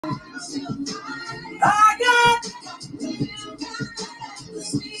My God.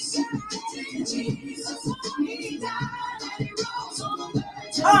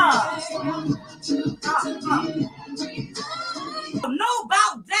 Know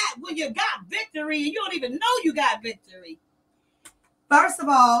about that when you got victory and you don't even know you got victory. First of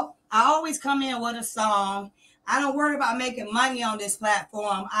all, I always come in with a song. I don't worry about making money on this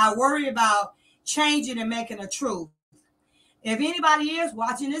platform. I worry about changing and making a truth. If anybody is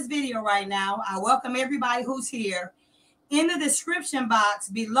watching this video right now, I welcome everybody who's here. In the description box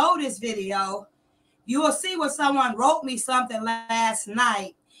below this video, you will see where someone wrote me something last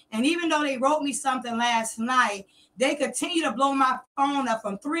night. And even though they wrote me something last night, they continue to blow my phone up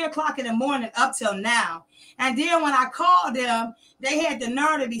from 3 o'clock in the morning up till now. And then when I called them, they had the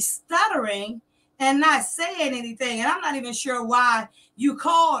nerve to be stuttering and not saying anything. And I'm not even sure why you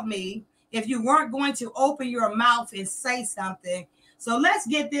called me if you weren't going to open your mouth and say something. So let's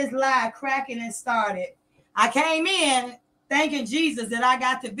get this live cracking and started. I came in thanking Jesus that I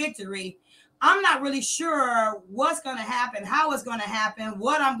got the victory. I'm not really sure what's going to happen, how it's going to happen,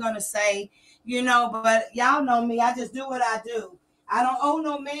 what I'm going to say, you know, but y'all know me. I just do what I do. I don't owe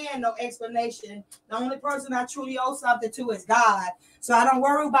no man no explanation. The only person I truly owe something to is God. So I don't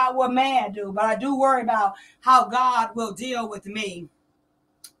worry about what man do, but I do worry about how God will deal with me.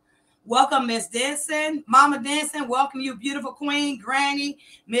 Welcome, Miss Denson, Mama Denson. Welcome you, beautiful queen, Granny,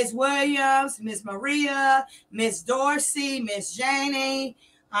 Miss Williams, Miss Maria, Miss Dorsey, Miss Janie.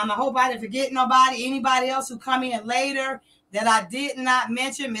 I hope I didn't forget nobody, anybody else who come in later that I did not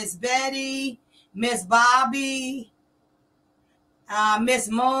mention. Miss Betty, Miss Bobby, Miss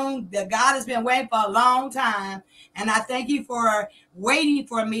Moon. The God has been waiting for a long time. And I thank you for waiting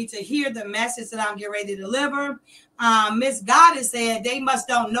for me to hear the message that I'm getting ready to deliver. Miss Goddess said they must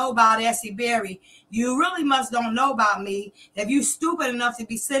don't know about Essie Berry. You really must don't know about me if you stupid enough to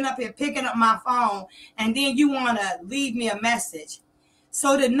be sitting up here picking up my phone and then you want to leave me a message.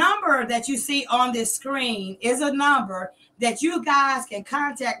 So the number that you see on this screen is a number that you guys can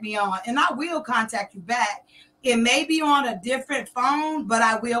contact me on, and I will contact you back. It may be on a different phone, but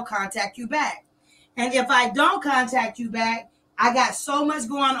I will contact you back. And if I don't contact you back, I got so much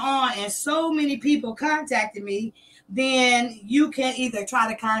going on and so many people contacting me, then you can either try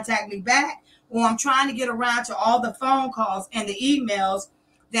to contact me back, or I'm trying to get around to all the phone calls and the emails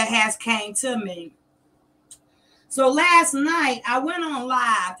that has came to me. So last night, I went on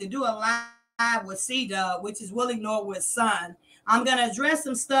live to do a live with C-Dub, which is Willie Norwood's son. I'm going to address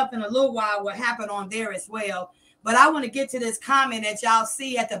some stuff in a little while, what happened on there as well. But I want to get to this comment that y'all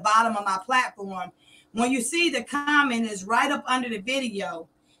see at the bottom of my platform. When you see the comment is right up under the video,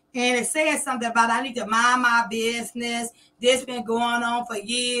 and it says something about I need to mind my business. This been going on for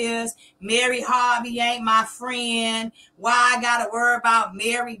years. Marjorie Harvey ain't my friend. Why I got to worry about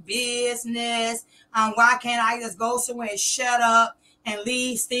Mary business? Why can't I just go somewhere and shut up and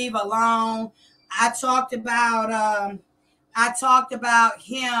leave Steve alone? I talked about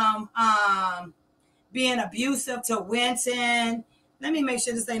him being abusive to Winton. Let me make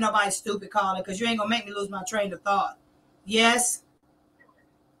sure this ain't nobody stupid calling, because you ain't gonna make me lose my train of thought. Yes.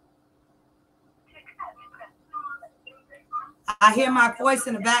 I hear my voice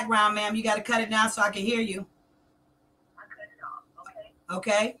in the background, ma'am. You got to cut it down so I can hear you. I cut it off.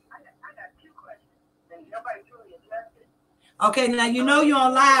 Okay. I got two questions. And nobody's really addressed it. Okay, now you know you're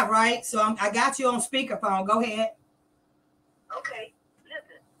on live, right? So I got you on speakerphone. Go ahead. Okay.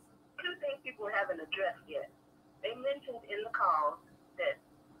 Listen, two things people haven't addressed yet. They mentioned in the call that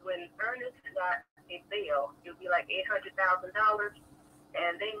when Ernest got a bail, it would be like $800,000.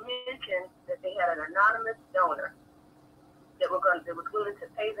 And they mentioned that they had an anonymous donor that was willing to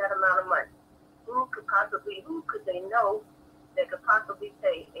pay that amount of money. Who could they know that could possibly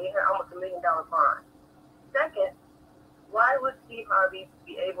pay almost $1 million bond? Second, why would Steve Harvey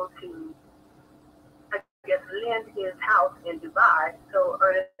be able to, I guess, lend his house in Dubai so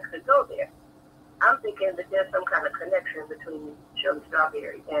Ernest could go there? I'm thinking that there's some kind of connection between Shirley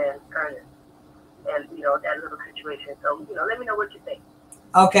Strawberry and Ernest and, that little situation. So, let me know what you think.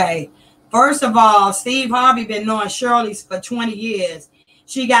 Okay. First of all, Steve Harvey been knowing Shirley for 20 years.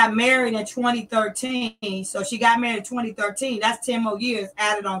 She got married in 2013. So she got married in 2013. That's 10 more years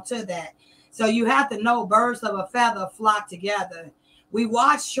added on to that. So you have to know birds of a feather flock together. We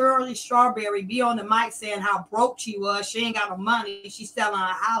watched Shirley Strawberry be on the mic saying how broke she was. She ain't got no money. She's selling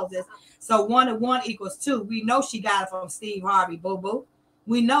her houses. So 1 and 1 equals 2. We know she got it from Steve Harvey, boo-boo.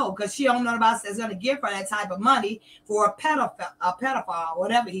 We know, because she don't know about is going to give her that type of money for a pedophile,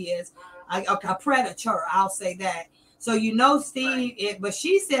 whatever he is, a predator. I'll say that. So Steve, but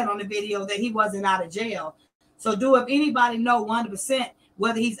she said on the video that he wasn't out of jail. So if anybody know 100%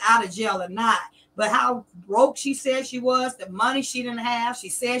 whether he's out of jail or not. But how broke she said she was, the money she didn't have. She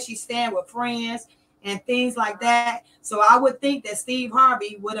said she staying with friends and things like that. So I would think that Steve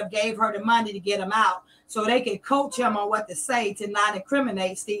Harvey would have gave her the money to get him out so they could coach him on what to say to not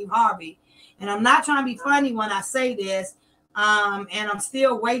incriminate Steve Harvey. And I'm not trying to be funny when I say this, and I'm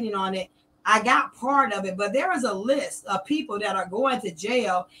still waiting on it. I got part of it, but there is a list of people that are going to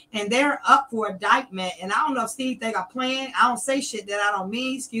jail and they're up for indictment. And I don't know if Steve think I'm playing. I don't say shit that I don't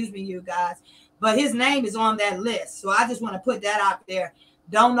mean. Excuse me, you guys. But his name is on that list. So I just want to put that out there.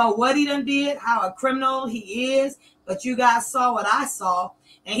 Don't know what he done did, how a criminal he is, but you guys saw what I saw.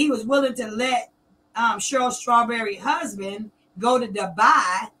 And he was willing to let Cheryl Strawberry's husband go to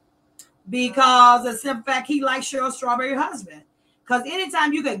Dubai because of the simple fact he likes Cheryl Strawberry's husband. Because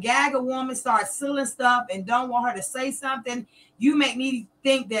anytime you can gag a woman, start selling stuff, and don't want her to say something, you make me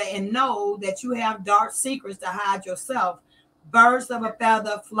think that and know that you have dark secrets to hide yourself. Birds of a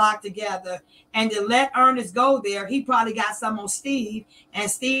feather flock together. And to let Ernest go there, he probably got some on Steve,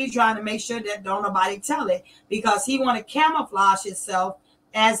 and Steve trying to make sure that don't nobody tell it because he want to camouflage himself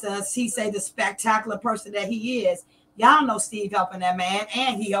as he say the spectacular person that he is. Y'all know Steve helping that man,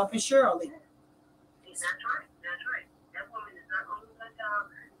 and he helping Shirley. That's right. That's right. That woman is not going to lose her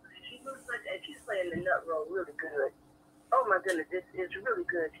job. She's playing the nut role really good. Oh my goodness, it's really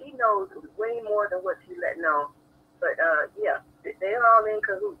good. She knows way more than what she let know. But yeah, they're all in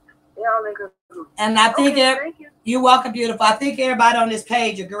cahoots. They're all in cahoots. And I think you're welcome, beautiful. I think everybody on this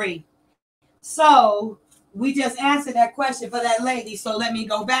page agree. So we just answered that question for that lady. So let me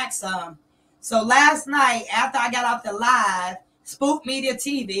go back some. So last night, after I got off the live, Spook Media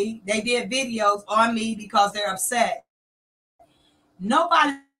TV, they did videos on me because they're upset.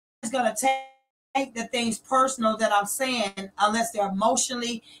 Nobody's going to take the things personal that I'm saying unless they're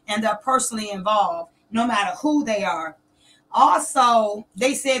emotionally and they're personally involved, no matter who they are. Also,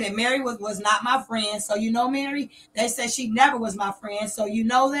 they said that Mary was not my friend. So, you know, Mary, they said she never was my friend. So, you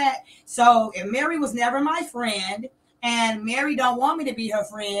know that. So, if Mary was never my friend, and Mary don't want me to be her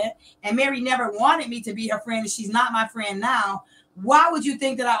friend, and Mary never wanted me to be her friend, and she's not my friend now, why would you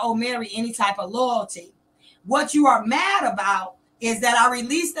think that I owe Mary any type of loyalty? What you are mad about is that I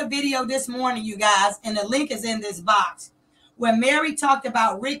released a video this morning, you guys, and the link is in this box, where Mary talked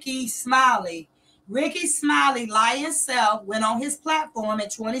about Ricky Smiley. Ricky Smiley, lying self, went on his platform in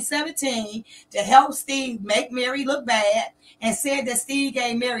 2017 to help Steve make Mary look bad and said that Steve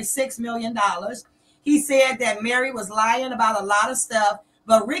gave Mary $6 million. He said that Mary was lying about a lot of stuff,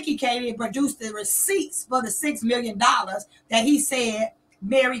 but Ricky came and produced the receipts for the $6 million that he said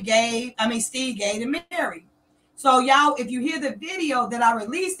Steve gave to Mary. So y'all, if you hear the video that I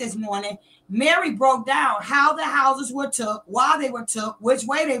released this morning, Mary broke down how the houses were took, why they were took, which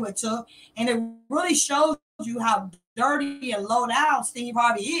way they were took, and it really shows you how dirty and low down Steve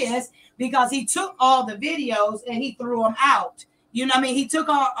Harvey is because he took all the videos and he threw them out. You know what I mean? He took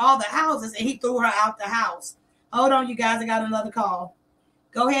all the houses and he threw her out the house. Hold on, you guys. I got another call.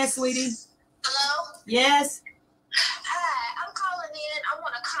 Go ahead, sweetie. Hello? Yes? Hi, I'm calling in. I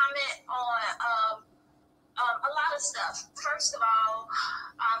want to comment on a lot of stuff. First of all,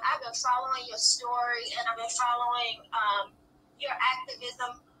 I've been following your story and I've been following your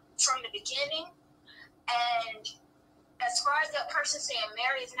activism from the beginning. And as far as that person saying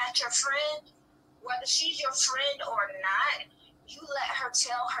Mary is not your friend, whether she's your friend or not, you let her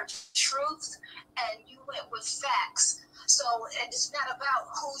tell her truth and you went with facts. So it's not about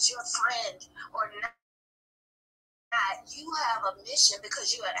who's your friend or not. You have a mission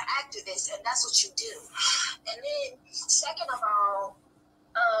because you're an activist and that's what you do. And then second of all,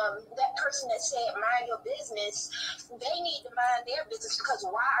 that person that said mind your business, they need to mind their business because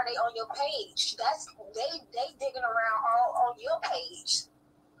why are they on your page? They digging around all on your page.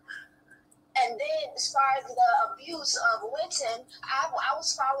 And then as far as the abuse of Winton, I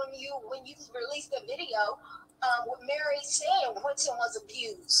was following you when you released the video with Mary saying Winton was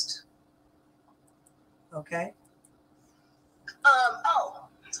abused. Okay.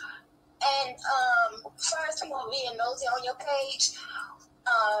 As far as people being nosy on your page,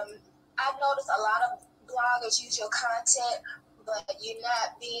 I've noticed a lot of bloggers use your content, but you're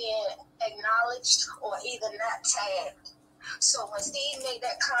not being acknowledged or either not tagged. So when Steve made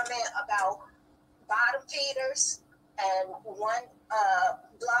that comment about bottom feeders and one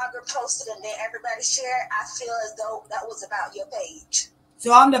blogger posted and then everybody shared, I feel as though that was about your page.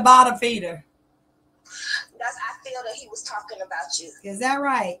 So I'm the bottom feeder. I feel that he was talking about you. Is that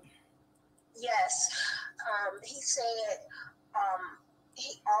right? Yes. He said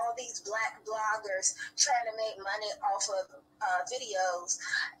all these black bloggers trying to make money off of videos,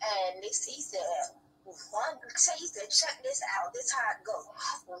 and he said he said, check this out. This how it goes.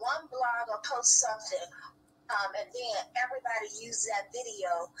 One blogger posts something, and then everybody uses that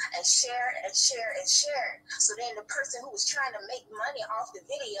video and share it and share it and share it. So then the person who was trying to make money off the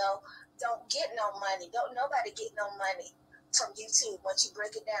video don't get no money. Don't nobody get no money from YouTube once you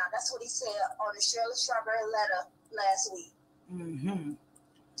break it down. That's what he said on the Shirley Strawberry letter last week. Mm-hmm.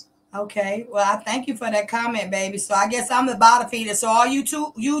 Okay, well, I thank you for that comment, baby. So I guess I'm the bottom feeder. So all you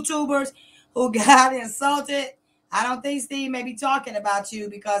YouTubers who got insulted, I don't think Steve may be talking about you,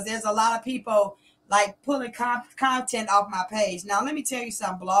 because there's a lot of people like pulling content off my page. Now, let me tell you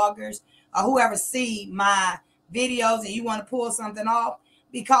some bloggers or whoever see my videos and you want to pull something off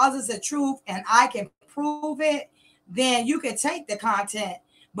because it's the truth and I can prove it, then you can take the content.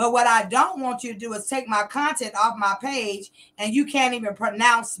 But what I don't want you to do is take my content off my page and you can't even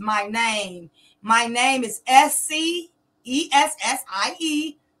pronounce my name. My name is Essie,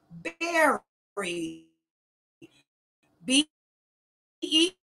 E-S-S-I-E, Berry, B-E-R-R-Y.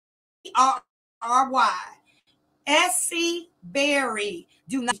 Essie Berry.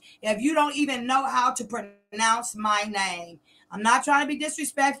 Do not, if you don't even know how to pronounce my name. I'm not trying to be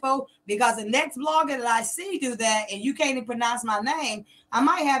disrespectful, because the next blogger that I see do that and you can't even pronounce my name, I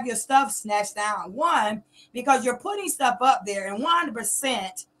might have your stuff snatched down. One, because you're putting stuff up there, and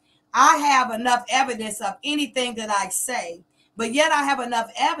 100%, I have enough evidence of anything that I say, but yet I have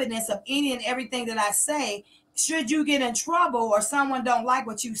enough evidence of any and everything that I say. Should you get in trouble or someone don't like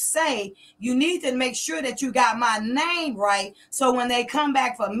what you say, you need to make sure that you got my name right, so when they come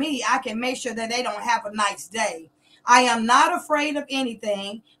back for me, I can make sure that they don't have a nice day. I am not afraid of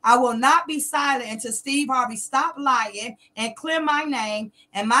anything. I will not be silent until Steve Harvey stop lying and clear my name.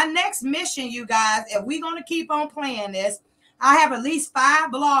 And my next mission, you guys, if we're going to keep on playing this, I have at least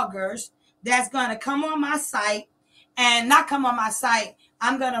 5 bloggers that's going to come on my site, and not come on my site.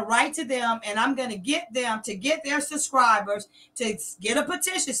 I'm going to write to them and I'm going to get them to get their subscribers to get a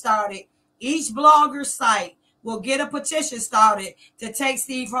petition started. Each blogger's site will get a petition started to take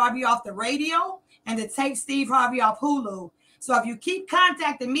Steve Harvey off the radio and to take Steve Harvey off Hulu. So if you keep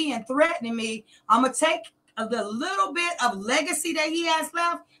contacting me and threatening me, I'm going to take the little bit of legacy that he has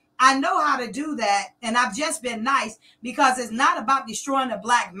left. I know how to do that, and I've just been nice, because it's not about destroying the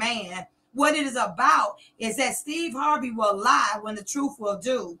black man. What it is about is that Steve Harvey will lie when the truth will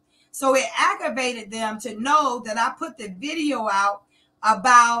do. So it aggravated them to know that I put the video out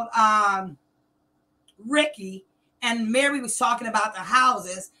about Ricky, and Mary was talking about the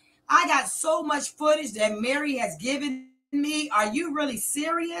houses. I got so much footage that Mary has given me. Are you really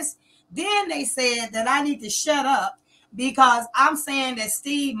serious? Then they said that I need to shut up because I'm saying that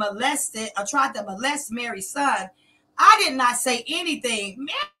Steve molested or tried to molest Mary's son. I did not say anything.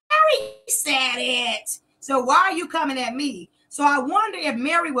 Mary said it. So why are you coming at me? So I wonder if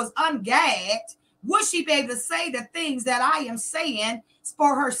Mary was ungagged, would she be able to say the things that I am saying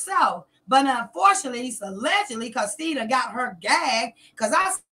for herself? But unfortunately, it's allegedly, because Steve got her gagged, because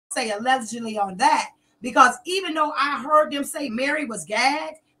I say allegedly on that, because even though I heard them say Mary was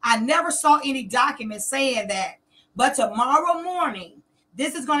gagged, I never saw any documents saying that. But tomorrow morning,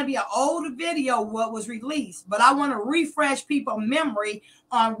 this is going to be an old video what was released, but I want to refresh people's memory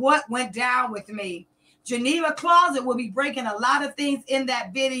on what went down with me. Geneva Closet will be breaking a lot of things in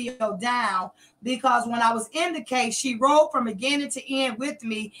that video down, because when I was in the case, she wrote from beginning to end with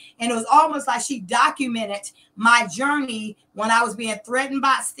me, and it was almost like she documented my journey when I was being threatened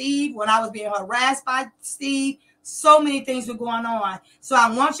by Steve, when I was being harassed by Steve. So many things were going on. So I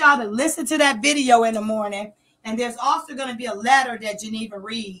want y'all to listen to that video in the morning. And there's also going to be a letter that Geneva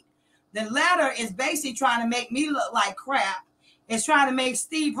read. The letter is basically trying to make me look like crap. It's trying to make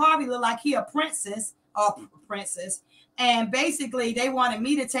Steve Harvey look like he a princess or princess. And basically, they wanted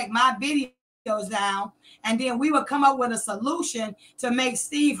me to take my videos down, and then we would come up with a solution to make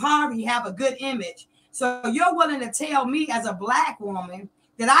Steve Harvey have a good image. So you're willing to tell me as a black woman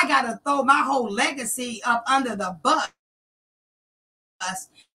that I got to throw my whole legacy up under the bus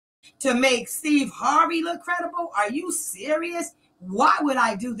to make Steve Harvey look credible? Are you serious? Why would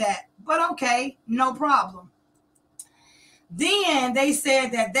I do that? But okay, no problem. Then they said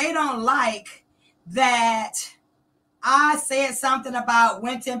that they don't like that I said something about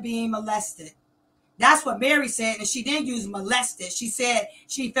Winton being molested. That's what Mary said, and she didn't use molested. She said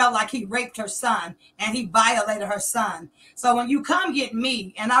she felt like he raped her son and he violated her son. So when you come get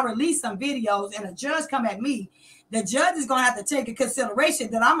me and I release some videos and a judge come at me, the judge is going to have to take into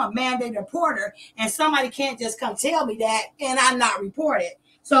consideration that I'm a mandated reporter, and somebody can't just come tell me that and I'm not reported.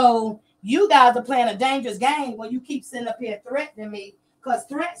 So you guys are playing a dangerous game where you keep sitting up here threatening me, because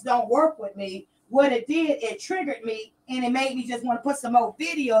threats don't work with me. what it did, it triggered me, and it made me just want to put some more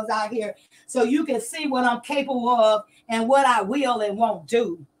videos out here so you can see what I'm capable of and what I will and won't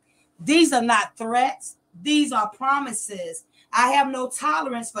do. These are not threats. These are promises. I have no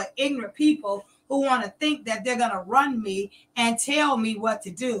tolerance for ignorant people who want to think that they're going to run me and tell me what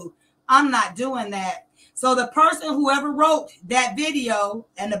to do. I'm not doing that. So the person, whoever wrote that video,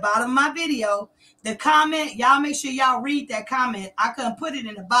 and the bottom of my video, the comment, y'all make sure y'all read that comment. I couldn't put it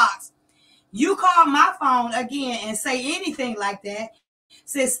in the box. You call my phone again and say anything like that.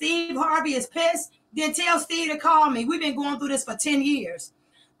 Says Steve Harvey is pissed, then tell Steve to call me. We've been going through this for 10 years.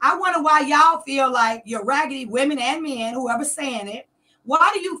 I wonder why y'all feel like you're raggedy women and men, whoever's saying it.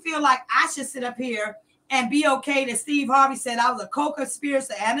 Why do you feel like I should sit up here and be okay that Steve Harvey said I was a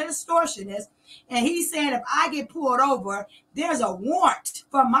co-conspirator and a distortionist? And he's saying if I get pulled over, there's a warrant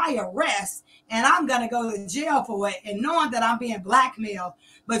for my arrest and I'm going to go to jail for it, and knowing that I'm being blackmailed.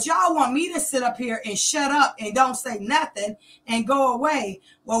 But y'all want me to sit up here and shut up and don't say nothing and go away.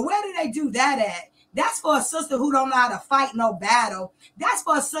 Well, where do they do that at? That's for a sister who don't know how to fight no battle. That's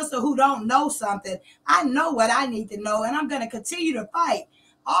for a sister who don't know something. I know what I need to know, and I'm going to continue to fight.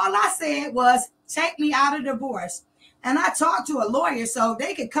 All I said was, take me out of divorce. And I talked to a lawyer so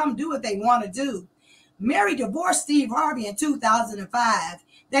they could come do what they want to do. Mary divorced Steve Harvey in 2005.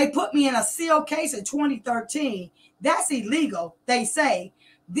 They put me in a sealed case in 2013. That's illegal, they say.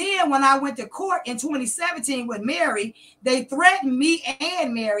 Then when I went to court in 2017 with Mary, they threatened me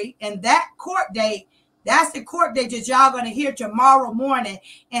and Mary, and that court date, that's the court date that y'all going to hear tomorrow morning,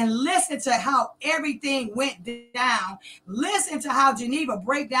 and listen to how everything went down. Listen to how Geneva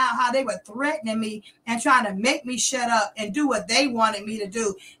break down how they were threatening me and trying to make me shut up and do what they wanted me to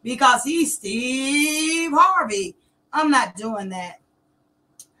do because he's Steve Harvey. I'm not doing that.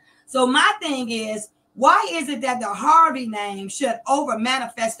 So my thing is, why is it that the Harvey name should over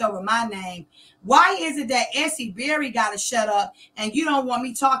manifest over my name? Why is it that Essie Berry got to shut up and you don't want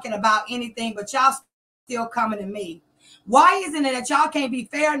me talking about anything, but y'all still coming to me? Why isn't it that y'all can't be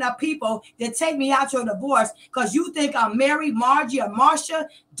fair enough people that take me out your divorce because you think I'm Mary, Margie, or Marsha?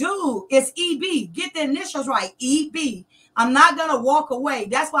 Dude, it's EB. Get the initials right, EB. I'm not going to walk away.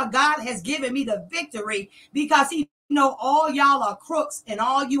 That's why God has given me the victory, because he know all y'all are crooks and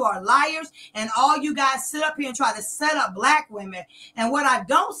all you are liars and all you guys sit up here and try to set up black women. And what I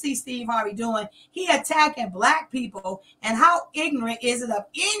don't see Steve Harvey doing, he attacking black people. And how ignorant is it of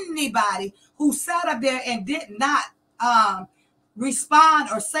anybody who sat up there and did not respond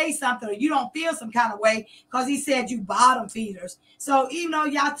or say something, or you don't feel some kind of way because he said you bottom feeders. So even though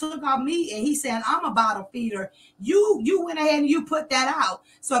y'all took off me and he said I'm a bottom feeder, you went ahead and you put that out.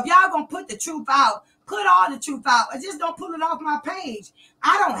 So if y'all gonna put the truth out, put all the truth out. I just don't pull it off my page.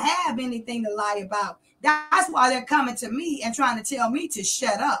 I don't have anything to lie about. That's why they're coming to me and trying to tell me to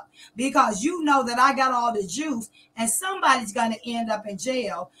shut up, because you know that I got all the juice and somebody's going to end up in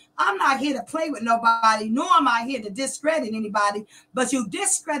jail. I'm not here to play with nobody, nor am I here to discredit anybody, but you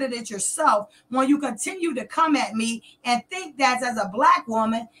discredited yourself when you continue to come at me and think that as a black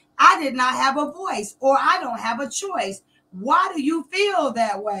woman, I did not have a voice or I don't have a choice. Why do you feel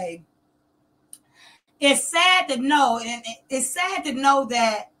that way? It's sad to know, and it's sad to know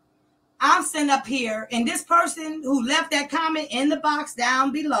that I'm sitting up here, and this person who left that comment in the box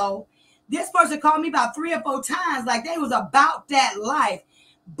down below, this person called me about 3 or 4 times like they was about that life.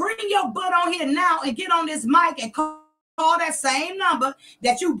 Bring your butt on here now and get on this mic and call that same number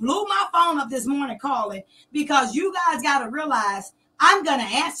that you blew my phone up this morning calling, because you guys got to realize I'm going to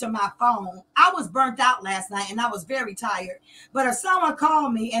answer my phone. I was burnt out last night and I was very tired. But if someone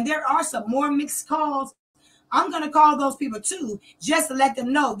called me, and there are some more mixed calls, I'm going to call those people too, just to let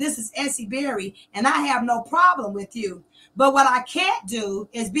them know this is Essie Berry and I have no problem with you. But what I can't do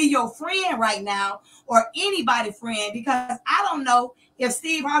is be your friend right now, or anybody's friend, because I don't know if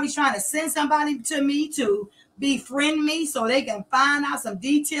Steve Harvey's trying to send somebody to me to befriend me so they can find out some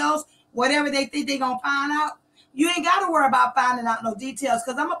details, whatever they think they're going to find out. You ain't got to worry about finding out no details,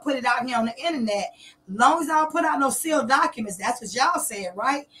 because I'm going to put it out here on the internet. As long as I don't put out no sealed documents, that's what y'all said,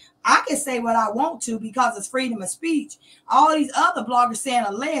 right? I can say what I want to because it's freedom of speech. All these other bloggers saying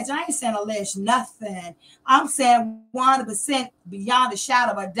alleged. I ain't saying alleged nothing. I'm saying 100% beyond a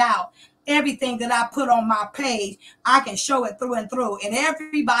shadow of a doubt. Everything that I put on my page, I can show it through and through. And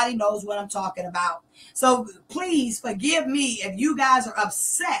everybody knows what I'm talking about. So please forgive me if you guys are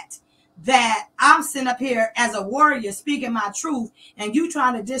upset that I'm sitting up here as a warrior speaking my truth, and you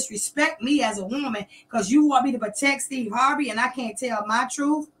trying to disrespect me as a woman because you want me to protect Steve Harvey and I can't tell my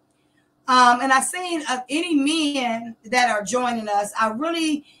truth. And I seen any men that are joining us, I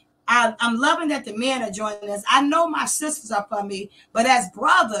really I'm loving that the men are joining us. I know my sisters are for me, but as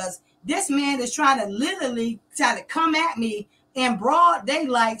brothers, this man is trying to literally try to come at me in broad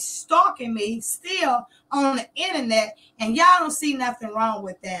daylight, stalking me still on the internet, and y'all don't see nothing wrong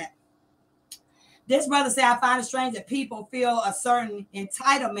with that. This brother said, I find it strange that people feel a certain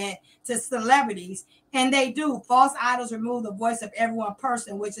entitlement to celebrities, and they do. False idols remove the voice of every one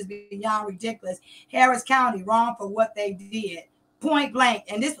person, which is beyond ridiculous. Harris County, wrong for what they did. Point blank.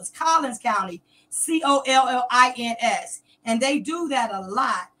 And this was Collins County, Collins. And they do that a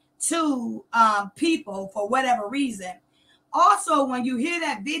lot to people for whatever reason. Also, when you hear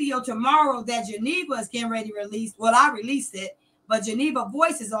that video tomorrow that Geneva is getting ready to release, well, I released it, but Geneva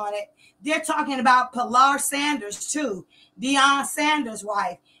Voices on it, they're talking about Pilar Sanders too, Deion Sanders'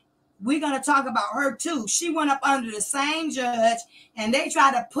 wife. We're going to talk about her too. She went up under the same judge, and they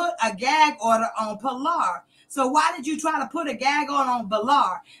tried to put a gag order on Pilar. So why did you try to put a gag order on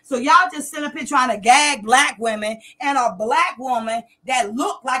Pilar? So y'all just sit up here trying to gag black women, and a black woman that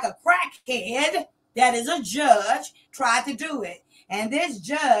looked like a crackhead, that is a judge, tried to do it. And this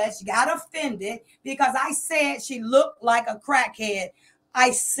judge got offended because I said she looked like a crackhead.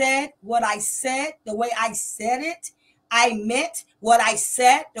 I said what I said the way I said it. I meant what I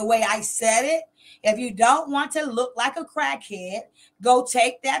said the way I said it. If you don't want to look like a crackhead, go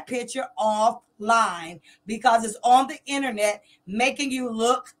take that picture offline because it's on the internet making you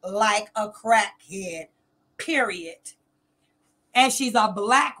look like a crackhead, period. And she's a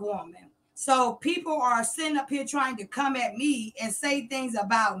black woman. So people are sitting up here trying to come at me and say things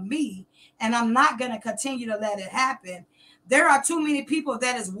about me, and I'm not going to continue to let it happen. There are too many people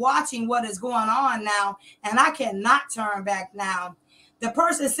that is watching what is going on now, and I cannot turn back now. The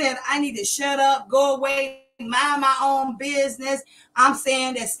person said, I need to shut up, go away, mind my own business. I'm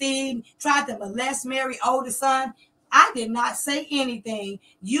saying that Steve tried to molest Mary's oldest son. I did not say anything.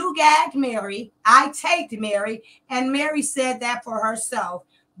 You gagged Mary. I taped Mary, and Mary said that for herself.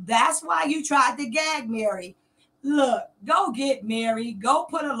 That's why you tried to gag Mary. Look, go get Mary. Go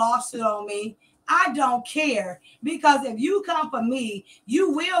put a lawsuit on me. I don't care, because if you come for me, you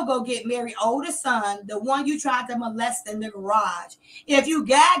will go get Mary's oldest son, the one you tried to molest in the garage. If you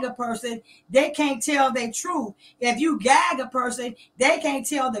gag a person, they can't tell their truth. If you gag a person, they can't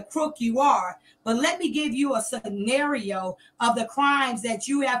tell the crook you are. But let me give you a scenario of the crimes that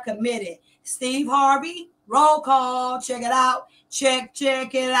you have committed. Steve Harvey, roll call, check it out. Check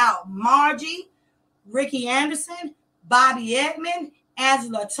it out. Margie, Ricky Anderson, Bobby Edmond,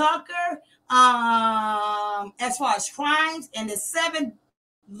 Angela Tucker. As far as crimes, and the 7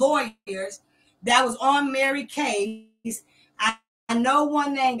 lawyers that was on Mary's case, I know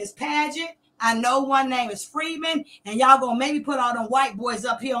one name is Paget. I know one name is Freeman, and y'all gonna maybe put all them white boys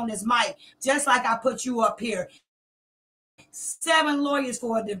up here on this mic, just like I put you up here. 7 lawyers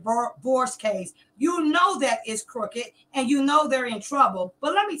for a divorce case. You know that is crooked, and you know they're in trouble.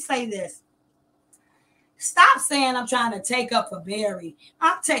 But let me say this. Stop saying I'm trying to take up for Barry.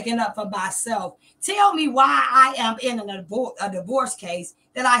 I'm taking up for myself. Tell me why I am in a divorce case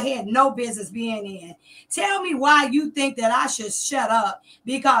that I had no business being in. Tell me why you think that I should shut up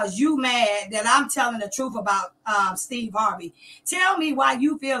because you mad that I'm telling the truth about Steve Harvey. Tell me why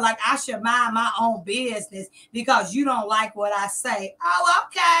you feel like I should mind my own business because you don't like what I say. Oh,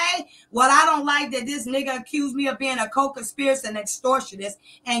 okay. Well, I don't like that this nigga accused me of being a co-conspirator and extortionist,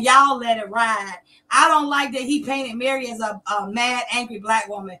 and y'all let it ride. I don't like that he painted Mary as a mad, angry black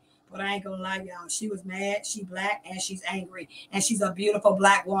woman. But I ain't gonna lie, y'all. She was mad, she black, and she's angry. And she's a beautiful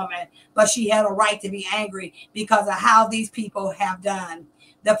black woman. But she had a right to be angry because of how these people have done.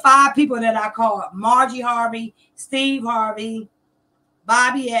 The 5 people that I called: Marjorie Harvey, Steve Harvey,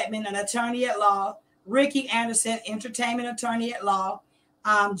 Bobby Edmond, an attorney at law, Ricky Anderson, entertainment attorney at law,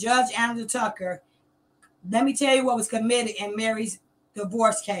 Judge Andrew Tucker. Let me tell you what was committed in Mary's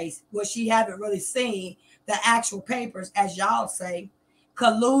divorce case, where she haven't really seen the actual papers, as y'all say.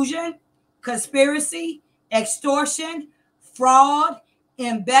 Collusion, conspiracy, extortion, fraud,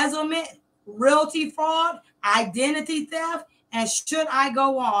 embezzlement, realty fraud, identity theft, and should I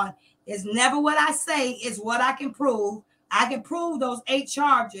go on? It's never what I say, it's what I can prove. I can prove those 8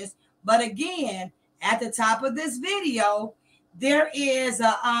 charges. But again, at the top of this video, there is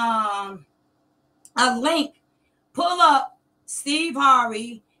a link. Pull up Steve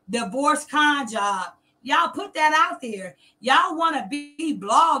Harvey divorce con job. Y'all put that out there. Y'all want to be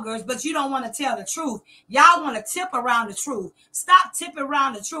bloggers, but you don't want to tell the truth. Y'all want to tip around the truth. Stop tipping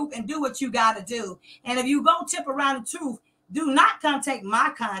around the truth and do what you got to do. And if you go tip around the truth, do not come take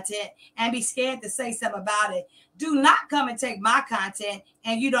my content and be scared to say something about it. Do not come and take my content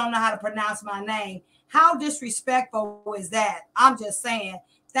and you don't know how to pronounce my name. How disrespectful is that? I'm just saying.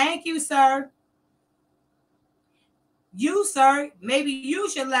 Thank you, sir. You, sir, maybe you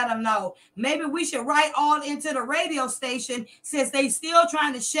should let them know. Maybe we should write all into the radio station since they still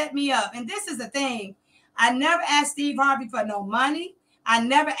trying to shut me up. And this is the thing. I never asked Steve Harvey for no money. I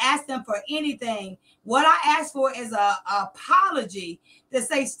never asked him for anything. What I asked for is a apology to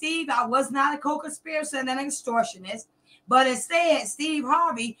say, Steve, I was not a co-conspirator and an extortionist. But instead, Steve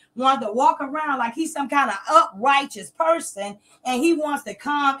Harvey wanted to walk around like he's some kind of uprighteous person, and he wants to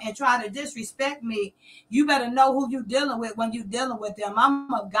come and try to disrespect me. You better know who you're dealing with when you're dealing with them.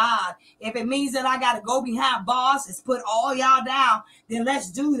 I'm of God. If it means that I got to go behind bars and put all y'all down, then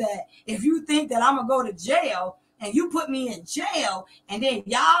let's do that. If you think that I'm going to go to jail and you put me in jail and then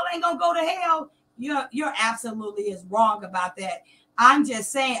y'all ain't going to go to hell, you're absolutely is wrong about that. I'm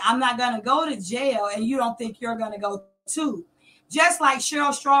just saying I'm not going to go to jail and you don't think you're going to go too. Just like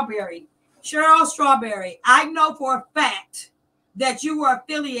Cheryl Strawberry. Cheryl Strawberry, I know for a fact that you were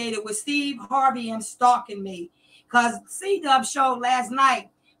affiliated with Steve Harvey and stalking me. Because C-Dub showed last night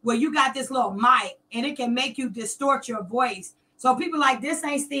where you got this little mic and it can make you distort your voice. So people like, this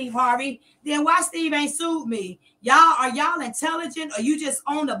ain't Steve Harvey. Then why Steve ain't sued me? Are y'all intelligent, or you just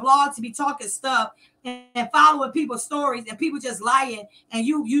on the blog to be talking stuff and following people's stories and people just lying and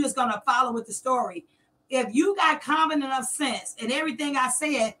you just gonna follow with the story? If you got common enough sense and everything I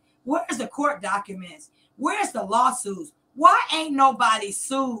said, where's the court documents? Where's the lawsuits? Why ain't nobody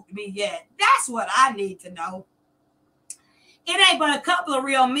sued me yet? That's what I need to know. It ain't but a couple of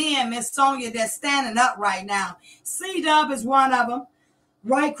real men, Miss Sonia, that's standing up right now. C-Dub is one of them.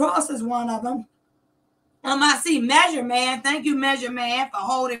 Right Cross is one of them. I see Measure Man. Thank you, Measure Man, for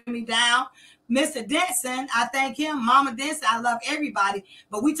holding me down. Mr. Denson, I thank him. Mama Denson, I love everybody.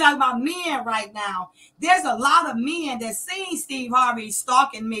 But we talk about men right now. There's a lot of men that seen Steve Harvey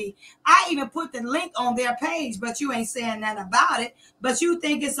stalking me. I even put the link on their page, but you ain't saying nothing about it. But you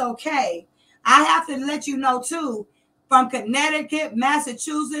think it's okay. I have to let you know, too, from Connecticut,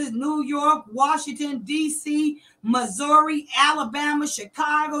 Massachusetts, New York, Washington, D.C., Missouri, Alabama,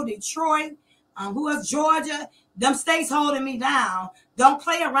 Chicago, Detroit, who else? Georgia. Them states holding me down. Don't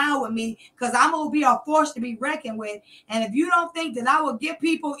play around with me, because I'm going to be a force to be reckoned with. And if you don't think that I will get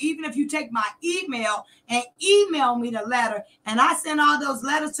people, even if you take my email and email me the letter, and I send all those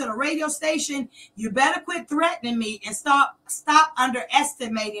letters to the radio station, you better quit threatening me and stop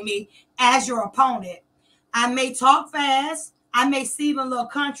underestimating me as your opponent. I may talk fast. I may seem a little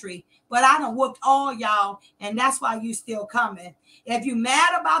country, but I done whooped all y'all, and that's why you still coming. If you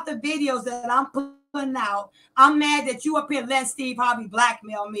mad about the videos that I'm putting out, I'm mad that you up here letting Steve Harvey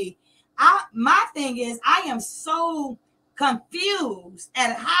blackmail me. My thing is, I am so confused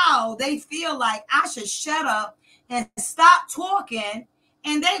at how they feel like I should shut up and stop talking,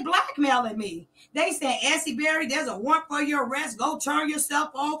 and they blackmailing me. They say, Essie Berry, there's a warrant for your arrest. Go turn yourself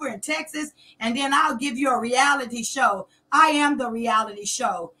over in Texas, and then I'll give you a reality show. I am the reality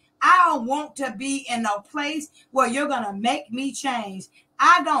show. I don't want to be in no place where you're going to make me change.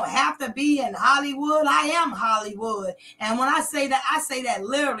 I don't have to be in Hollywood. I am Hollywood. And when I say that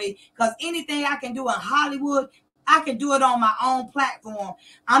literally, because anything I can do in Hollywood, I can do it on my own platform.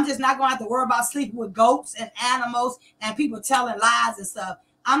 I'm just not going to have to worry about sleeping with goats and animals and people telling lies and stuff.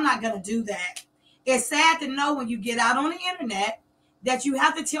 I'm not going to do that. It's sad to know when you get out on the internet that you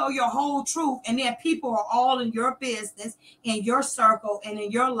have to tell your whole truth, and then people are all in your business, in your circle, and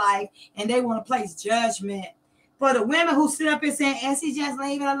in your life, and they want to place judgment. For the women who sit up and saying, Essie, just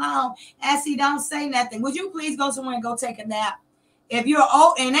leave it alone. Essie, don't say nothing. Would you please go somewhere and go take a nap? If you're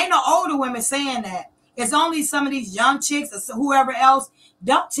old, and ain't no older women saying that. It's only some of these young chicks or whoever else.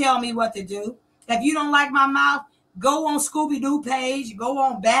 Don't tell me what to do. If you don't like my mouth, go on Scooby-Doo page, go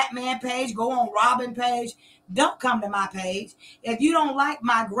on Batman page, go on Robin page. Don't come to my page. If you don't like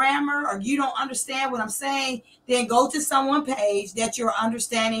my grammar or you don't understand what I'm saying, then go to someone's page that you're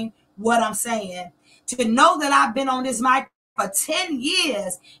understanding what I'm saying. To know that I've been on this mic for 10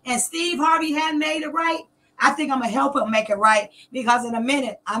 years and Steve Harvey hadn't made it right, I think I'm going to help him make it right, because in a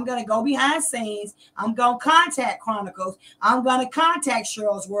minute, I'm going to go behind scenes. I'm going to contact Chronicles. I'm going to contact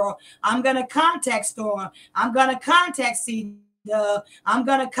Cheryl's World. I'm going to contact Storm. I'm going to contact C-Dub. I'm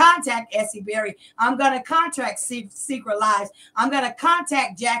going to contact Essie Berry. I'm going to contact Secret Lives. I'm going to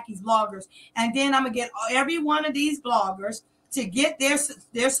contact Jackie's bloggers. And then I'm going to get every one of these bloggers to get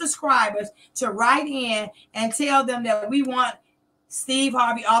their subscribers to write in and tell them that we want Steve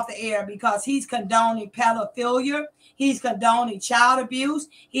Harvey off the air because he's condoning pedophilia. He's condoning child abuse.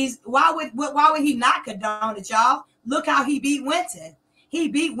 Why would he not condone it, y'all? Look how he beat Winton. He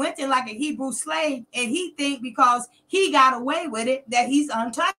beat Winton like a Hebrew slave, and he think because he got away with it that he's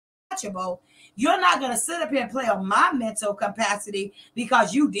untouchable. You're not going to sit up here and play on my mental capacity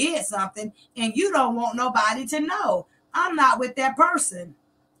because you did something and you don't want nobody to know. I'm not with that person.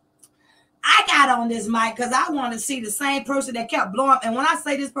 I got on this mic because I want to see the same person that kept blowing up. And when I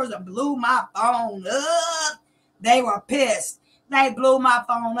say this person blew my phone up, they were pissed. They blew my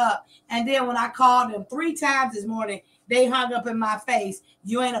phone up. And then when I called them 3 times this morning, they hung up in my face.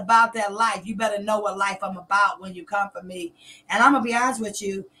 You ain't about that life. You better know what life I'm about when you come for me. And I'm going to be honest with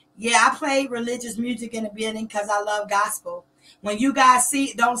you. Yeah, I played religious music in the beginning because I love gospel. When you guys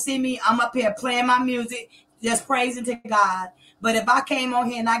don't see me, I'm up here playing my music, just praising to God. But if I came on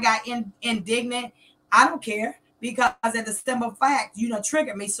here and I got indignant, I don't care, because at the simple fact, you know,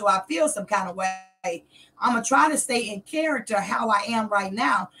 triggered me, so I feel some kind of way. I'm going to try to stay in character how I am right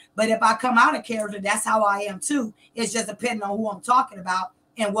now. But if I come out of character, that's how I am too. It's just depending on who I'm talking about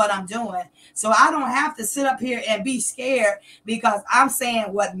and what I'm doing. So I don't have to sit up here and be scared because I'm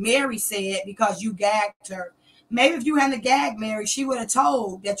saying what Mary said because you gagged her. Maybe if you hadn't gagged Mary, she would have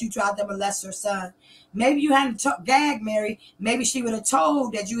told that you tried to molest her son. Maybe you hadn't gagged Mary. Maybe she would have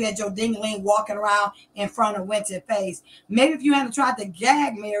told that you had your ding-a-ling walking around in front of Winter's face. Maybe if you hadn't tried to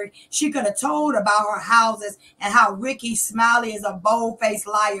gag Mary, she could have told about her houses and how Ricky Smiley is a bold-faced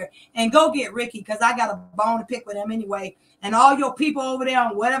liar. And go get Ricky, because I got a bone to pick with him anyway. And all your people over there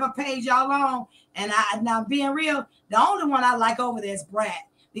on whatever page y'all on, and now being real, the only one I like over there is Brat.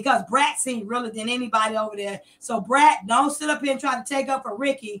 Because Brat seems realer than anybody over there. So Brat, don't sit up here and try to take up for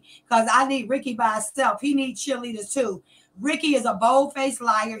Ricky, because I need Ricky by himself. He needs cheerleaders too. Ricky is a bold-faced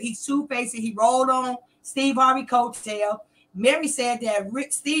liar. He's two-faced. He rolled on Steve Harvey coattail. Mary said that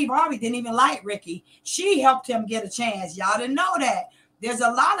Steve Harvey didn't even like Ricky. She helped him get a chance. Y'all didn't know that. There's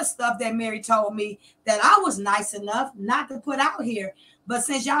a lot of stuff that Mary told me that I was nice enough not to put out here. But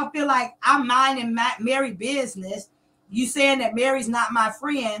since y'all feel like I'm minding Mary business, you saying that Mary's not my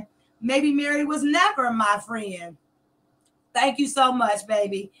friend, maybe Mary was never my friend. Thank you so much,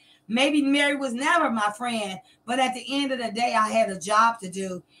 baby. Maybe Mary was never my friend, but at the end of the day, I had a job to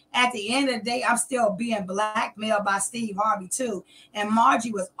do. At the end of the day, I'm still being blackmailed by Steve Harvey too. And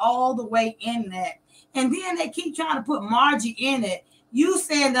Margie was all the way in that. And then they keep trying to put Margie in it. You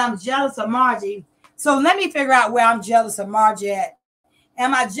saying that I'm jealous of Margie. So let me figure out where I'm jealous of Margie at.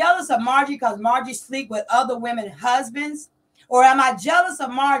 Am I jealous of Margie because Margie sleep with other women's husbands? Or am I jealous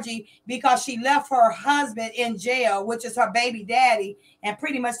of Margie because she left her husband in jail, which is her baby daddy, and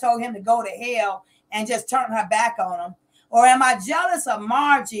pretty much told him to go to hell and just turned her back on him? Or am I jealous of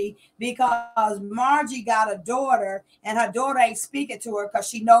Margie because Margie got a daughter and her daughter ain't speaking to her because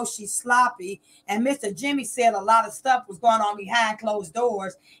she knows she's sloppy, and Mr. Jimmy said a lot of stuff was going on behind closed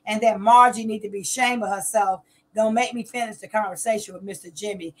doors, and that Margie need to be ashamed of herself? Don't make me finish the conversation with Mr.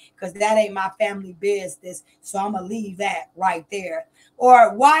 Jimmy, because that ain't my family business. So I'm going to leave that right there.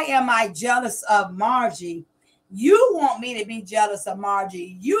 Or why am I jealous of Margie? You want me to be jealous of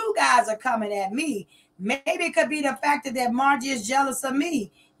Margie. You guys are coming at me. Maybe it could be the fact that Margie is jealous of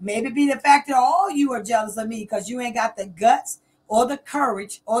me. Maybe it be the fact that all you are jealous of me because you ain't got the guts or the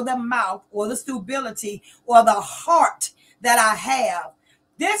courage or the mouth or the stability or the heart that I have.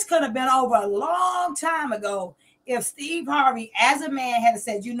 This could have been over a long time ago if Steve Harvey, as a man, had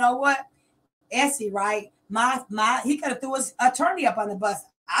said, you know what, Essie, right? He could have threw his attorney up on the bus.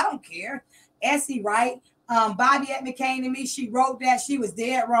 I don't care. Essie, right? Bobby Edmond came to me. She wrote that. She was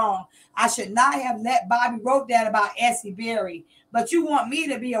dead wrong. I should not have let Bobby wrote that about Essie Berry. But you want me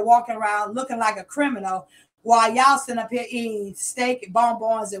to be walking around looking like a criminal while y'all sitting up here eating steak and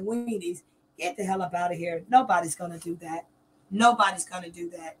bonbons and weenies. Get the hell up out of here. Nobody's going to do that. Nobody's going to do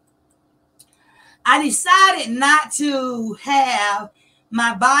that. I decided not to have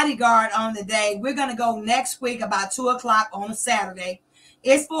my bodyguard on the day. We're going to go next week about 2 o'clock on a Saturday.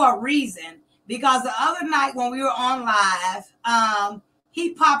 It's for a reason, because the other night when we were on live,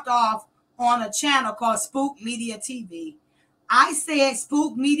 he popped off on a channel called Spook Media TV. I said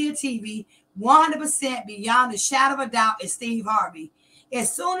Spook Media TV, 100% beyond a shadow of a doubt, is Steve Harvey.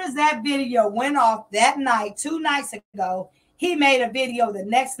 As soon as that video went off that night, 2 nights ago, he made a video the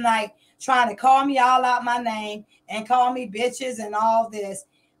next night trying to call me all out my name and call me bitches and all this.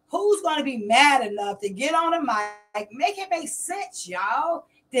 Who's going to be mad enough to get on a mic, make it make sense, y'all,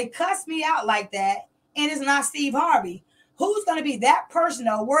 to cuss me out like that, and it's not Steve Harvey? Who's going to be that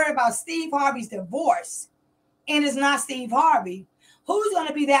personal, worried about Steve Harvey's divorce, and it's not Steve Harvey? Who's going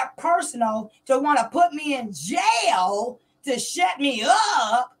to be that personal to want to put me in jail to shut me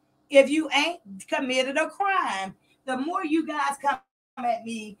up if you ain't committed a crime? The more you guys come at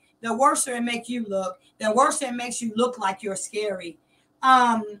me, the worse it makes you look. The worse it makes you look like you're scary.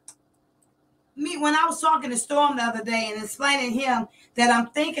 me when I was talking to Storm the other day and explaining him that I'm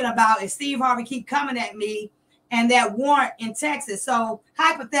thinking about if Steve Harvey keep coming at me and that warrant in Texas. So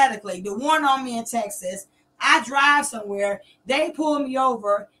hypothetically, the warrant on me in Texas, I drive somewhere, they pull me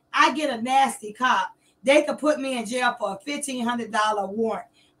over, I get a nasty cop. They could put me in jail for a $1,500 warrant.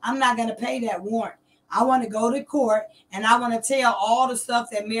 I'm not going to pay that warrant. I want to go to court and I want to tell all the stuff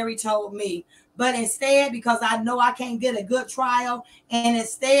that Mary told me. But instead, because I know I can't get a good trial, and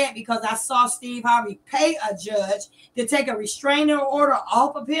instead, because I saw Steve Harvey pay a judge to take a restraining order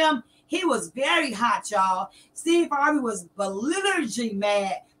off of him, he was very hot, y'all. Steve Harvey was belligerently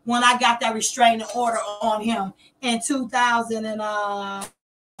mad when I got that restraining order on him in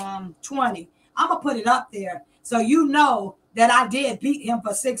 2020. I'm going to put it up there so you know that I did beat him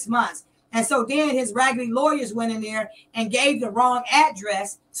for 6 months. And so then his raggedy lawyers went in there and gave the wrong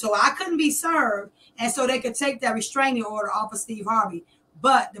address, so I couldn't be served, and so they could take that restraining order off of Steve Harvey.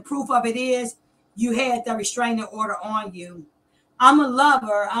 But the proof of it is you had the restraining order on you. I'm a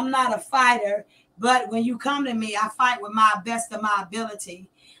lover. I'm not a fighter. But when you come to me, I fight with my best of my ability.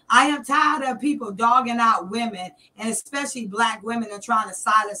 I am tired of people dogging out women, and especially black women, and trying to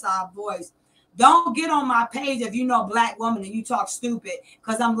silence our voice. Don't get on my page if you know a black woman and you talk stupid,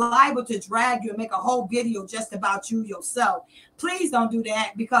 because I'm liable to drag you and make a whole video just about you yourself. Please don't do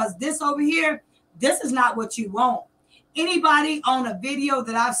that, because this over here, this is not what you want. Anybody on a video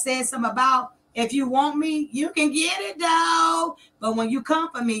that I've said something about, if you want me, you can get it though. But when you come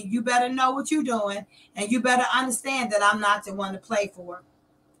for me, you better know what you're doing, and you better understand that I'm not the one to play for.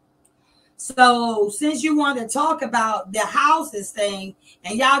 So since you want to talk about the houses thing,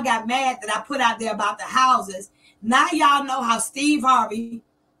 and y'all got mad that I put out there about the houses, now y'all know how Steve Harvey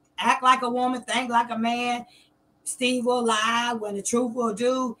act like a woman, think like a man. Steve will lie when the truth will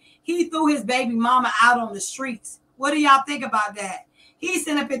do. He threw his baby mama out on the streets. What do y'all think about that? He's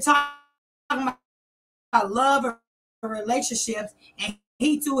sitting up and talking about love or relationships, and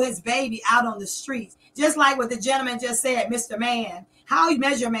he threw his baby out on the streets. Just like what the gentleman just said, Mr. Man. How you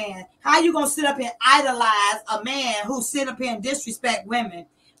measure man? How you gonna sit up and idolize a man who sit up here and disrespect women?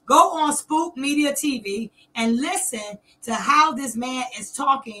 Go on Spook Media TV and listen to how this man is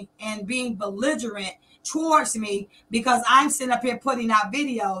talking and being belligerent towards me, because I'm sitting up here putting out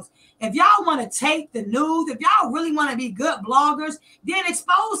videos. If y'all want to take the news, if y'all really want to be good bloggers, then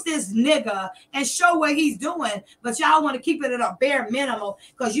expose this nigga and show what he's doing. But y'all want to keep it at a bare minimum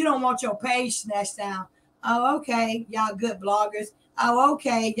because you don't want your page snatched down. Oh, okay, y'all good bloggers. Oh,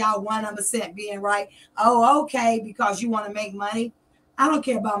 okay, y'all 100% being right. Oh, okay, because you want to make money. I don't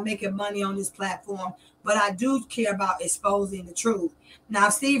care about making money on this platform, but I do care about exposing the truth. Now,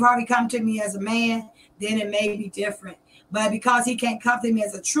 if Steve Harvey come to me as a man, then it may be different. But because he can't come to me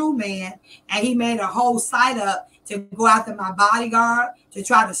as a true man, and he made a whole site up to go after my bodyguard, to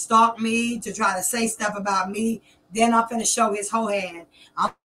try to stalk me, to try to say stuff about me, then I'm going to show his whole hand.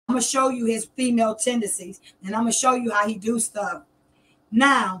 I'm going to show you his female tendencies, and I'm going to show you how he do stuff.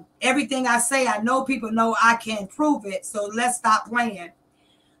 Now, everything I say, I know people know I can prove it, so let's stop playing.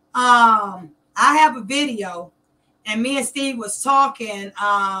 I have a video, and me and Steve was talking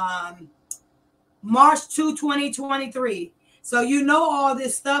March 2, 2023. So you know all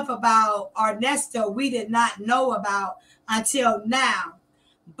this stuff about Ernesto we did not know about until now.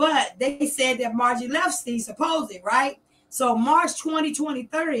 But they said that Margie left Steve, supposedly, right? So March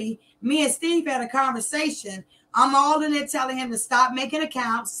 2023, me and Steve had a conversation. I'm all in there telling him to stop making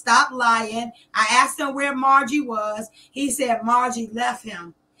accounts, stop lying. I asked him where Margie was. He said Margie left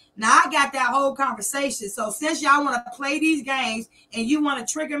him. Now, I got that whole conversation. So since y'all want to play these games and you want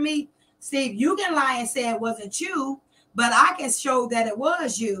to trigger me, Steve, you can lie and say it wasn't you, but I can show that it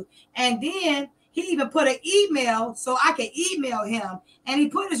was you. And then he even put an email so I could email him, and he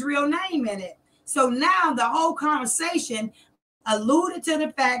put his real name in it. So now the whole conversation alluded to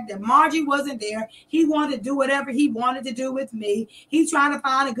the fact that Margie wasn't there. He wanted to do whatever he wanted to do with me. He's trying to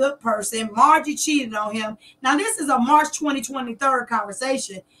find a good person. Margie cheated on him. Now, this is a March 2023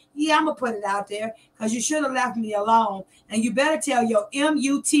 conversation. Yeah, I'm going to put it out there because you should have left me alone. And you better tell your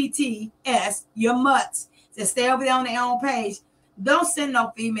MUTTS, your mutts, to stay over there on their own page. Don't send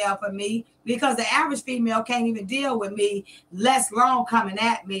no female for me, because the average female can't even deal with me, less long coming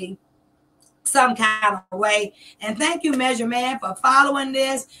at me some kind of way. And thank you, Measure Man, for following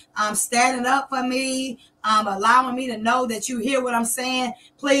this, standing up for me, allowing me to know that you hear what I'm saying.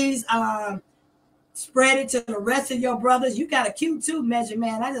 Please spread it to the rest of your brothers. You got a cute too, Measure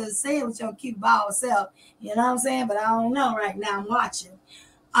Man. I just say it with your cute bald self. You know what I'm saying? But I don't know right now. I'm watching.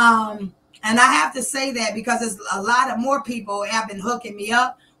 And I have to say that because there's a lot of more people have been hooking me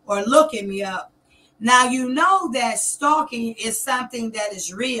up or looking me up. Now, you know that stalking is something that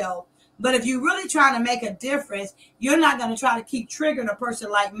is real. But if you're really trying to make a difference, you're not going to try to keep triggering a person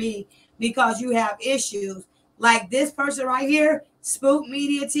like me because you have issues. Like this person right here, Spook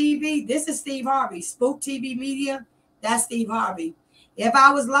Media TV. This is Steve Harvey. Spook TV Media, that's Steve Harvey. If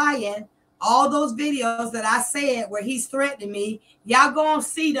I was lying, all those videos that I said where he's threatening me, y'all go on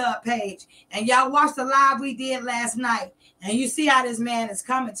C-Dub page and y'all watch the live we did last night. And you see how this man is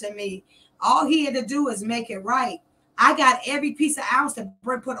coming to me. All he had to do is make it right. I got every piece of ounce to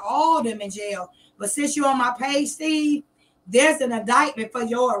put all of them in jail. But since you're on my page, Steve, there's an indictment for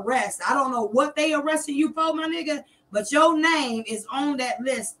your arrest. I don't know what they arrested you for, my nigga, but your name is on that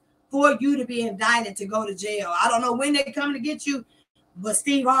list for you to be indicted to go to jail. I don't know when they're coming to get you, but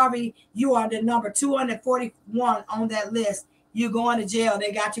Steve Harvey, you are the number 241 on that list. You're going to jail.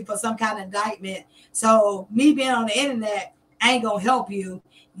 They got you for some kind of indictment. So me being on the internet ain't going to help you.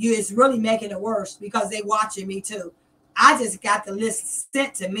 It's really making it worse because they watching me too. I just got the list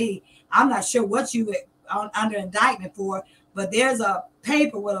sent to me. I'm not sure what you were under indictment for, but there's a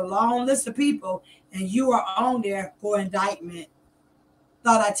paper with a long list of people, and you are on there for indictment.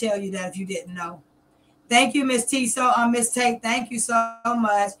 Thought I'd tell you that if you didn't know. Thank you, Miss T. Miss Tate, thank you so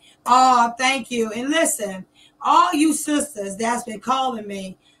much. Oh, thank you. And listen, all you sisters that's been calling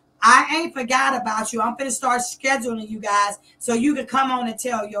me, I ain't forgot about you. I'm going to start scheduling you guys so you can come on and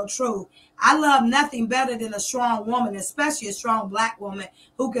tell your truth. I love nothing better than a strong woman, especially a strong black woman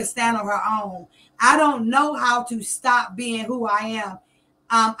who can stand on her own. I don't know how to stop being who I am.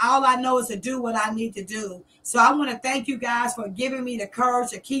 All I know is to do what I need to do. So I want to thank you guys for giving me the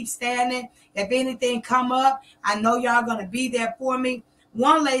courage to keep standing. If anything come up, I know y'all going to be there for me.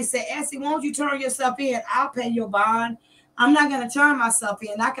 One lady said, Essie, won't you turn yourself in? I'll pay your bond. I'm not going to turn myself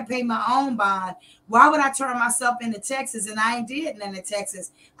in. I can pay my own bond. Why would I turn myself into Texas? And I ain't did nothing in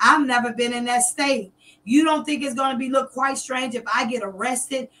Texas. I've never been in that state. You don't think it's going to look quite strange if I get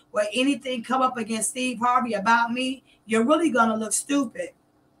arrested or anything come up against Steve Harvey about me? You're really going to look stupid.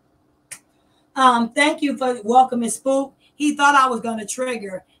 Thank you for welcoming Spook. He thought I was going to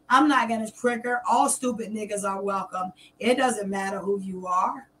trigger. I'm not going to trigger. All stupid niggas are welcome. It doesn't matter who you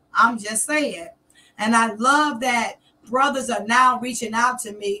are. I'm just saying. And I love that brothers are now reaching out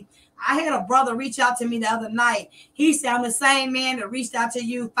to me. I had a brother reach out to me the other night. He said, I'm the same man that reached out to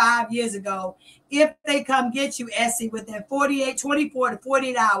you 5 years ago. If they come get you, Essie, within 24 to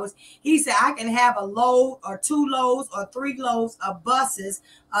 48 hours, he said, I can have a load or 2 loads or 3 loads of buses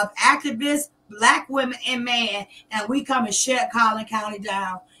of activists, black women and men, and we come and shut Collin County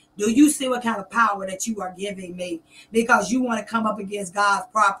down. Do you see what kind of power that you are giving me? Because you want to come up against God's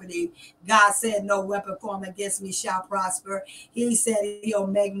property. God said, no weapon formed against me shall prosper. He said, he'll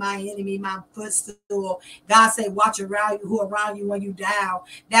make my enemy my footstool. God said, watch around you, who around you when you down.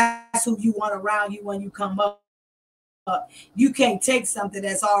 That's who you want around you when you come up. You can't take something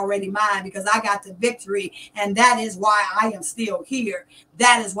that's already mine because I got the victory. And that is why I am still here.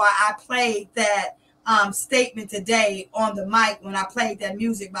 That is why I played that statement today on the mic when I played that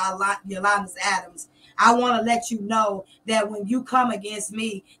music by Yolanda Adams. I want to let you know that when you come against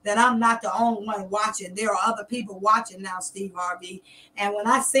me, that I'm not the only one watching. There are other people watching now, Steve Harvey. And when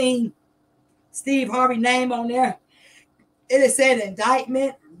I seen Steve Harvey name on there, it said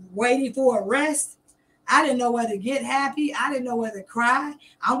indictment, waiting for arrest. I didn't know whether to get happy. I didn't know whether to cry.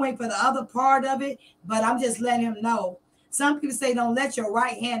 I'm waiting for the other part of it, but I'm just letting him know. Some people say don't let your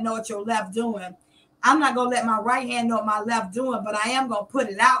right hand know what your left doing. I'm not going to let my right hand know what my left doing, but I am going to put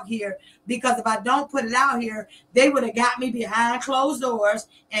it out here because if I don't put it out here, they would have got me behind closed doors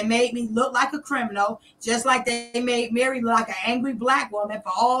and made me look like a criminal, just like they made Mary look like an angry black woman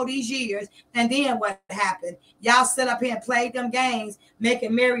for all these years. And then what happened? Y'all sit up here and played them games,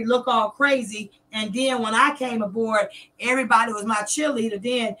 making Mary look all crazy. And then when I came aboard, everybody was my cheerleader.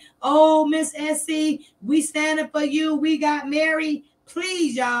 Then, oh, Miss Essie, we standing for you. We got Mary.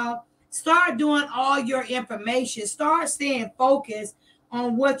 Please, y'all. Start doing all your information. Start staying focused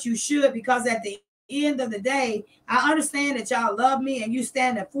on what you should, because at the end of the day, I understand that y'all love me and you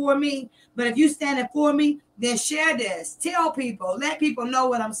standing for me. But if you standing for me, then share this. Tell people. Let people know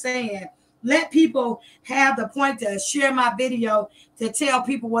what I'm saying. Let people have the point to share my video to tell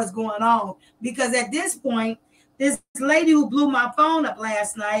people what's going on. Because at this point, this lady who blew my phone up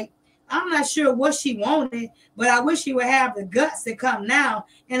last night, I'm not sure what she wanted, but I wish she would have the guts to come now.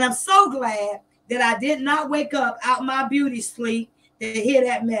 And I'm so glad that I did not wake up out my beauty sleep to hear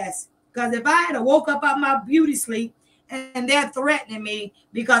that mess. Because if I had woke up out my beauty sleep and they're threatening me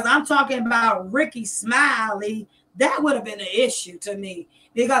because I'm talking about Ricky Smiley, that would have been an issue to me.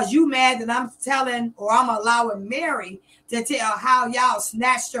 Because you mad that I'm telling or I'm allowing Mary to tell how y'all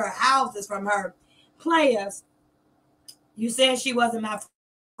snatched her houses from her. Players, you said she wasn't my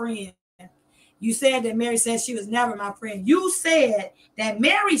friend. You said that Mary said she was never my friend. You said that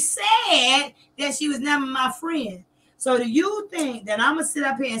Mary said that she was never my friend. So do you think that I'm going to sit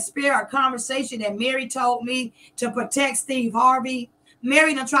up here and spare a conversation that Mary told me to protect Steve Harvey?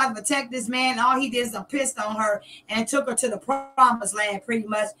 Mary done tried to protect this man. All he did is pissed on her and took her to the promised land pretty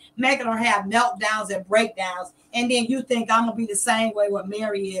much, making her have meltdowns and breakdowns. And then you think I'm going to be the same way what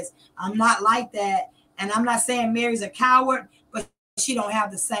Mary is. I'm not like that. And I'm not saying Mary's a coward, but she don't have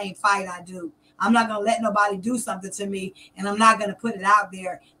the same fight I do. I'm not going to let nobody do something to me, and I'm not going to put it out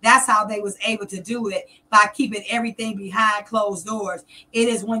there. That's how they was able to do it, by keeping everything behind closed doors. It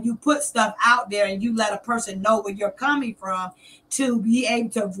is when you put stuff out there and you let a person know where you're coming from to be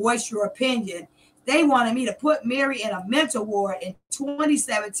able to voice your opinion. They wanted me to put Mary in a mental ward in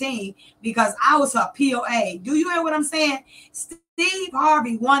 2017 because I was her POA. Do you hear what I'm saying? Steve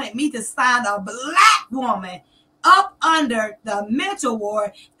Harvey wanted me to sign a black woman up under the mental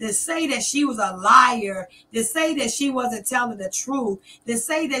ward to say that she was a liar, to say that she wasn't telling the truth, to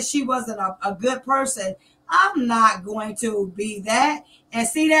say that she wasn't a good person. I'm not going to be that. And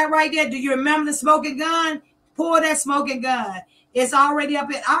see that right there? Do you remember the smoking gun? Pull that smoking gun. It's already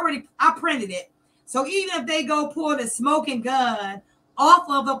up in, I printed it. So even if they go pull the smoking gun off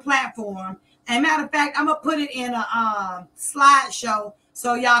of the platform, and matter of fact, I'm going to put it in a slideshow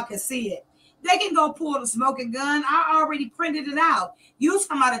so y'all can see it. They can go pull the smoking gun. I already printed it out. You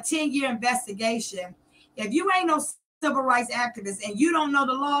talking about a 10-year investigation. If you ain't no civil rights activist and you don't know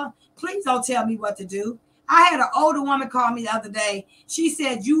the law, please don't tell me what to do. I had an older woman call me the other day. She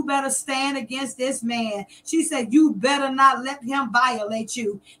said, you better stand against this man. She said, you better not let him violate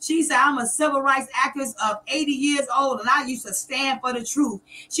you. She said, I'm a civil rights activist of 80 years old, and I used to stand for the truth.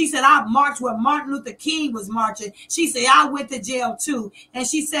 She said, I marched where Martin Luther King was marching. She said, I went to jail too. And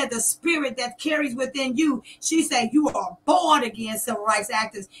she said, the spirit that carries within you, she said, you are born again civil rights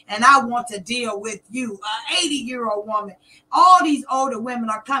activists, and I want to deal with you. An 80-year-old woman. All these older women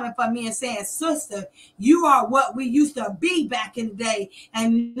are coming for me and saying, sister, you are what we used to be back in the day.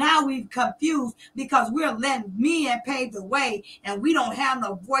 And now we've confused because we're letting men pave the way and we don't have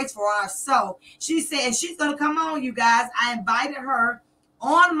no voice for ourselves. She said she's going to come on, you guys. I invited her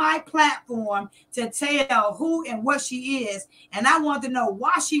on my platform to tell who and what she is. And I want to know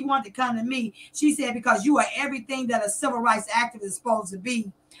why she wanted to come to me. She said, because you are everything that a civil rights activist is supposed to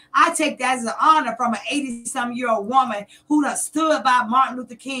be. I take that as an honor from an 80-some-year-old woman who done stood by Martin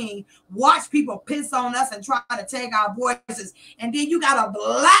Luther King, watched people piss on us and try to take our voices. And then you got a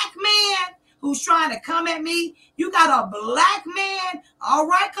black man who's trying to come at me. You got a black man. All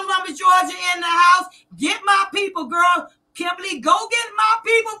right, Columbus, Georgia in the house. Get my people, girl. Kimberly, go get my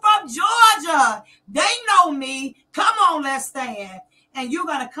people from Georgia. They know me. Come on, let's stand. And you're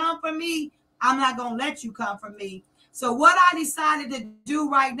going to come for me. I'm not going to let you come for me. So what I decided to do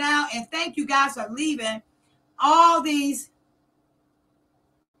right now, and thank you guys for leaving all these.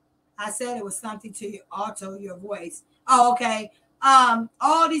 I said it was something to alter your voice. Oh, okay.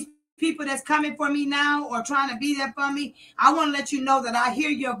 All these people that's coming for me now or trying to be there for me, I want to let you know that I hear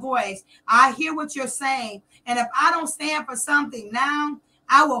your voice. I hear what you're saying. And if I don't stand for something now,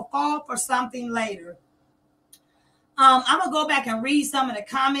 I will fall for something later. I'm going to go back and read some of the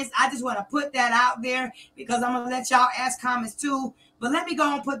comments. I just want to put that out there because I'm going to let y'all ask comments too. But let me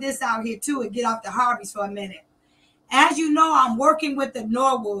go and put this out here too and get off the Harveys for a minute. As you know, I'm working with the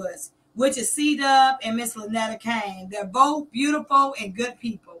Norwoods, which is C-Dub and Miss Lynetta Kane. They're both beautiful and good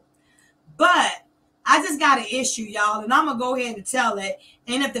people. But I just got an issue, y'all, and I'm going to go ahead and tell it.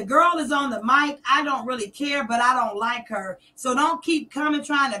 And if the girl is on the mic, I don't really care, but I don't like her. So don't keep coming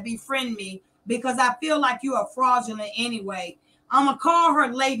trying to befriend me, because I feel like you are fraudulent anyway. I'm going to call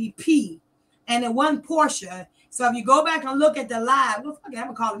her Lady P. And it wasn't Portia. So if you go back and look at the live, well, I'm going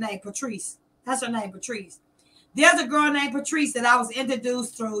to call her name Patrice. That's her name, Patrice. There's a girl named Patrice that I was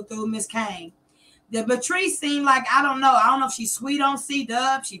introduced through Miss Kane. The Patrice seemed like, I don't know if she's sweet on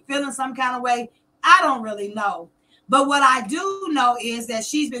C-Dub. She feeling some kind of way. I don't really know. But what I do know is that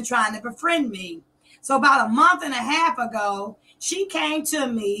she's been trying to befriend me. So about a month and a half ago, she came to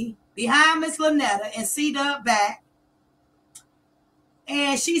me behind Miss Lynetta and C-Dub back.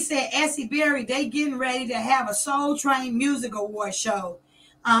 And she said, Essie Berry, they getting ready to have a Soul Train Music Award show.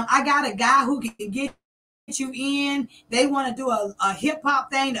 I got a guy who can get you in. They want to do a hip-hop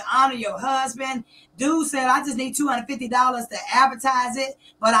thing to honor your husband. Dude said, I just need $250 to advertise it,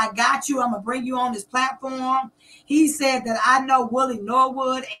 but I got you. I'm going to bring you on this platform. He said that I know Willie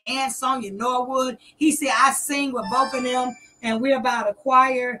Norwood and Sonia Norwood. He said, I sing with both of them, and we're about a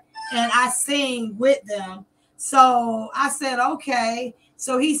choir, and I sing with them. So I said, okay.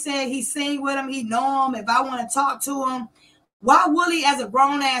 So he said he sing with him. He know him. If I want to talk to him, Why Willie, as a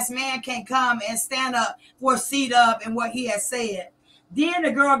grown-ass man, can't come and stand up for C-Dub and what he has said? Then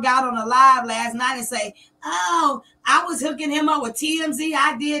the girl got on a live last night and say, oh, I was hooking him up with TMZ.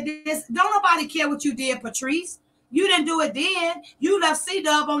 I did this. Don't nobody care what you did, Patrice. You didn't do it then. You left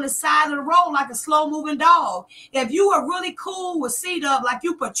C-Dub on the side of the road like a slow-moving dog. If you were really cool with C-Dub, like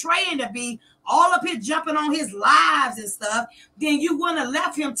you portraying to be, all up here jumping on his lives and stuff, then you wouldn't have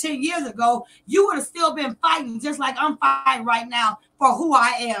left him 10 years ago. You would have still been fighting just like I'm fighting right now for who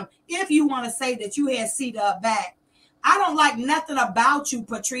I am. If you want to say that you had C-Dub back. I don't like nothing about you,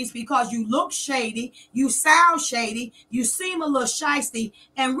 Patrice, because you look shady, you sound shady, you seem a little shysty,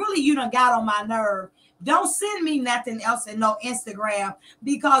 and really you done got on my nerve. Don't send me nothing else in no Instagram,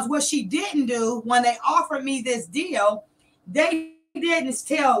 because what she didn't do when they offered me this deal, they didn't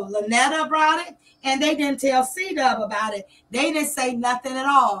tell Lynetta about it, and they didn't tell C-Dub about it. They didn't say nothing at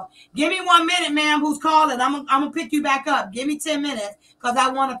all. Give me 1 minute, ma'am, who's calling. I'm going to pick you back up. Give me 10 minutes because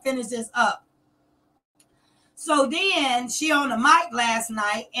I want to finish this up. So then she on the mic last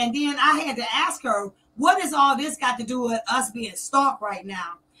night, and then I had to ask her, what does all this got to do with us being stalked right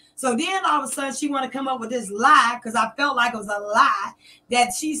now? So then all of a sudden she want to come up with this lie, because I felt like it was a lie,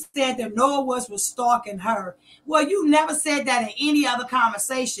 that she said that Noah was stalking her. Well, you never said that in any other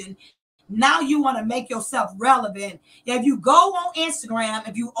conversation. Now you want to make yourself relevant. If you go on Instagram,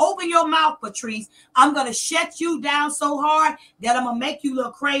 if you open your mouth, Patrice, I'm going to shut you down so hard that I'm going to make you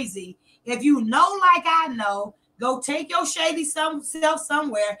look crazy. If you know like I know, go take your shady self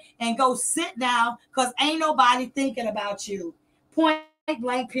somewhere and go sit down, because ain't nobody thinking about you. Point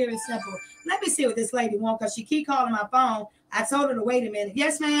blank, period, simple. Let me see what this lady wants, because she keep calling my phone. I told her to wait a minute.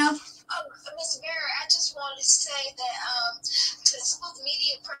 Yes, ma'am? Miss Berry, I just wanted to say that the social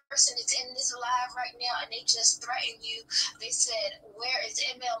media person is in this live right now, and they just threatened you. They said, where is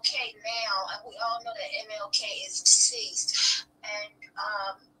MLK now? And we all know that MLK is deceased. And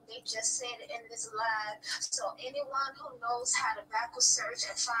they just said it in this live. So anyone who knows how to backward search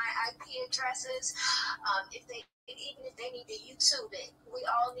and find IP addresses, even if they need to YouTube it, we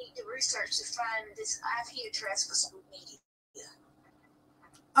all need to research to find this IP address for Spook Media.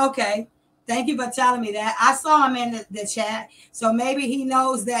 Okay. Thank you for telling me that. I saw him in the chat, so maybe he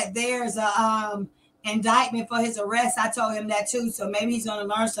knows that there's a indictment for his arrest. I told him that too, so maybe he's going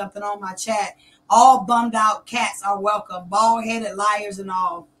to learn something on my chat. All bummed out cats are welcome, bald-headed liars and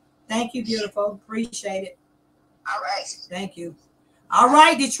all. Thank you, beautiful. Appreciate it. All right. Thank you. All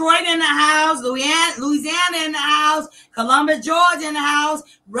right, Detroit in the house, Louisiana in the house, Columbus, Georgia in the house,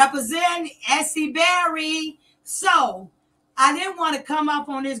 representing Essie Berry. So I didn't want to come up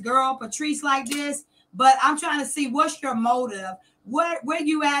on this girl, Patrice, like this, but I'm trying to see what's your motive. Where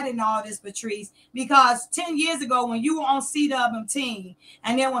you at in all this, Patrice? Because 10 years ago when you were on C-Dub and team,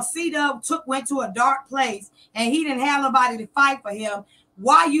 and then when C-Dub went to a dark place and he didn't have nobody to fight for him,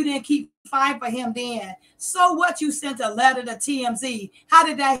 why you didn't keep fighting for him then? So what, you sent a letter to TMZ? How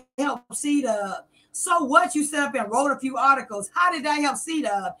did that help C-Dub? So what, you set up and wrote a few articles? How did that help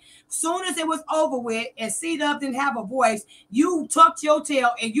C-Dub? Soon as it was over with and C-Dub didn't have a voice, you tucked your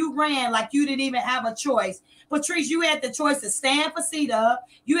tail and you ran like you didn't even have a choice. Patrice, you had the choice to stand for C-Dub.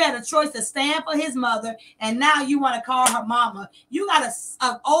 You had a choice to stand for his mother, and now you want to call her mama. You got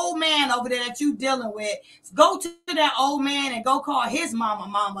an old man over there that you dealing with. Go to that old man and go call his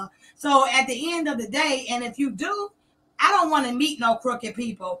mama. So at the end of the day, and if you do, I don't want to meet no crooked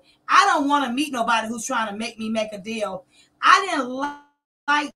people. I don't want to meet nobody who's trying to make me make a deal. I didn't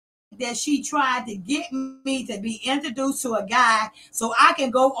like that she tried to get me to be introduced to a guy so I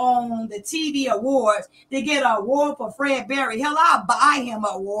can go on the TV awards to get an award for Fred Berry. Hell, I'll buy him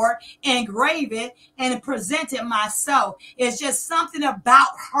an award, engrave it, and present it myself. It's just something about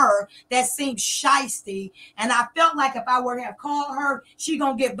her that seems shysty. And I felt like if I were to have called her, she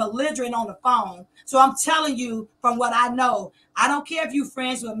gonna get belligerent on the phone. So I'm telling you from what I know, I don't care if you're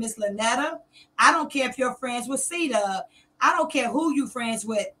friends with Miss Lynetta. I don't care if you're friends with C-Dub. I don't care who you friends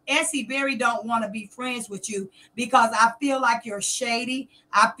with. Essie Berry don't want to be friends with you because I feel like you're shady.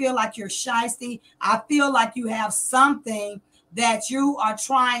 I feel like you're shysty. I feel like you have something that you are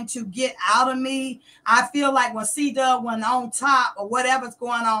trying to get out of me. I feel like when C-Dub went on top or whatever's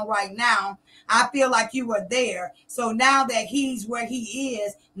going on right now, I feel like you were there. So now that he's where he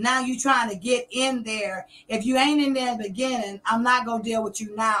is, now you trying to get in there. If you ain't in there in the beginning, I'm not going to deal with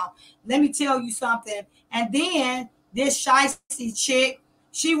you now. Let me tell you something. And then this shysty chick,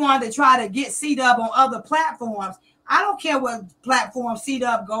 she wanted to try to get C-Dub on other platforms. I don't care what platform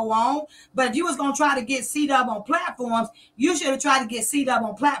C-Dub go on, but if you was going to try to get C-Dub on platforms, you should have tried to get C-Dub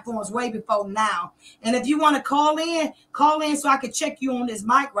on platforms way before now. And if you want to call in so I could check you on this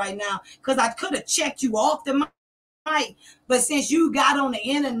mic right now, because I could have checked you off the mic. right. But since you got on the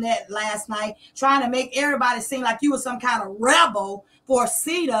internet last night trying to make everybody seem like you were some kind of rebel for a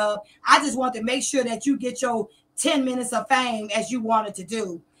C-Dub, I just want to make sure that you get your 10 minutes of fame as you wanted to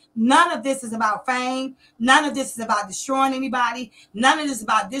do. None of this is about fame. None of this is about destroying anybody. None of this is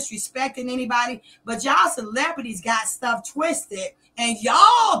about disrespecting anybody. But y'all celebrities got stuff twisted. And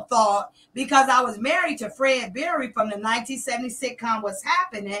y'all thought because I was married to Fred Berry from the 1970 sitcom What's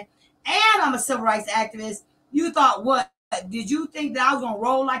Happening, and I'm a civil rights activist, you thought what? Did you think that I was going to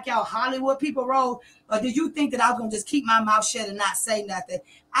roll like y'all Hollywood people roll? Or did you think that I was going to just keep my mouth shut and not say nothing?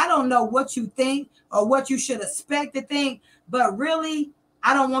 I don't know what you think or what you should expect to think, but really,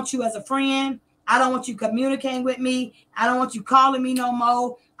 I don't want you as a friend. I don't want you communicating with me. I don't want you calling me no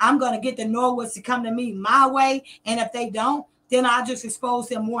more. I'm going to get the Norwoods to come to me my way. And if they don't, then I'll just expose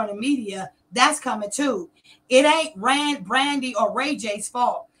them more in the media. That's coming too. It ain't Brandy or Ray J's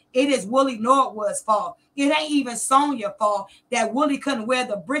fault. It is Willie Norwood's fault. It ain't even Sonia's fault that Willie couldn't wear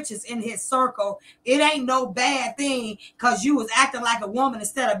the britches in his circle. It ain't no bad thing because you was acting like a woman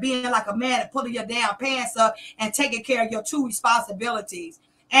instead of being like a man and pulling your damn pants up and taking care of your two responsibilities.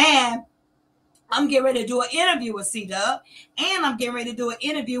 And I'm getting ready to do an interview with C-Dub, and I'm getting ready to do an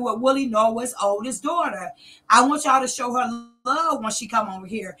interview with Willie Norwood's oldest daughter. I want y'all to show her love when she come over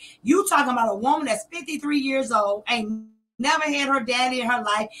here. You talking about a woman that's 53 years old, ain't never had her daddy in her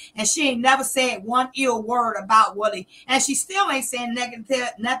life, and she ain't never said one ill word about Willie. And she still ain't saying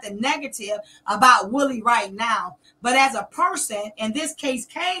nothing negative about Willie right now. But as a person, and this case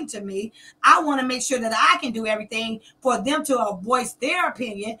came to me, I want to make sure that I can do everything for them to voice their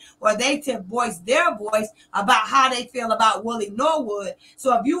opinion or they to voice their voice about how they feel about Willie Norwood.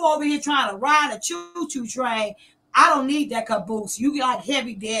 So if you over here trying to ride a choo-choo train, I don't need that caboose. You got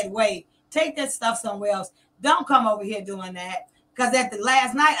heavy dead weight. Take that stuff somewhere else. Don't come over here doing that. Because at the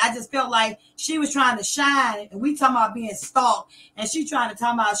last night, I just felt like she was trying to shine. And we talking about being stalked. And she trying to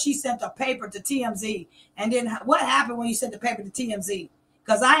talk about she sent a paper to TMZ. And then what happened when you sent the paper to TMZ?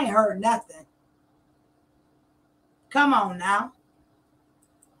 Because I ain't heard nothing. Come on now.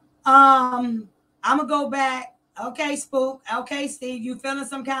 I'm going to go back. Okay, Spook. Okay, Steve, you feeling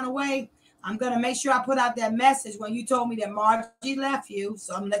some kind of way? I'm going to make sure I put out that message when you told me that Marjorie left you.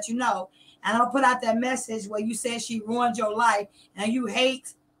 So I'm going to let you know. And I'll put out that message where you said she ruined your life and you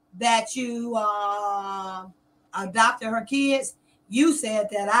hate that you adopted her kids. You said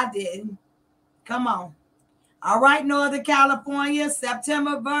that, I didn't. Come on. All right, Northern California,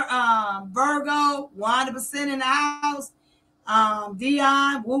 September, Virgo, 100% in the house.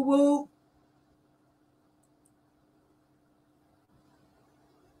 Dion, woo woo.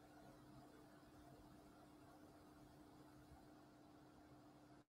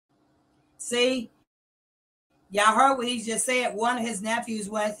 See, y'all heard what he just said. One of his nephews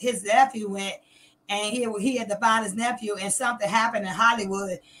went, and he had to find his nephew, and something happened in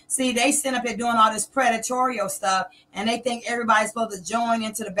Hollywood. See, they sit up here doing all this predatorial stuff, and they think everybody's supposed to join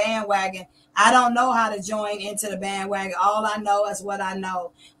into the bandwagon. I don't know how to join into the bandwagon. All I know is what I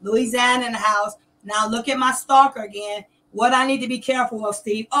know. Louisiana in the house. Now look at my stalker again. What I need to be careful of,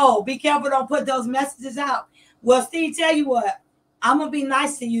 Steve. Oh, be careful, don't put those messages out. Well, Steve, tell you what, I'm going to be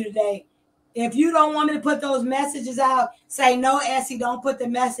nice to you today. If you don't want me to put those messages out, say, no, Essie, don't put the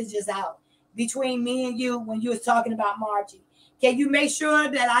messages out between me and you when you was talking about Margie. Can you make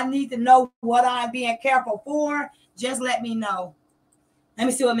sure that I need to know what I'm being careful for? Just let me know. Let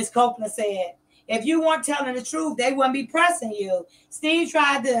me see what Miss Copeland said. If you weren't telling the truth, they wouldn't be pressing you. Steve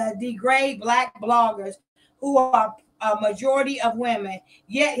tried to degrade black bloggers who are a majority of women,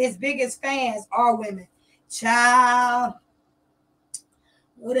 yet his biggest fans are women. Child,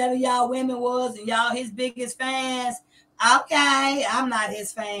 whatever y'all women was and y'all his biggest fans. Okay, I'm not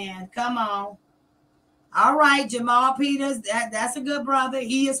his fan. Come on. All right, Jamal Peters, that's a good brother.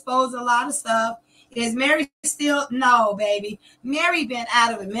 He exposed a lot of stuff. Is Mary still? No, baby. Mary been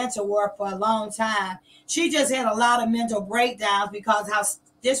out of the mental work for a long time. She just had a lot of mental breakdowns because how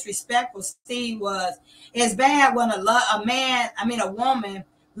disrespectful Steve was. It's bad when a woman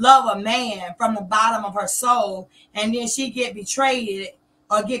love a man from the bottom of her soul, and then she get betrayed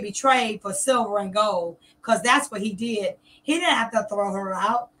for silver and gold, because that's what he did. He didn't have to throw her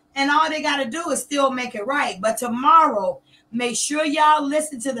out, and all they got to do is still make it right. But tomorrow, make sure y'all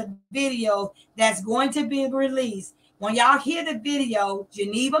listen to the video that's going to be released. When y'all hear the video,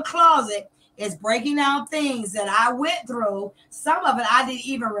 Geneva Closet is breaking down things that I went through. Some of it I didn't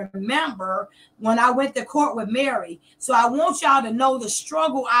even remember when I went to court with Mary. So I want y'all to know the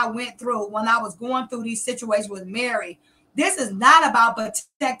struggle I went through when I was going through these situations with Mary. This is not about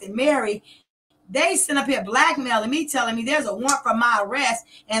protecting Mary. They sitting up here blackmailing me, telling me there's a warrant for my arrest,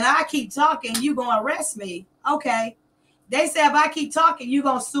 and I keep talking, you gonna arrest me. Okay. They said if I keep talking, you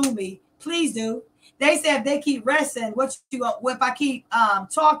gonna sue me. Please do. They said if they keep resting, if I keep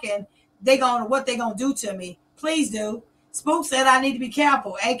talking, what they gonna do to me. Please do. Spook said I need to be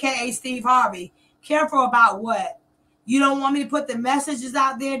careful, aka Steve Harvey. Careful about what? You don't want me to put the messages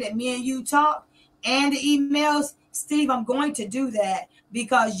out there that me and you talk and the emails? Steve, I'm going to do that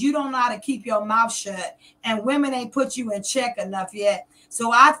because you don't know how to keep your mouth shut, and women ain't put you in check enough yet.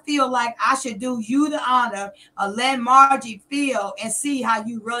 So I feel like I should do you the honor of letting Margie feel and see how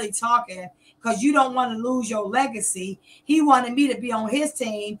you really talking, because you don't want to lose your legacy. He wanted me to be on his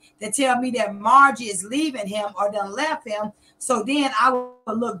team to tell me that Margie is leaving him or done left him, so then I will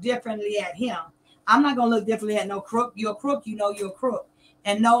look differently at him. I'm not going to look differently at no crook. You're a crook, you know you're a crook.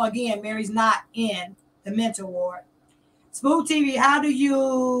 And no, again, Mary's not in the mental ward. Spook TV, how do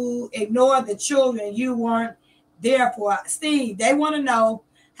you ignore the children you weren't there for? Steve, they want to know,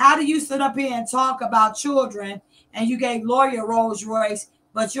 how do you sit up here and talk about children and you gave lawyer Rolls Royce,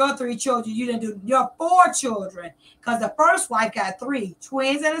 but your 3 children, you didn't do your 4 children? Because the first wife got 3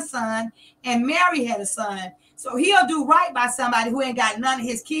 twins and a son, and Mary had a son. So he'll do right by somebody who ain't got none of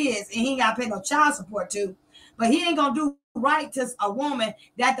his kids and he ain't got to pay no child support to. But he ain't going to do right to a woman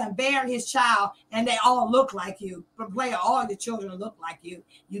that done bear his child and they all look like you. But player, all your children look like you.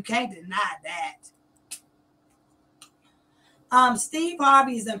 You can't deny that. Steve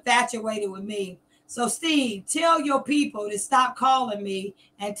Harvey is infatuated with me. So Steve, tell your people to stop calling me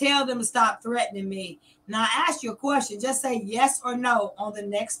and tell them to stop threatening me. Now I ask you a question. Just say yes or no on the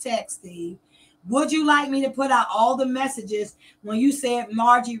next text, Steve. Would you like me to put out all the messages when you said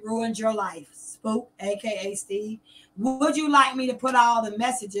Margie ruined your life? Spook, aka Steve. Would you like me to put all the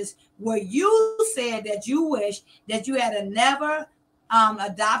messages where you said that you wish that you had never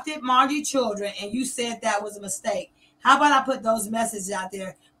adopted Margie children and you said that was a mistake? How about I put those messages out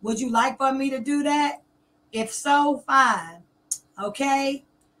there? Would you like for me to do that? If so, fine. Okay.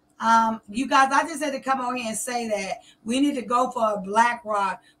 You guys, I just had to come on here and say that we need to go for a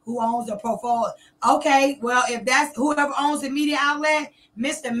BlackRock who owns a portfolio. Okay, well, if that's whoever owns the media outlet,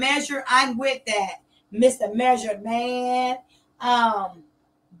 Mr. Measure, I'm with that. Mr. Measure, man.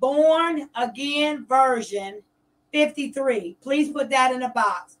 Born Again version 53. Please put that in the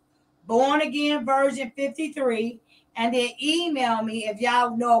box. Born Again version 53. And then email me if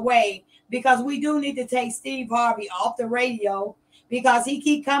y'all know a way, because we do need to take Steve Harvey off the radio, because he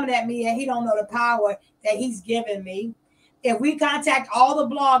keep coming at me and he don't know the power that he's giving me. If we contact all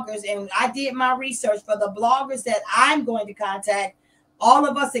the bloggers, and I did my research for the bloggers that I'm going to contact, all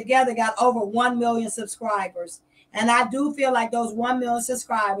of us together got over 1 million subscribers. And I do feel like those 1 million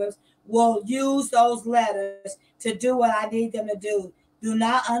subscribers will use those letters to do what I need them to do. Do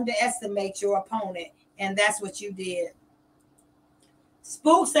not underestimate your opponent. And that's what you did.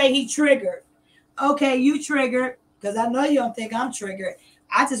 Spook say he triggered. Okay, you triggered, because I know you don't think I'm triggered.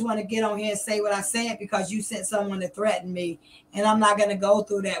 I just want to get on here and say what I said because you sent someone to threaten me. And I'm not going to go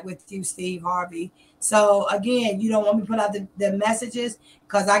through that with you, Steve Harvey. So, again, you don't want me to put out the messages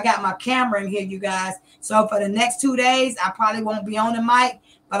because I got my camera in here, you guys. So, for the next 2 days, I probably won't be on the mic.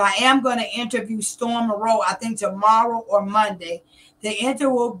 But I am going to interview Storm Moreau, I think tomorrow or Monday. The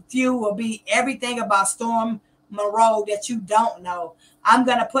interview will be everything about Storm Moreau that you don't know. I'm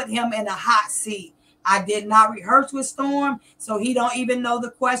going to put him in a hot seat. I did not rehearse with Storm, so he don't even know the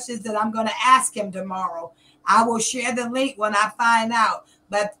questions that I'm going to ask him tomorrow. I will share the link when I find out.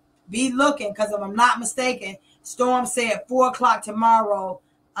 But be looking, because if I'm not mistaken, Storm said 4 o'clock tomorrow,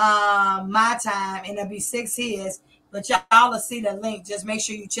 my time, and it'll be 6 his. But y'all will see the link. Just make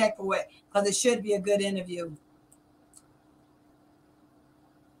sure you check for it, because it should be a good interview.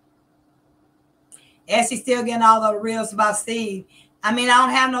 Essie still getting all the reels about Steve. I mean, I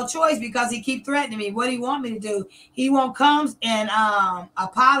don't have no choice because he keep threatening me. What do he want me to do? He won't come and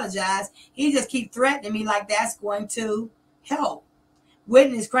apologize. He just keep threatening me like that's going to help.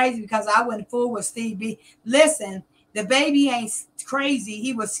 Whitney is crazy because I went full with Steve B. Listen, the baby ain't crazy.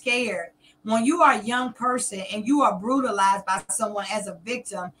 He was scared. When you are a young person and you are brutalized by someone as a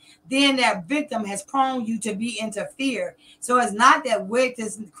victim, then that victim has prone you to be into fear. So it's not that Wick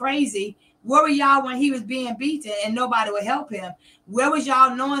is crazy. Where were y'all when he was being beaten and nobody would help him? Where was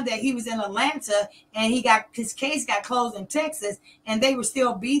y'all knowing that he was in Atlanta and his case got closed in Texas and they were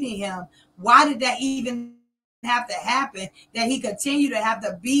still beating him? Why did that even have to happen, that he continued to have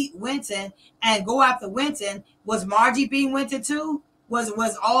to beat Winton and go after Winton? Was Margie being Winton too?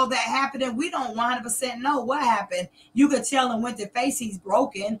 Was all that happening? We don't 100% know what happened. You could tell in Winton's face he's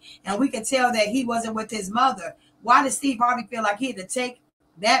broken, and we could tell that he wasn't with his mother. Why did Steve Harvey feel like he had to take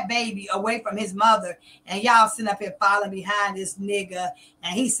that baby away from his mother, and y'all sitting up here following behind this nigga,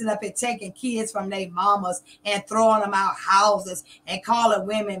 and he's sitting up here taking kids from their mamas and throwing them out houses and calling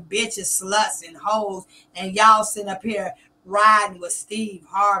women bitches, sluts, and hoes, and y'all sitting up here riding with Steve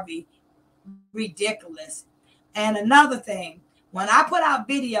Harvey. Ridiculous. And another thing, when I put out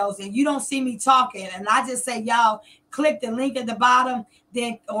videos and you don't see me talking, and I just say, y'all click the link at the bottom,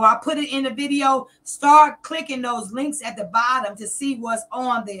 then, or I put it in the video, start clicking those links at the bottom to see what's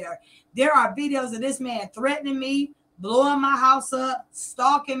on there. There are videos of this man threatening me, blowing my house up,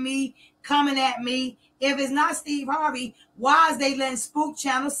 stalking me, coming at me. If it's not Steve Harvey, why is they letting Spook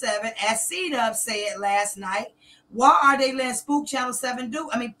Channel 7, as C-Dub said last night, why are they letting Spook Channel 7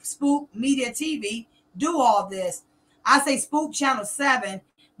 Spook Media TV do all this? I say Spook Channel 7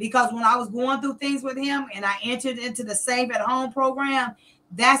 because when I was going through things with him and I entered into the Save at Home program,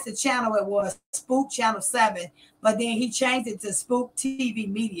 that's the channel it was, Spook Channel 7. But then he changed it to Spook TV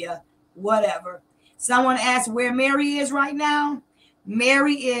Media, whatever. Someone asked where Mary is right now.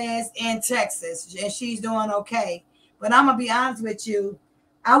 Mary is in Texas, and she's doing okay. But I'm going to be honest with you,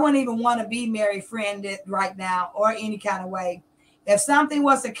 I wouldn't even want to be Mary friend right now or any kind of way. If something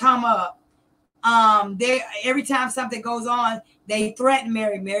was to come up, every time something goes on, they threaten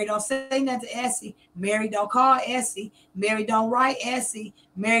Mary. Mary don't say nothing to Essie. Mary don't call Essie. Mary don't write Essie.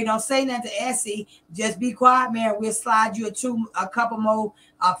 Mary don't say nothing to Essie. Just be quiet, Mary. We'll slide you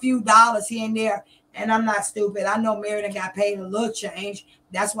a few dollars here and there. And I'm not stupid. I know Mary done got paid a little change.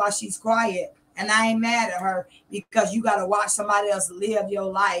 That's why she's quiet. And I ain't mad at her because you got to watch somebody else live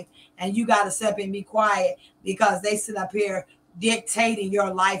your life. And you got to sit up and be quiet because they sit up here dictating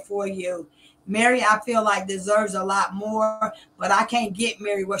your life for you. Mary, I feel like deserves a lot more, but I can't get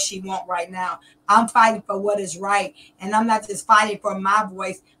Mary what she wants right now. I'm fighting for what is right. And I'm not just fighting for my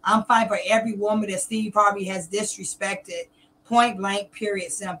voice. I'm fighting for every woman that Steve Harvey has disrespected. Point blank,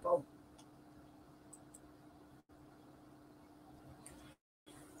 period, simple.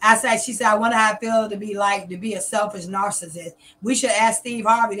 She said, I wonder how it feels to be a selfish narcissist. We should ask Steve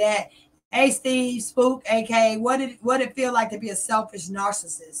Harvey that. Hey, Steve, Spook, aka, what did it feel like to be a selfish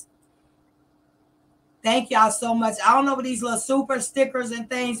narcissist? Thank y'all so much. I don't know what these little super stickers and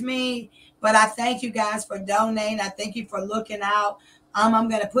things mean, but I thank you guys for donating. I thank you for looking out. I'm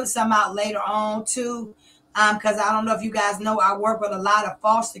going to put some out later on too, because I don't know if you guys know, I work with a lot of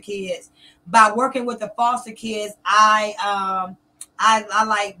foster kids. By working with the foster kids, I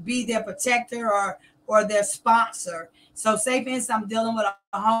like be their protector or their sponsor. So say for instance, I'm dealing with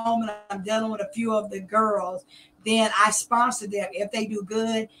a home and I'm dealing with a few of the girls, then I sponsor them if they do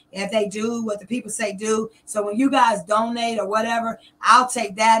good, if they do what the people say do. So when you guys donate or whatever, I'll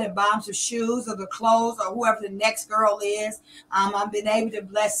take that and buy them some shoes or the clothes or whoever the next girl is. I've been able to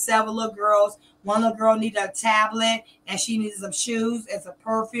bless several little girls. One little girl needed a tablet and she needed some shoes and some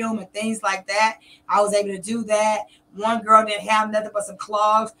perfume and things like that. I was able to do that. One girl didn't have nothing but some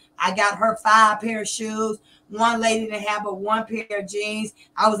clogs. I got her 5 pair of shoes. One lady didn't have but 1 pair of jeans.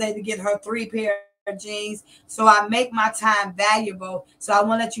 I was able to get her 3 pair of jeans. So I make my time valuable. So I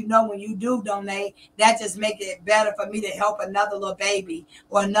want to let you know when you do donate, that just makes it better for me to help another little baby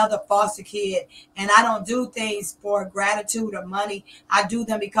or another foster kid. And I don't do things for gratitude or money. I do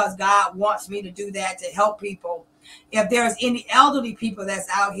them because God wants me to do that to help people. If there's any elderly people that's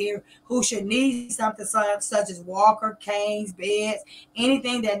out here who should need something such as walker, canes, beds,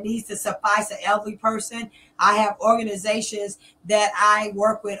 anything that needs to suffice an elderly person, I have organizations that I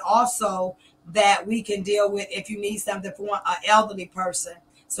work with also that we can deal with if you need something for an elderly person.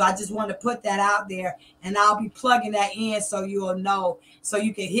 So I just want to put that out there, and I'll be plugging that in so you'll know. So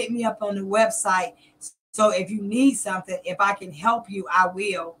you can hit me up on the website. So if you need something, if I can help you, I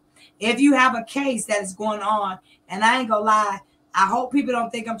will. If you have a case that is going on, and I ain't gonna lie, I hope people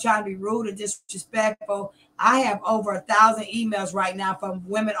don't think I'm trying to be rude or disrespectful. I have over 1,000 emails right now from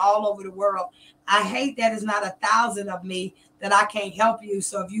women all over the world. I hate that it's not 1,000 of me that I can't help you.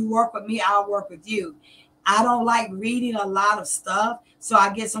 So if you work with me, I'll work with you. I don't like reading a lot of stuff, so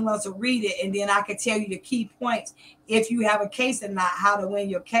I get someone else to read it, and then I can tell you the key points if you have a case or not, how to win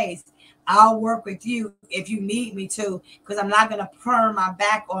your case. I'll work with you if you need me to, because I'm not going to turn my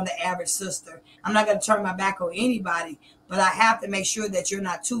back on the average sister. I'm not going to turn my back on anybody, but I have to make sure that you're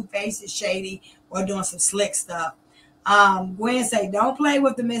not two-faced, shady, or doing some slick stuff. Gwen say, don't play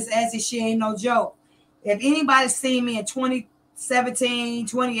with the Miss Essie. She ain't no joke. If anybody's seen me in 2017,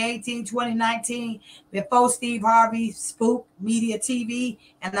 2018, 2019, before Steve Harvey Spook Media TV,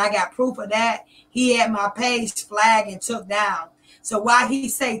 and I got proof of that, he had my page flagged and took down. So while he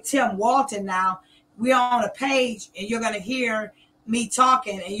say Tim Walton now, we're on a page and you're going to hear me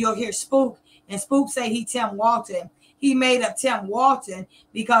talking and you'll hear Spook. And Spook say he Tim Walton. he made up Tim Walton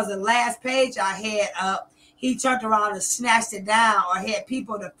because the last page I had up, he turned around and snatched it down or had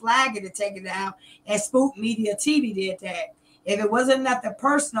people to flag it to take it down, and Spook Media TV did that. If it wasn't nothing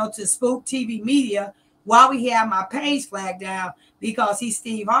personal to Spook TV Media, why we have my page flagged down? Because he's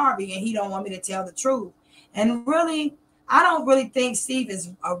Steve Harvey and he don't want me to tell the truth. And really, I don't really think Steve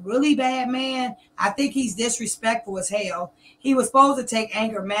is a really bad man. I think he's disrespectful as hell. He was supposed to take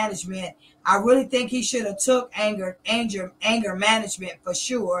anger management. I really think he should have took anger management for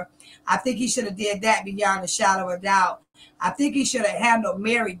sure. I think he should have did that beyond a shadow of a doubt. I think he should have handled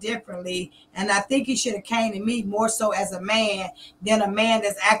Mary differently, and I think he should have came to me more so as a man than a man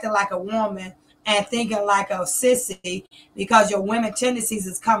that's acting like a woman and thinking like a sissy, because your women tendencies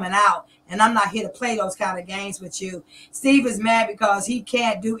is coming out, and I'm not here to play those kind of games with you. Steve is mad because he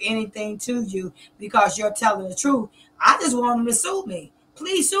can't do anything to you because you're telling the truth. I just want him to sue me.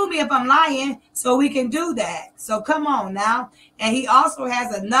 Please sue me if I'm lying so we can do that. So come on now. And he also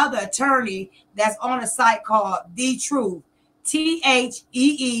has another attorney that's on a site called The Truth.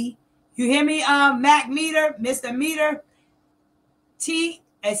 T-H-E-E. You hear me, Mac Meter, Mr. Meter?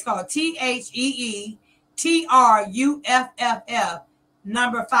 It's called T-H-E-E T-R-U-F-F-F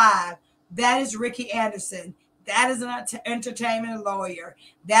number 5. That is Ricky Anderson. That is an entertainment lawyer.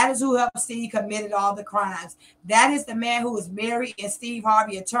 That is who helped Steve committed all the crimes. That is the man who was Mary and Steve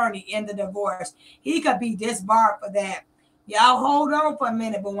Harvey attorney in the divorce. He could be disbarred for that. Y'all hold on for a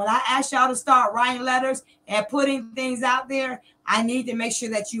minute. But when I ask y'all to start writing letters and putting things out there, I need to make sure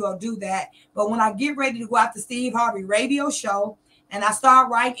that you all do that. But when I get ready to go out to Steve Harvey radio show and I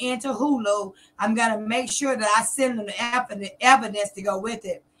start writing into Hulu, I'm going to make sure that I send them the evidence to go with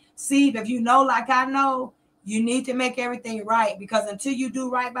it. Steve, if you know like I know, you need to make everything right, because until you do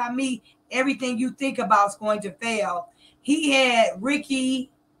right by me, everything you think about is going to fail. He had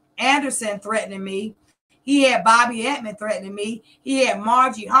Ricky Anderson threatening me. He had Bobby Edmond threatening me. He had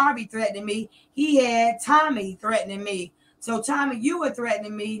Marjorie Harvey threatening me. He had Tommy threatening me. So, Tommy, you were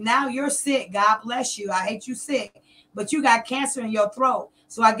threatening me. Now you're sick. God bless you. I hate you sick. But you got cancer in your throat.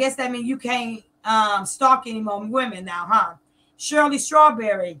 So I guess that means you can't stalk any more women now, huh? Shirley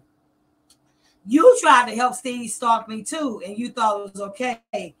Strawberry. You tried to help Steve stalk me too, and you thought it was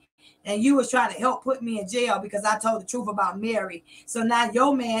okay. And you was trying to help put me in jail because I told the truth about Mary. So now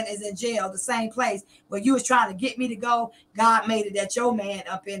your man is in jail, the same place where you was trying to get me to go. God made it that your man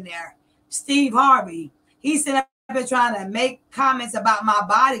up in there. Steve Harvey, he said I've been trying to make comments about my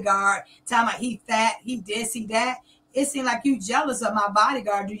bodyguard, talking about he fat, he this, he that. It seemed like you jealous of my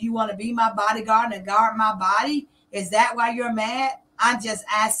bodyguard. Do you want to be my bodyguard and guard my body? Is that why you're mad? I'm just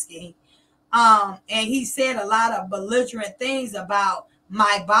asking. And he said a lot of belligerent things about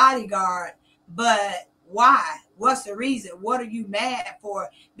my bodyguard, but why? What's the reason? What are you mad for?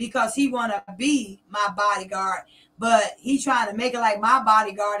 Because he want to be my bodyguard, but he trying to make it like my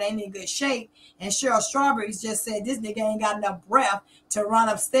bodyguard ain't in good shape. And Cheryl Strawberries just said this nigga ain't got enough breath to run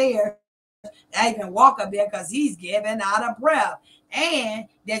upstairs. I even walk up there because he's giving out of breath. And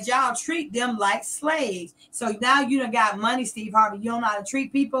that y'all treat them like slaves. So now you done got money, Steve Harvey. You don't know how to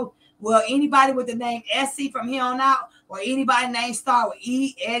treat people. Well, anybody with the name Essie from here on out, or anybody named start with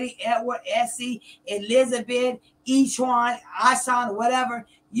E, Eddie, Edward, Essie, Elizabeth, Echuan, Ashan, or whatever,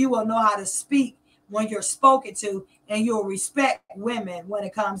 you will know how to speak when you're spoken to, and you'll respect women when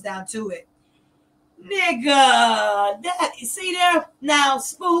it comes down to it. Nigga, that, see there? Now,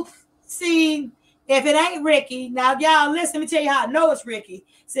 Spook, see, if it ain't Ricky, now y'all listen, let me tell you how I know it's Ricky.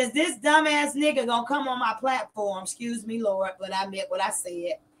 Says this dumbass nigga gonna come on my platform, excuse me, Lord, but I meant what I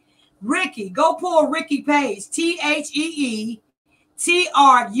said. Ricky, go pull Ricky Page, T-H-E-E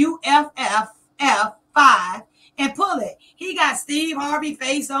T-R-U-F-F-F 5, and pull it. He got Steve Harvey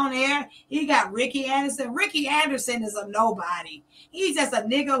face on there. He got Ricky Anderson. Ricky Anderson is a nobody. He's just a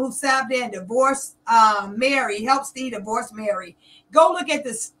nigga who sat there and divorced Mary, helped Steve divorce Mary. Go look at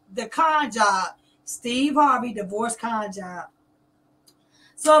this, the con job. Steve Harvey divorced con job.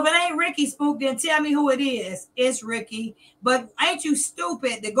 So if it ain't Ricky, Spook, then tell me who it is. It's Ricky. But ain't you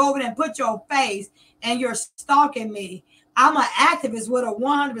stupid to go over there and put your face and you're stalking me? I'm an activist with a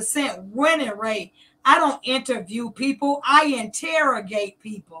 100% winning rate. I don't interview people. I interrogate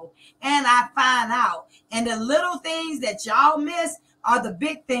people. And I find out. And the little things that y'all miss are the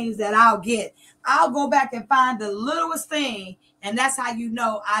big things that I'll get. I'll go back and find the littlest thing. And that's how you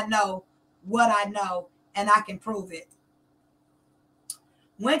know I know what I know. And I can prove it.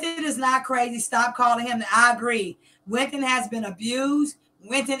 Winton is not crazy. Stop calling him. I agree. Winton has been abused.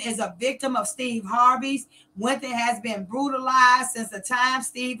 Winton is a victim of Steve Harvey's. Winton has been brutalized since the time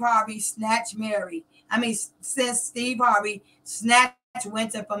Steve Harvey snatched Mary. Since Steve Harvey snatched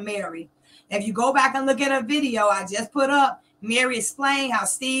Winton from Mary. If you go back and look at a video I just put up, Mary explained how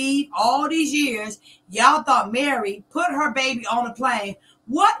Steve, all these years, y'all thought Mary put her baby on a plane.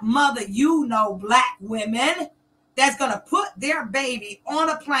 What mother you know, black women, that's going to put their baby on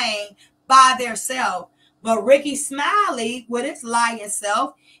a plane by themselves? But Ricky Smiley, with his lying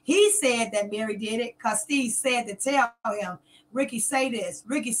self, he said that Mary did it because Steve said to tell him, Ricky say this,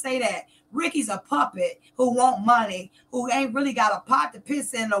 Ricky say that. Ricky's a puppet who want money, who ain't really got a pot to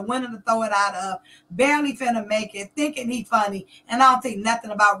piss in or window to throw it out of, barely finna make it, thinking he funny. And I don't think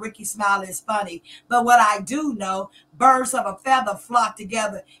nothing about Ricky Smiley is funny. But what I do know, birds of a feather flock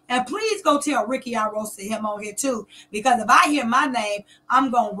together. And please go tell Ricky I roasted him on here too. Because if I hear my name,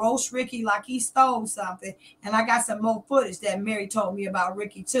 I'm going to roast Ricky like he stole something. And I got some more footage that Mary told me about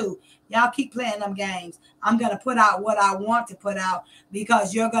Ricky too. Y'all keep playing them games. I'm going to put out what I want to put out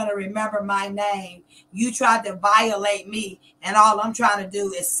because you're going to remember my name. You tried to violate me, and all I'm trying to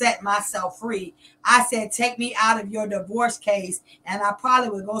do is set myself free. I said, take me out of your divorce case, and I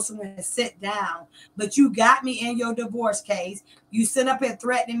probably would go somewhere and sit down. But you got me in your divorce case. You sit up here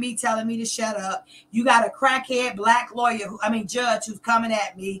threatening me, telling me to shut up. You got a crackhead black lawyer, judge who's coming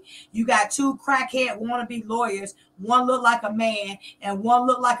at me. You got two crackhead wannabe lawyers. One look like a man and one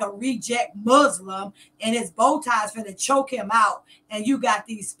look like a reject Muslim, and his bow tie's finna choke him out. And you got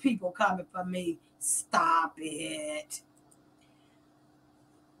these people coming for me. Stop it.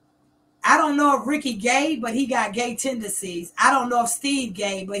 I don't know if Ricky gay, but he got gay tendencies. I don't know if Steve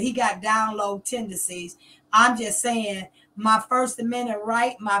gay, but he got down low tendencies. I'm just saying my First Amendment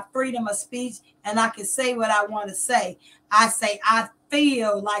right, my freedom of speech, and I can say what I want to say. I say I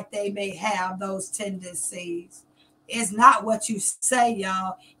feel like they may have those tendencies. It's not what you say,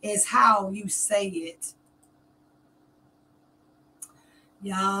 y'all. It's how you say it.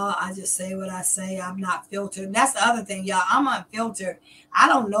 Y'all, I just say what I say. I'm not filtered. That's the other thing, y'all. I'm unfiltered. I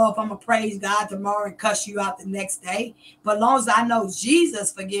don't know if I'm going to praise God tomorrow and cuss you out the next day. But as long as I know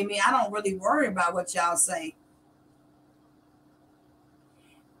Jesus forgive me, I don't really worry about what y'all say.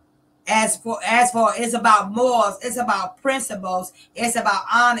 As for it's about morals, it's about principles, it's about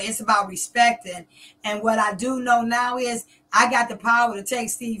honor, it's about respecting. And what I do know now is I got the power to take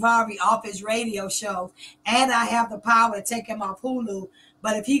Steve Harvey off his radio shows, and I have the power to take him off Hulu.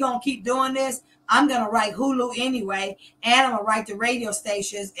 But if he gonna keep doing this, I'm gonna write Hulu anyway, and I'm gonna write the radio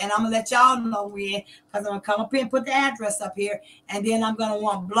stations, and I'm gonna let y'all know when, because I'm gonna come up here and put the address up here, and then I'm gonna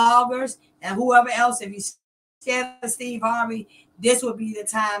want bloggers and whoever else. If you scared of Steve Harvey, this would be the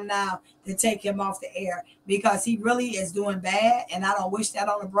time now to take him off the air, because he really is doing bad, and I don't wish that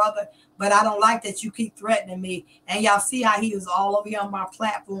on a brother, but I don't like that you keep threatening me. And y'all see how he was all over here on my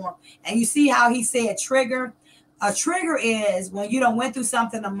platform, and you see how he said trigger. A trigger is when you don't went through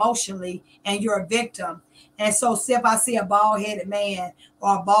something emotionally and you're a victim. And so if I see a bald-headed man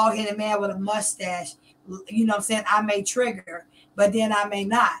or a bald-headed man with a mustache, you know what I'm saying, I may trigger, but then I may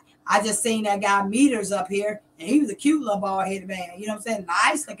not. I just seen that guy Meters up here, and he was a cute little bald-headed man. You know what I'm saying?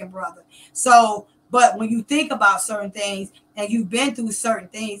 Nice looking brother. So, but when you think about certain things and you've been through certain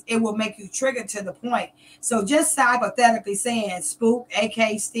things, it will make you trigger to the point. So just hypothetically saying, Spook,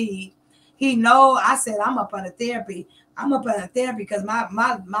 a.k.a. Steve, he know I said I'm up on the therapy. I'm up on the therapy because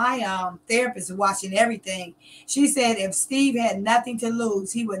my therapist is watching everything. She said if Steve had nothing to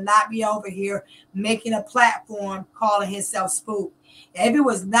lose, he would not be over here making a platform calling himself Spook. If it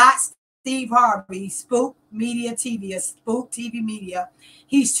was not Steve Harvey, Spook Media TV, or Spook TV Media,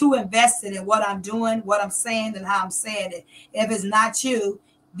 he's too invested in what I'm doing, what I'm saying, and how I'm saying it. If it's not you,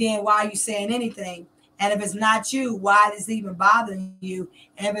 then why are you saying anything? And if it's not you, why is it even bothering you?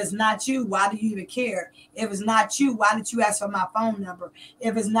 And if it's not you, why do you even care? If it's not you, why did you ask for my phone number?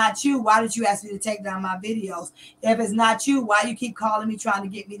 If it's not you, why did you ask me to take down my videos? If it's not you, why you keep calling me trying to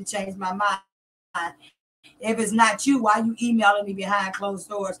get me to change my mind? If it's not you, why you emailing me behind closed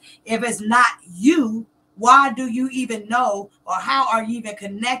doors? If it's not you, why do you even know, or how are you even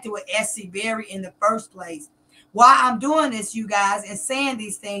connected with Essie Berry in the first place? Why I'm doing this, you guys, and saying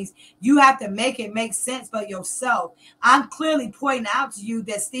these things, you have to make it make sense for yourself. I'm clearly pointing out to you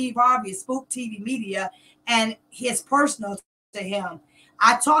that Steve Harvey is Spook TV Media and his personal to him.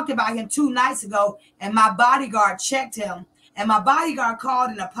 I talked about him 2 nights ago, and my bodyguard checked him, and my bodyguard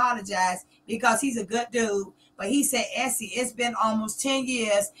called and apologized because he's a good dude. But he said, Essie, it's been almost 10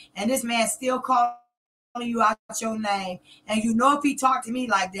 years, and this man still calling you out your name. And you know, if he talked to me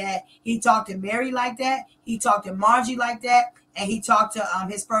like that, he talked to Mary like that, he talked to Margie like that, and he talked to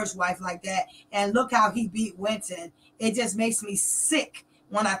his first wife like that. And look how he beat Winton. It just makes me sick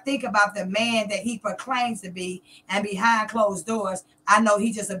when I think about the man that he proclaims to be, and behind closed doors, I know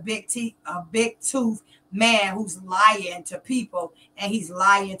he's just a big tooth man who's lying to people, and he's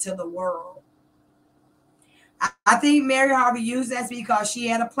lying to the world. I think Mary Harvey used that because she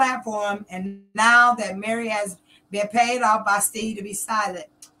had a platform, and now that Mary has been paid off by Steve to be silent.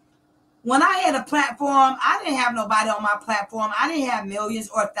 When I had a platform, I didn't have nobody on my platform. I didn't have millions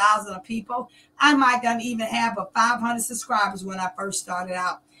or thousands of people. I might not even have 500 subscribers when I first started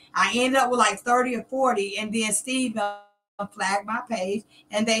out. I ended up with like 30 or 40, and then Steve flagged my page,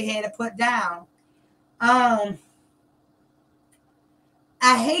 and they had to put down. I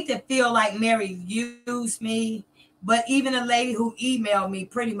hate to feel like Mary used me, but even a lady who emailed me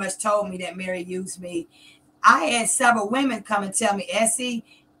pretty much told me that Mary used me. I had several women come and tell me, Essie,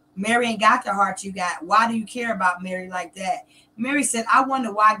 Mary ain't got the heart you got. Why do you care about Mary like that? Mary said, I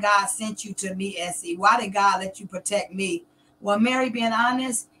wonder why God sent you to me, Essie. Why did God let you protect me? Well, Mary, being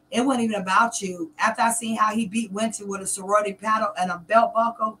honest, it wasn't even about you. After I seen how he beat Winter with a sorority paddle and a belt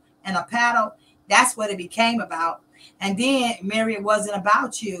buckle and a paddle, that's what it became about. And then, Mary, it wasn't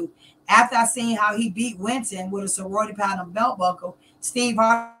about you. After I seen how he beat Winton with a sorority paddle and belt buckle, Steve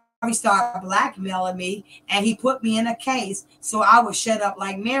Harvey started blackmailing me, and he put me in a case so I would shut up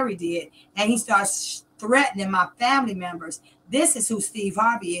like Mary did. And he starts threatening my family members. This is who Steve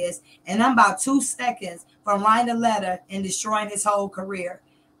Harvey is. And I'm about 2 seconds from writing a letter and destroying his whole career.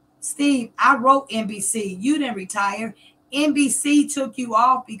 Steve, I wrote NBC. You didn't retire. NBC took you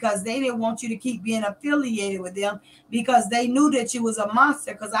off because they didn't want you to keep being affiliated with them because they knew that you was a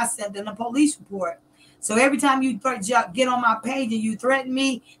monster because I sent them a police report. So every time you get on my page and you threaten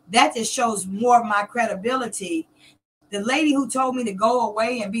me, that just shows more of my credibility. The lady who told me to go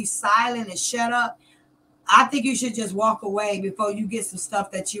away and be silent and shut up, I think you should just walk away before you get some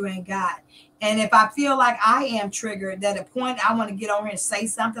stuff that you ain't got. And if I feel like I am triggered, that at a point I want to get on here and say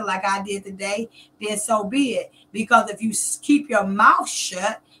something like I did today, then so be it. Because if you keep your mouth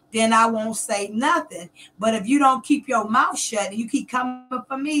shut, then I won't say nothing. But if you don't keep your mouth shut and you keep coming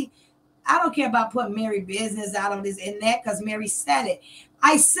for me, I don't care about putting Mary business out on this internet because Mary said it.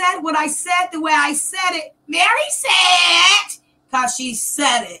 I said what I said the way I said it. Mary said because she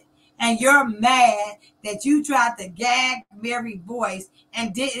said it. And you're mad that you tried to gag Mary's voice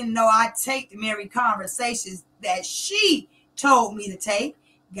and didn't know I taped Mary conversations that she told me to tape,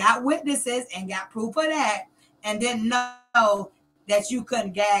 got witnesses and got proof of that, and didn't know that you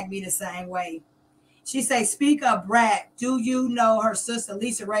couldn't gag me the same way. She say, speak up, Brad. Do you know her sister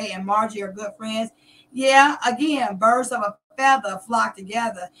Lisa Ray and Margie are good friends? Yeah, again, birds of a feather flock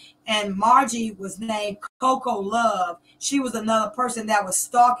together. And Margie was named Coco Love. She was another person that was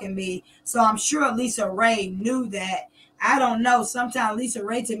stalking me. So I'm sure Lisa Ray knew that. I don't know. Sometimes Lisa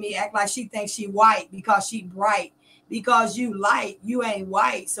Ray to me act like she thinks she white because she bright. Because you light, you ain't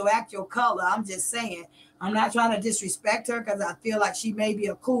white. So act your color. I'm just saying. I'm not trying to disrespect her because I feel like she may be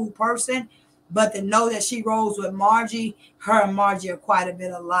a cool person. But to know that she rolls with Margie, her and Margie are quite a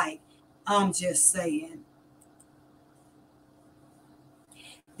bit alike. I'm just saying.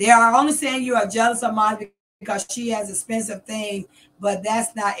 They are only saying you are jealous of Margie because she has expensive things, but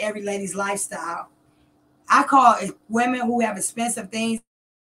that's not every lady's lifestyle. I call it women who have expensive things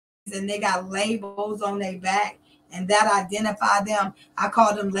and they got labels on their back and that identify them. I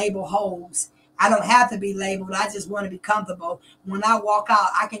call them label holes. I don't have to be labeled. I just want to be comfortable. When I walk out,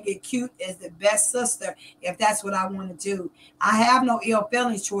 I can get cute as the best sister if that's what I want to do. I have no ill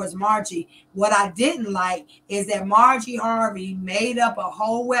feelings towards Margie. What I didn't like is that Marjorie Harvey made up a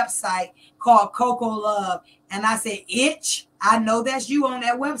whole website called Coco Love. And I said, itch, I know that's you on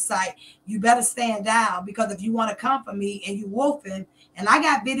that website. You better stand down because if you want to come for me and you wolfing, and I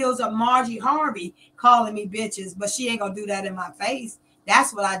got videos of Marjorie Harvey calling me bitches, but she ain't going to do that in my face.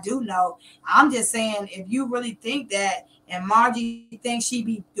 That's what I do know. I'm just saying, if you really think that and Margie thinks she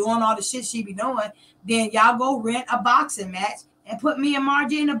be doing all the shit she be doing, then y'all go rent a boxing match and put me and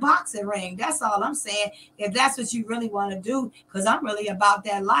Margie in a boxing ring. That's all I'm saying. If that's what you really want to do, because I'm really about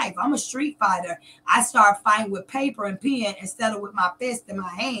that life. I'm a street fighter. I start fighting with paper and pen instead of with my fist in my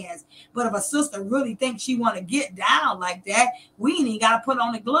hands. But if a sister really thinks she want to get down like that, we ain't even got to put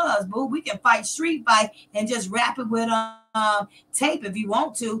on the gloves, boo. We can fight street fight and just wrap it with tape if you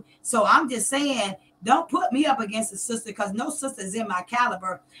want to. So I'm just saying, don't put me up against a sister because no sister's in my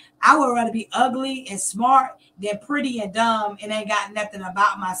caliber. I would rather be ugly and smart than pretty and dumb and ain't got nothing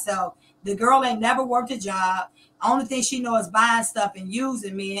about myself. The girl ain't never worked a job. Only thing she knows is buying stuff and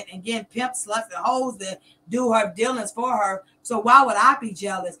using me and getting pimp sluts and hoes to do her dealings for her. So why would I be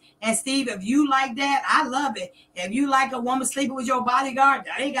jealous? And Steve, if you like that, I love it. If you like a woman sleeping with your bodyguard,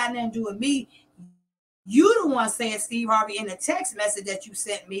 that ain't got nothing to do with me. You the one saying, Steve Harvey, in the text message that you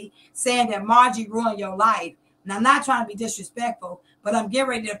sent me, saying that Margie ruined your life. Now, I'm not trying to be disrespectful, but I'm getting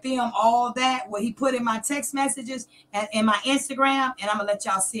ready to film all that, what he put in my text messages and in my Instagram, and I'm going to let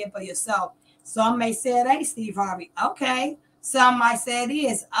y'all see it for yourself. Some may say it ain't Steve Harvey. Okay. Some might say it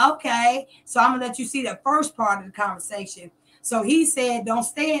is. Okay. So I'm going to let you see the first part of the conversation. So he said, don't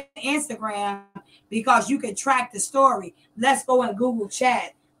stay in Instagram because you can track the story. Let's go in Google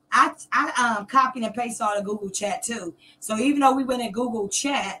Chat. I copied and pasted all the Google Chat too. So even though we went in Google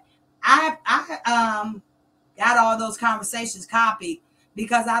Chat, I got all those conversations copied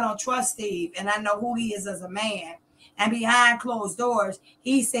because I don't trust Steve and I know who he is as a man. And behind closed doors,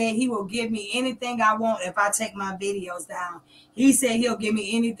 he said he will give me anything I want if I take my videos down. He said he'll give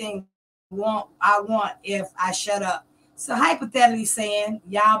me anything I want if I shut up. So hypothetically saying,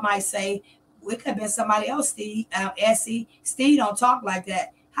 y'all might say, it could have been somebody else, Steve, Essie. Steve don't talk like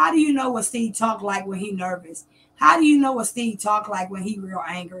that. How do you know what Steve talk like when he nervous? How do you know what Steve talk like when he real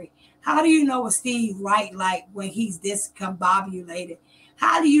angry? How do you know what Steve write like when he's discombobulated?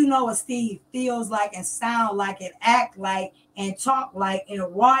 How do you know what Steve feels like and sound like and act like and talk like and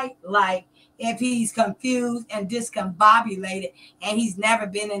write like if he's confused and discombobulated and he's never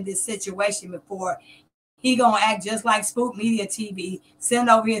been in this situation before? He gonna act just like Spook Media TV, sitting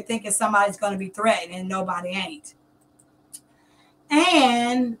over here thinking somebody's gonna be threatened and nobody ain't.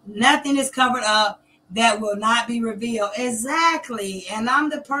 And nothing is covered up that will not be revealed. Exactly. And I'm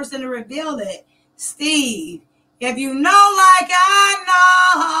the person to reveal it. Steve, if you know like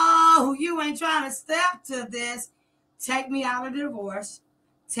I know, you ain't trying to step to this, take me out of the divorce.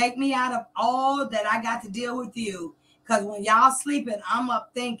 Take me out of all that I got to deal with you. Because when y'all sleeping, I'm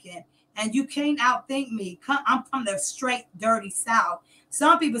up thinking. And you can't outthink me. I'm from the straight, dirty South.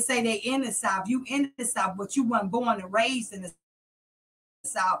 Some people say they in the South. You in the South, but you weren't born and raised in the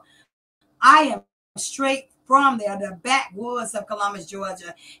South. I am straight from there, the backwoods of Columbus,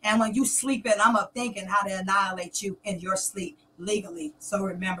 Georgia. And when you sleeping, I'm up thinking how to annihilate you in your sleep legally. So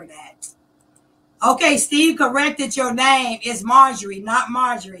remember that. Okay, Steve corrected your name. It's Marjorie, not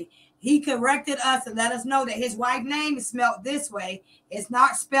Marjorie. He corrected us and let us know that his wife's name is spelled this way. It's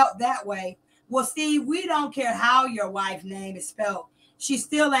not spelled that way. Well, Steve, we don't care how your wife's name is spelled. She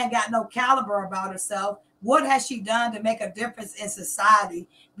still ain't got no caliber about herself. What has she done to make a difference in society?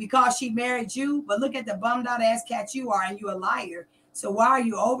 Because she married you, but look at the bummed out ass cat you are, and you a liar. So why are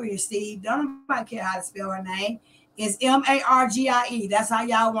you over here, Steve? Don't nobody care how to spell her name. It's Margie. That's how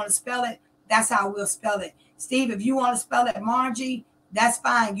y'all want to spell it. That's how we'll spell it. Steve, if you want to spell it Margie, that's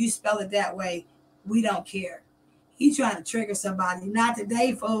fine. You spell it that way. We don't care. He's trying to trigger somebody. Not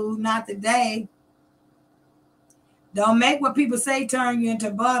today, fool. Not today. Don't make what people say turn you into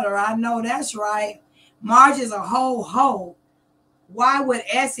butter. I know that's right. Marge is a whole hoe. Why would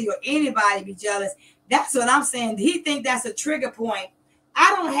Essie or anybody be jealous? That's what I'm saying. He think that's a trigger point.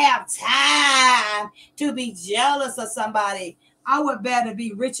 I don't have time to be jealous of somebody. I would better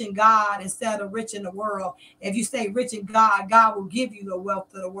be rich in God instead of rich in the world. If you stay rich in God, God will give you the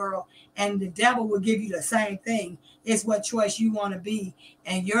wealth of the world, and the devil will give you the same thing. It's what choice you want to be.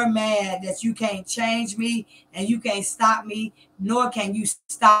 And you're mad that you can't change me and you can't stop me, nor can you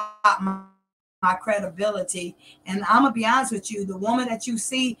stop my credibility. And I'm gonna be honest with you, the woman that you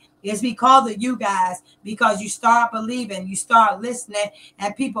see is because of you guys, because you start believing, you start listening,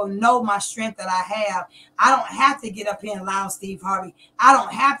 and people know my strength that I have. I don't have to get up here and allow Steve Harvey. I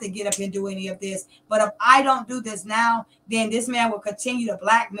don't have to get up here and do any of this. But if I don't do this now, then this man will continue to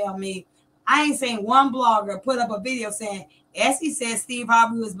blackmail me. I ain't seen one blogger put up a video saying Essie said Steve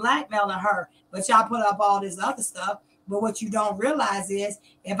Harvey was blackmailing her, but y'all put up all this other stuff. But what you don't realize is,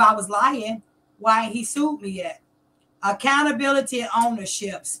 if I was lying, why ain't he sued me yet? Accountability and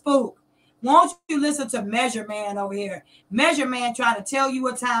ownership. Spook. Won't you listen to Measure Man over here? Measure Man trying to tell you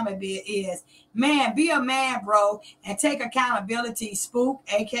what time it is. Man, be a man, bro, and take accountability, Spook,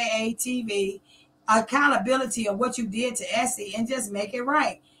 a.k.a. TV. Accountability of what you did to Essie and just make it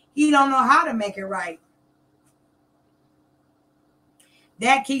right. He don't know how to make it right.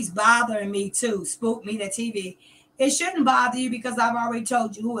 That keeps bothering me too. Spook Media TV. It shouldn't bother you because I've already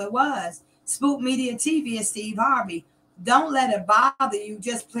told you who it was. Spook Media TV is Steve Harvey. Don't let it bother you.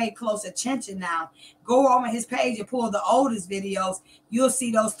 Just pay close attention now. Go on his page and pull the oldest videos. You'll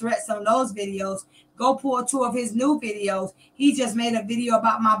see those threats on those videos. Go pull 2 of his new videos. He just made a video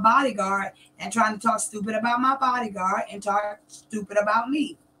about my bodyguard and trying to talk stupid about my bodyguard and talk stupid about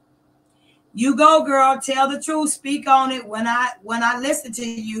me. You go, girl. Tell the truth. Speak on it. When I listen to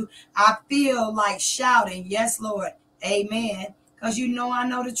you, I feel like shouting, yes, Lord. Amen. Because you know I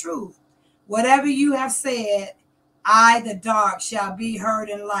know the truth. Whatever you have said, I, the dark, shall be heard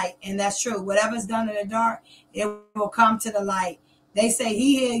in light. And that's true. Whatever's done in the dark, it will come to the light. They say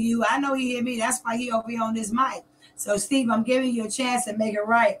he hear you. I know he hear me. That's why he over here on this mic. So, Steve, I'm giving you a chance to make it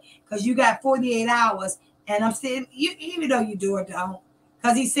right because you got 48 hours. And I'm saying, you, even though you do it, don't.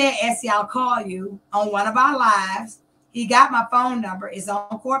 Because he said, Essie, I'll call you on one of our lives. He got my phone number. It's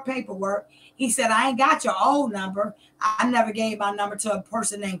on court paperwork. He said, I ain't got your old number. I never gave my number to a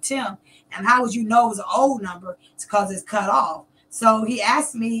person named Tim. And how would you know it was an old number? It's because it's cut off. So he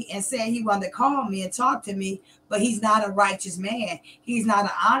asked me and said he wanted to call me and talk to me, but he's not a righteous man. He's not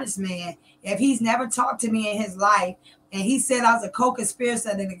an honest man. If he's never talked to me in his life, and he said I was a co-conspirator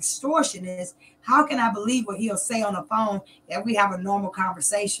and an extortionist, how can I believe what he'll say on the phone if we have a normal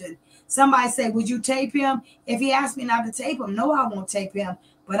conversation? Somebody say, would you tape him? If he asked me not to tape him, no, I won't tape him.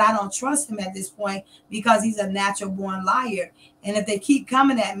 But I don't trust him at this point because he's a natural born liar. And if they keep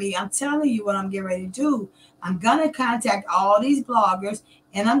coming at me, I'm telling you what I'm getting ready to do. I'm going to contact all these bloggers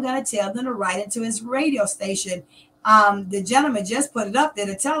and I'm going to tell them to write into his radio station. The gentleman just put it up there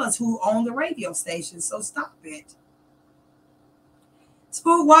to tell us who owned the radio station. So stop it.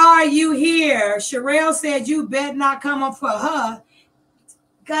 Spook, why are you here? Sherelle said you better not come up for her.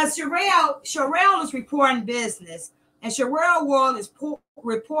 Because Sherelle is reporting business. And Sherelle World is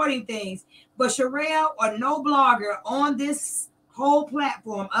reporting things. But Sherelle or no blogger on this whole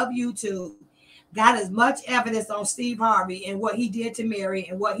platform of YouTube got as much evidence on Steve Harvey and what he did to Mary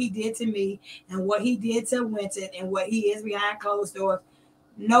and what he did to me and what he did to Winton and what he is behind closed doors.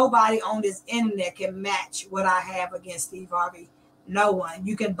 Nobody on this internet can match what I have against Steve Harvey. No one.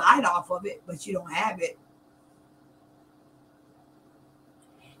 You can bite off of it, but you don't have it.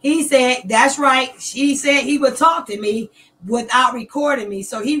 He said, that's right. She said he would talk to me without recording me.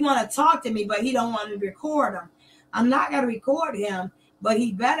 So he want to talk to me, but he don't want to record him. I'm not going to record him, but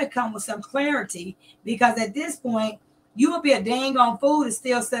he better come with some clarity because at this point, you will be a dang on fool to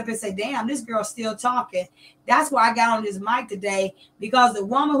still step and say, damn, this girl's still talking. That's why I got on this mic today because the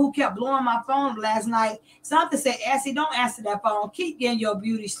woman who kept blowing my phone last night, something said, Essie, don't answer that phone. Keep getting your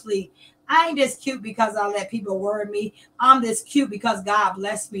beauty sleep. I ain't this cute because I let people worry me. I'm this cute because God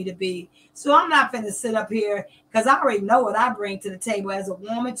blessed me to be. So I'm not finna sit up here because I already know what I bring to the table as a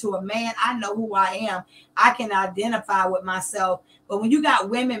woman to a man. I know who I am. I can identify with myself. But when you got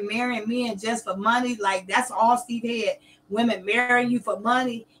women marrying men just for money, like that's all Steve had, women marrying you for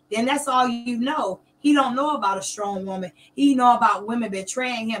money, then that's all you know. He don't know about a strong woman. He know about women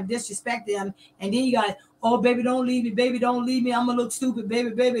betraying him, disrespecting him. And then you got, oh, baby, don't leave me. Baby, don't leave me. I'm going to look stupid.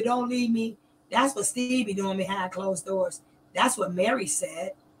 Baby, don't leave me. That's what Steve be doing behind closed doors. That's what Mary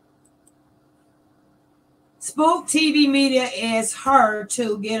said. Spook TV media is her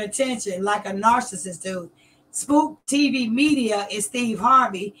to get attention like a narcissist do. Spook TV media is Steve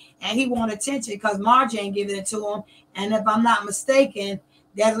Harvey, and he want attention because Marjorie ain't giving it to him. And if I'm not mistaken,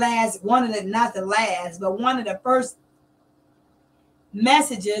 that last, one of the, not the last, but one of the first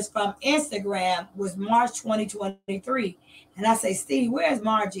messages from Instagram was March 2023. And I say, Steve, where's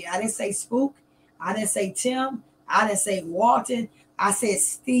Margie? I didn't say Spook. I didn't say Tim. I didn't say Walton. I said,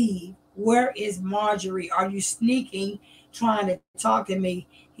 Steve, where is Marjorie? Are you sneaking, trying to talk to me?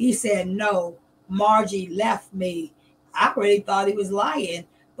 He said, no, Margie left me. I really thought he was lying.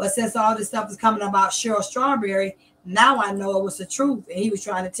 But since all this stuff is coming about Cheryl Strawberry, now I know it was the truth. And he was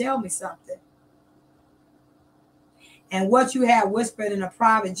trying to tell me something. And what you have whispered in a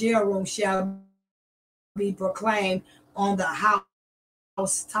private jail room shall be proclaimed on the house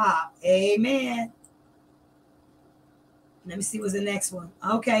top. Amen. Let me see what's the next one.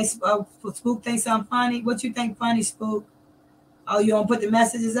 Okay, Spook thinks I'm funny. What you think funny, Spook? Oh, you don't put the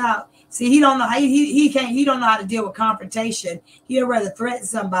messages out. See, he don't know how he can't. He don't know how to deal with confrontation. He'd rather threaten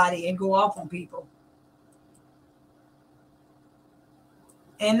somebody and go off on people.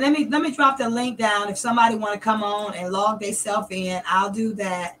 And let me drop the link down. If somebody want to come on and log themselves in, I'll do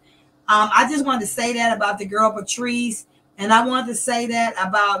that. I just wanted to say that about the girl Patrice, and I wanted to say that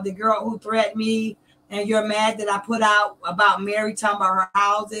about the girl who threatened me. And you're mad that I put out about Mary talking about her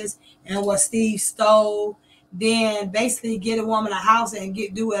houses and what Steve stole. Then basically get a woman a house and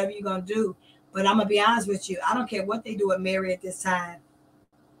do whatever you're gonna do. But I'm gonna be honest with you. I don't care what they do with Mary at this time.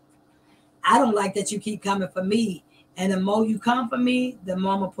 I don't like that you keep coming for me. And the more you come for me, the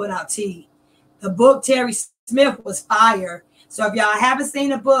more I'm gonna put out tea. The book Terry Smith was fire. So if y'all haven't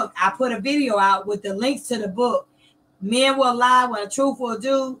seen the book, I put a video out with the links to the book. Men Will Lie When a Truth Will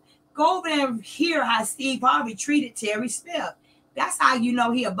Do. Go over there and hear how Steve Harvey treated Terry Smith. That's how you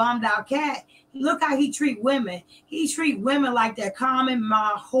know he a bummed out cat. Look how he treat women. He treat women like they're common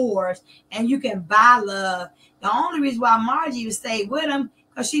whores, and you can buy love. The only reason why Margie would stay with him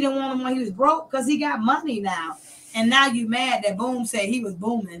because she didn't want him when he was broke because he got money now. And now you mad that Boom said he was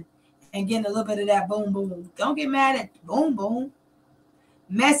booming and getting a little bit of that boom boom. Don't get mad at boom boom.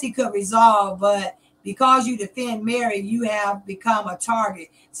 Messy could resolve, but because you defend Mary, you have become a target.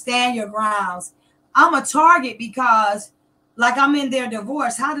 Stand your grounds. I'm a target because, like, I'm in their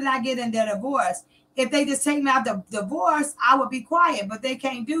divorce. How did I get in their divorce? If they just take me out the divorce, I would be quiet, but they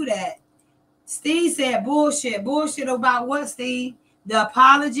can't do that. Steve said bullshit. Bullshit about what, Steve? The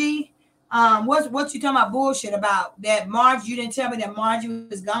apology? What you talking about bullshit about? That Marge, you didn't tell me that Marjorie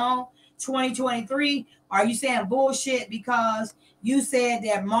was gone 2023? Are you saying bullshit because you said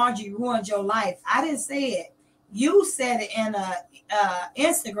that Margie ruined your life? I didn't say it. You said it in a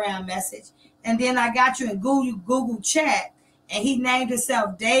Instagram message, and then I got you in Google chat, and he named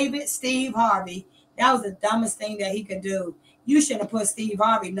himself David Steve Harvey. That was the dumbest thing that he could do. You should have put Steve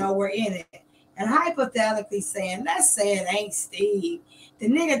Harvey nowhere in it. And hypothetically saying, let's say it ain't Steve. The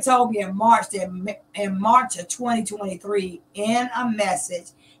nigga told me in March of 2023 in a message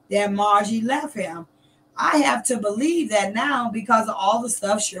that Margie left him. I have to believe that now because of all the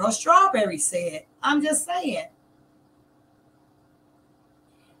stuff Cheryl Strawberry said. I'm just saying.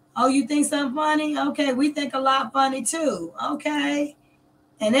 Oh, you think something funny? Okay, we think a lot funny too. Okay.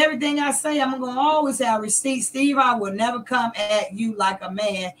 And everything I say, I'm going to always have receipts. Steve, I will never come at you like a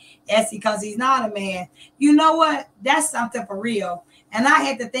man, Essie, because he's not a man. You know what? That's something for real. And I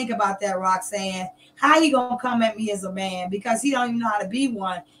had to think about that, Roxanne. How he going to come at me as a man? Because he don't even know how to be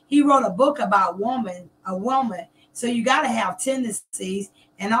one. He wrote a book about a woman. So you got to have tendencies.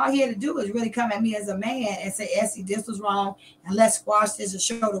 And all he had to do is really come at me as a man and say, Essie, this was wrong. And let's squash this and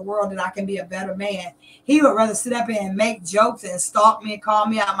show the world that I can be a better man. He would rather sit up here and make jokes and stalk me and call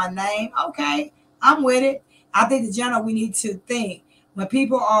me out my name. Okay, I'm with it. I think the general we need to think. When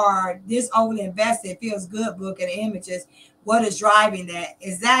people are this overly invested, it feels good book and images. What is driving that?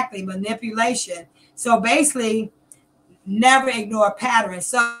 Exactly, manipulation. So basically, never ignore patterns.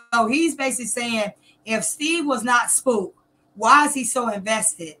 So he's basically saying, if Steve was not spooked, why is he so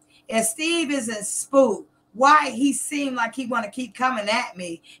invested? If Steve isn't spooked, why he seemed like he want to keep coming at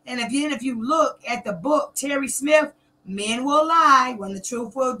me? And if you look at the book, Terry Smith, Men Will Lie When the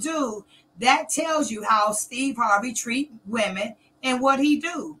Truth Will Do, that tells you how Steve Harvey treat women and what he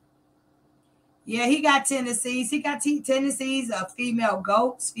do. Yeah, he got tendencies. He got tendencies of female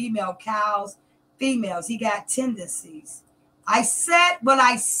goats, female cows, females. He got tendencies. I said what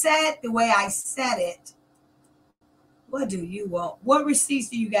I said the way I said it. What do you want? What receipts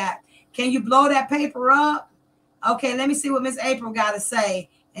do you got? Can you blow that paper up? Okay, let me see what Miss April got to say.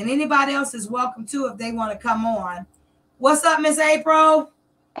 And anybody else is welcome too if they want to come on. What's up, Miss April?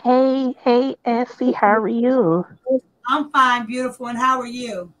 Hey, Essie, how are you? I'm fine, beautiful. And how are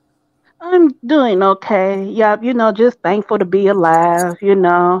you? I'm doing okay. Yeah, just thankful to be alive.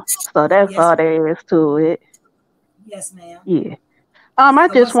 So that's Yes, all there is to it. yes, ma'am. Yeah. I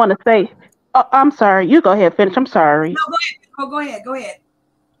So just what's want to say, oh, I'm sorry. You go ahead, finish. I'm no? sorry. Go ahead. Oh, go ahead. Go ahead.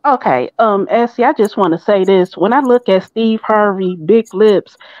 Okay. Essie, I just want to say this. When I look at Steve Harvey, big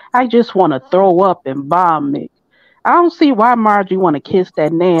lips, I just want to throw up and vomit. I don't see why Margie want to kiss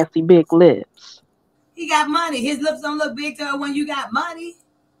that nasty big lips. He got money. His lips don't look big to her when you got money.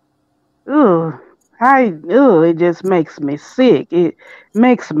 Ugh, it just makes me sick. It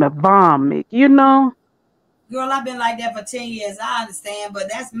makes me vomit. Girl, I've been like that for 10 years. I understand, but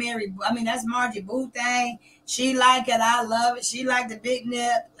that's that's Margie Boo thing. She like it. I love it. She like the big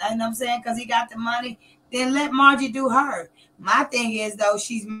nip. You know what I'm saying? Because he got the money. Then let Margie do her. My thing is, though,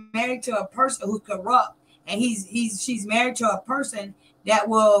 she's married to a person who's corrupt. And she's married to a person that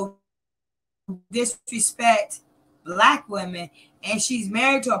will disrespect black women. And she's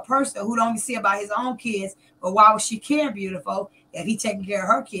married to a person who don't even see about his own kids. But why would she care, beautiful? If he taking care of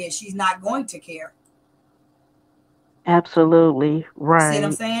her kids, she's not going to care. Absolutely. See what I'm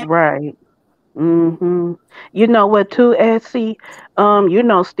Right. saying? Right. Mm-hmm. You know what too, Essie?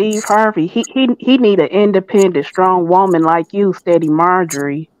 Steve Harvey, he need an independent, strong woman like you, steady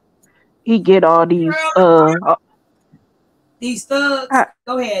Marjorie. He get all these These thugs.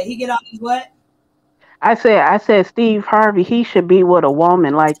 Go ahead. He get all these what? I said Steve Harvey, he should be with a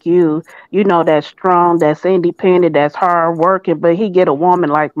woman like you, that's strong, that's independent, that's hard working, but he get a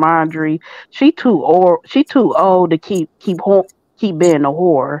woman like Marjorie. She too old to keep being a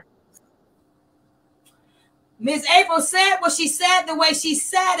whore. Miss April said what she said the way she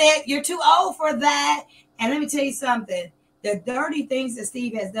said it. You're too old for that. And let me tell you something. The dirty things that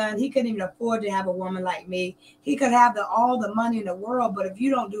Steve has done, he couldn't even afford to have a woman like me. He could have all the money in the world, but if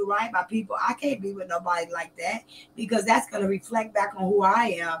you don't do right by people, I can't be with nobody like that because that's going to reflect back on who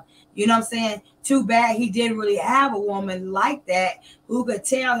I am. You know what I'm saying? Too bad he didn't really have a woman like that who could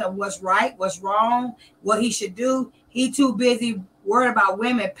tell him what's right, what's wrong, what he should do. He too busy worried about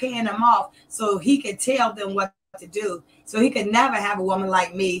women paying him off so he could tell them what to do. So he could never have a woman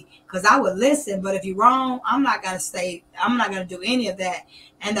like me because I would listen. But if you're wrong, I'm not going to say, I'm not going to do any of that.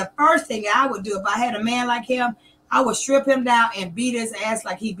 And the first thing I would do if I had a man like him, I would strip him down and beat his ass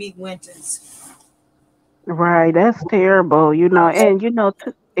like he beat Winters. Right, that's terrible, and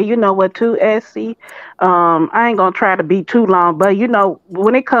you know what too, Essie? I ain't gonna try to be too long, but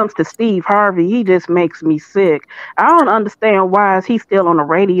when it comes to Steve Harvey, he just makes me sick. I don't understand why is he still on a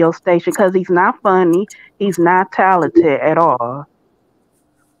radio station because he's not funny, he's not talented at all.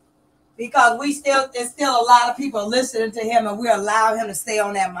 Because there's still a lot of people listening to him and we allow him to stay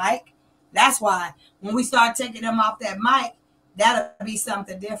on that mic. That's why when we start taking him off that mic, that'll be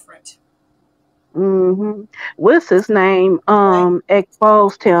something different. What's his name? Okay.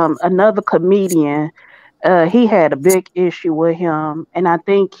 Exposed him, another comedian. He had a big issue with him, and I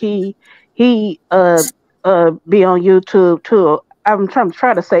think he be on YouTube too. I'm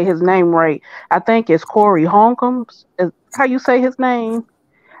trying to say his name right. I think it's Corey Holcombs. Is how you say his name?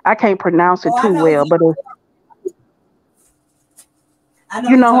 I can't pronounce it Oh, too well, but I know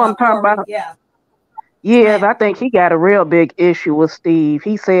you you're know talking who I'm about talking Corey. about. Yeah. Yes, Yeah, ma'am. I think he got a real big issue with Steve.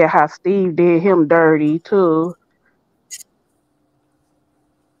 He said how Steve did him dirty too.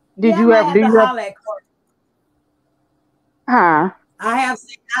 Did Yeah, I you might ever? Do have to you ever? holler at Corey. Huh?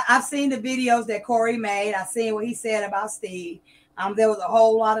 I've seen the videos that Corey made. I've seen what he said about Steve. There was a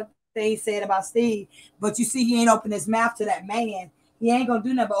whole lot of things said about Steve, but you see, he ain't opened his mouth to that man. He ain't gonna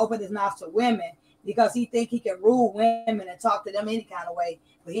do nothing but open his mouth to women because he think he can rule women and talk to them any kind of way.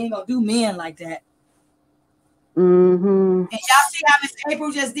 But he ain't gonna do men like that. Mm-hmm. And y'all see how Miss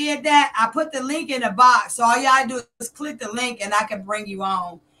April just did that? I put the link in the box, so all y'all do is click the link, and I can bring you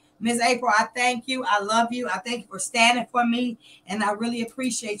on. Miss April, I thank you. I love you. I thank you for standing for me, and I really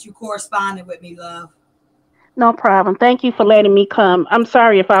appreciate you corresponding with me, love. No problem. Thank you for letting me come. I'm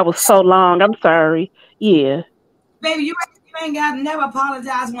sorry if I was so long. I'm sorry. Yeah. Baby, you ain't got to never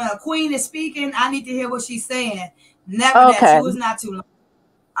apologize when a queen is speaking. I need to hear what she's saying. Never that. She Okay. was not too long.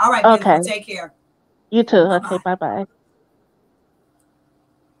 All right, beautiful. Okay. Take care. You too. Bye Okay. bye. Bye bye.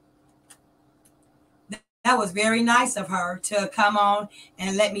 That was very nice of her to come on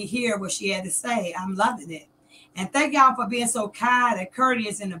and let me hear what she had to say. I'm loving it. And thank y'all for being so kind and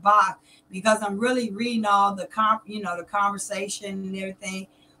courteous in the box because I'm really reading all the conversation and everything.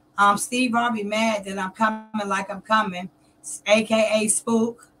 Steve Harvey mad that I'm coming like I'm coming, aka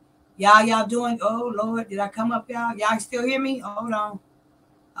Spook. Y'all doing? Oh Lord, did I come up, y'all? Y'all still hear me? Hold on.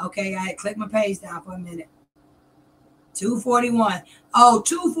 Okay, I had clicked my page down for a minute. 241. Oh,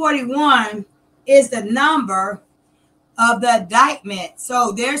 241 is the number of the indictment.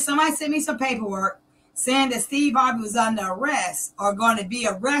 So there's somebody sent me some paperwork saying that Steve Harvey was under arrest or going to be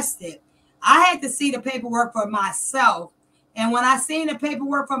arrested. I had to see the paperwork for myself. And when I seen the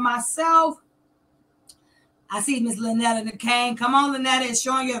paperwork for myself, I see Miss Lynetta Kane. Come on, Lynetta, it's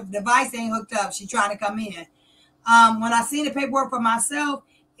showing your device ain't hooked up. She's trying to come in. When I seen the paperwork for myself,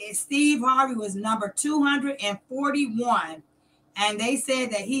 Steve Harvey was number 241. And they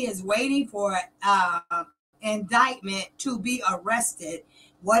said that he is waiting for indictment to be arrested.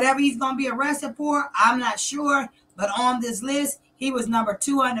 Whatever he's going to be arrested for, I'm not sure. But on this list, he was number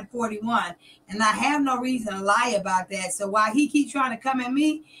 241. And I have no reason to lie about that. So while he keeps trying to come at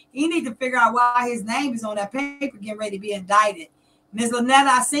me, he needs to figure out why his name is on that paper getting ready to be indicted. Ms. Lynetta,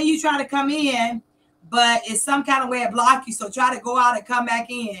 I see you trying to come in, but it's some kind of way to block you. So try to go out and come back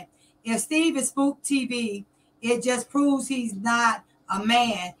in. If Steve is Spook TV, it just proves he's not a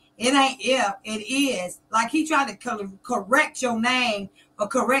man. It ain't if, it is. Like he tried to correct your name or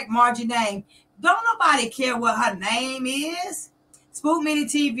correct Margie's name. Don't nobody care what her name is. Spook Media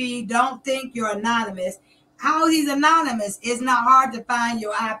TV, don't think you're anonymous. How he's anonymous, it's not hard to find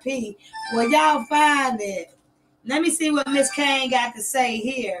your IP. Well, y'all find it. Let me see what Miss Kane got to say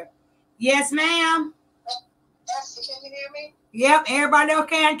here. Yes, ma'am. Yes, can you hear me? Yep, everybody else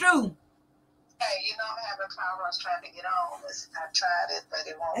can too. Hey, I'm having problems trying to get on. I tried it, but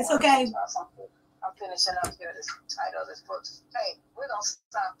it won't. It's okay. I'm finishing up here this title of this book. Hey, we're going to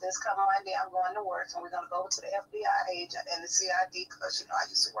stop this. Come Monday, I'm going to work, and we're going to go to the FBI agent and the CID because, I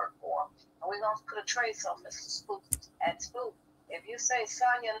used to work for them. And we're going to put a trace on Mr. Spook. And Spook, if you say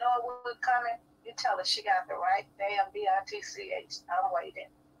Sonya Norwood coming, you tell her she got the right damn BITCH. I'm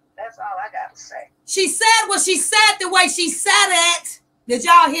waiting. That's all I got to say. She said what she said the way she said it. Did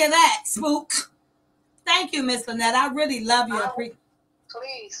y'all hear that, Spook? Thank you, Miss Lynette. I really love you.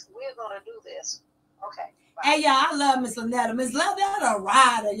 Please, we're going to do this. Okay. Bye. Hey, y'all, I love Miss Lynette. Miss Lynette a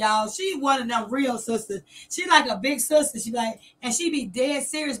rider, y'all. She one of them real sisters. She like a big sister. She like, and she be dead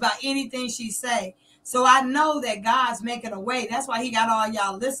serious about anything she say. So I know that God's making a way. That's why he got all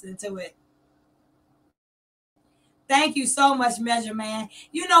y'all listening to it. Thank you so much, Measure Man.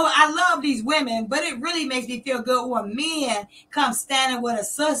 You know, I love these women, but it really makes me feel good when men come standing with a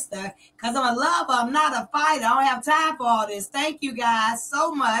sister, because I'm a lover. I'm not a fighter. I don't have time for all this. Thank you guys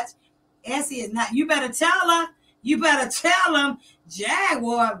so much. Essie is not. You better tell her. You better tell him.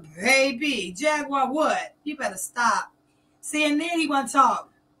 Jaguar, baby. Jaguar what? You better stop. See, and then he want to talk.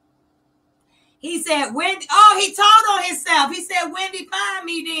 He said, Wendy. Oh, he told on himself. He said, Wendy, find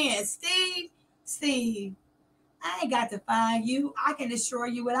me then. Steve. I ain't got to find you. I can destroy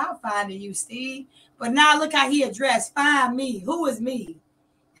you without finding you, Steve. But now look how he addressed, find me. Who is me?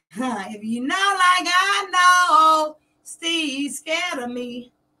 If you know like I know, Steve's scared of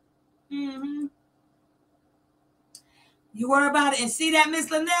me. Mm-hmm. You worry about it. And see that,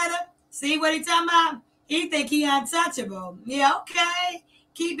 Miss Lynetta? See what he talking about? He think he untouchable. Yeah, okay.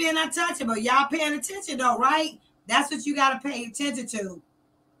 Keep being untouchable. Y'all paying attention though, right? That's what you got to pay attention to.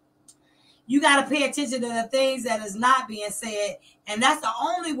 You got to pay attention to the things that is not being said. And that's the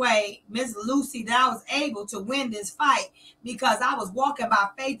only way, Miss Lucy, that I was able to win this fight, because I was walking by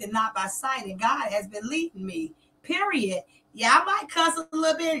faith and not by sight. And God has been leading me, period. Yeah, I might cuss a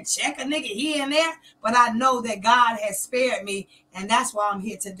little bit and check a nigga here and there, but I know that God has spared me. And that's why I'm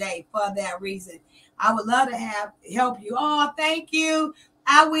here today, for that reason. I would love to help you. Oh, thank you.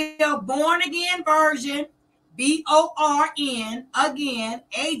 I will. Born Again version. BORN again,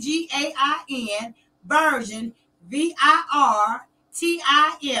 AGAIN version,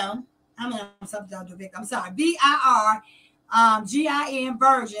 VIRTIM. I'm sorry, VIRGIN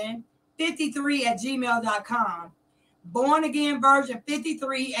version 53@gmail.com. Born Again version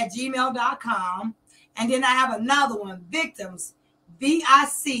 53@gmail.com. And then I have another one, victims,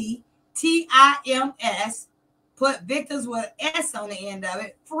 VICTIMS. Put victims with an S on the end of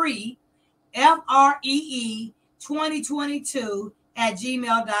it, free. FREE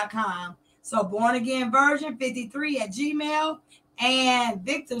 2022@gmail.com. So Born Again version 53@gmail and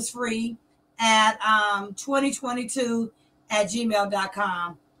victims free at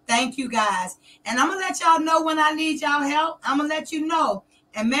 2022@gmail.com. Thank you guys. And I'm gonna let y'all know when I need y'all help. I'm gonna let you know.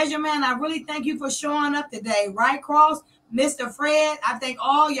 And Measure Man, I really thank you for showing up today. Right Cross, Mr. Fred, I thank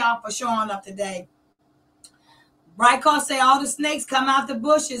all y'all for showing up today. Right, cause say all the snakes come out the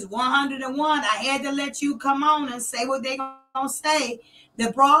bushes, 101. I had to let you come on and say what they gonna say.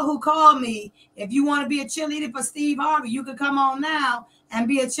 The broad who called me, if you want to be a cheerleader for Steve Harvey, you can come on now and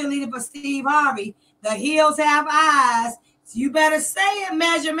be a cheerleader for Steve Harvey. The hills have eyes. So you better say it,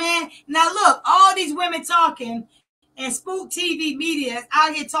 Measure Man. Now look, all these women talking, and Spook TV Media is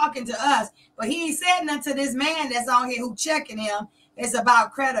out here talking to us, but he ain't said nothing to this man that's on here who checking him. It's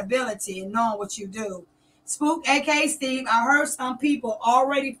about credibility and knowing what you do. Spook, aka Steve, I heard some people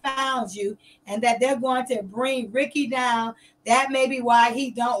already found you and that they're going to bring Ricky down. That may be why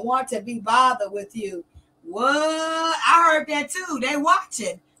he don't want to be bothered with you. What? I heard that too. They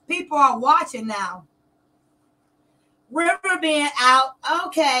watching. People are watching now. Riverbend out.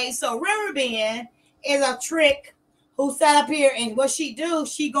 Okay, so Riverbend is a trick who sat up here, and what she do,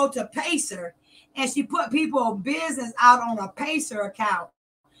 she go to Pacer and she put people's business out on a Pacer account.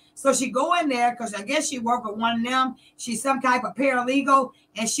 So she go in there because I guess she work with one of them. She's some type of paralegal,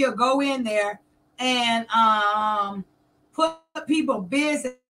 and she'll go in there and put people's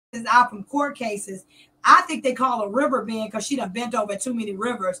business out from court cases. I think they call her Riverbend because she done bent over too many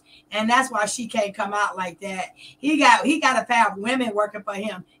rivers, and that's why she can't come out like that. He got to have women working for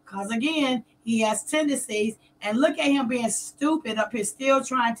him because again, he has tendencies. And look at him being stupid up here, still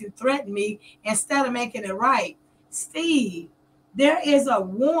trying to threaten me instead of making it right. Steve, there is a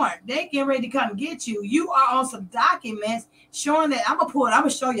warrant. They getting ready to come get you. You are on some documents showing that I'm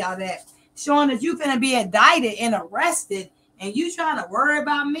gonna show y'all that, showing that you're gonna be indicted and arrested, and you trying to worry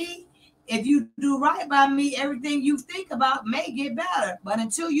about me. If you do right by me, everything you think about may get better. But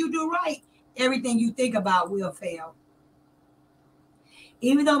until you do right, everything you think about will fail.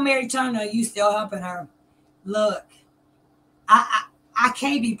 Even though Mary Turner, you still helping her. Look, I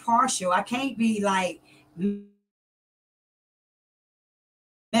can't be partial. I can't be like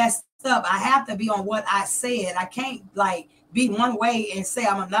messed up. I have to be on what I said. I can't like be one way and say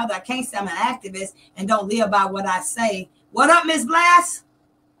I'm another. I can't say I'm an activist and don't live by what I say. What up, Miss Blast?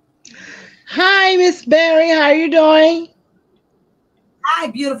 Hi, Miss Berry. How are you doing? Hi,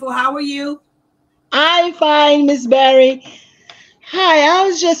 beautiful. How are you? I'm fine, Miss Berry. Hi, I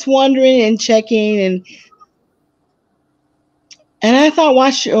was just wondering and checking, and I thought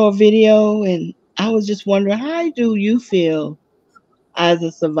watched your video, and I was just wondering, how do you feel as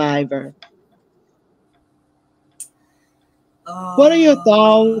a survivor? What are your Oh,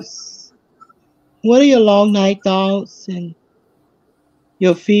 thoughts? What are your long night thoughts and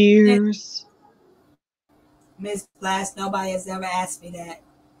your fears? Miss Blast, nobody has ever asked me that.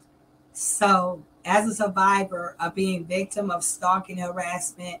 So, as a survivor of being victim of stalking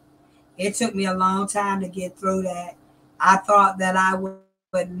harassment, it took me a long time to get through that. I thought that I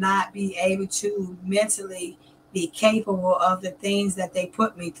would not be able to mentally be capable of the things that they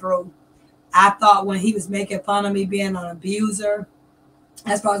put me through. I thought when he was making fun of me being an abuser,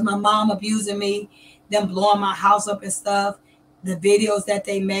 as far as my mom abusing me, them blowing my house up and stuff, the videos that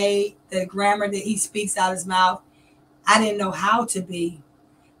they made, the grammar that he speaks out his mouth, I didn't know how to be.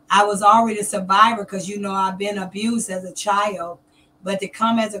 I was already a survivor because I've been abused as a child, but to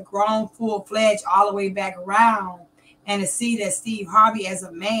come as a grown, full fledged, all the way back around, and to see that Steve Harvey as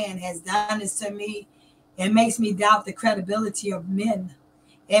a man has done this to me, it makes me doubt the credibility of men.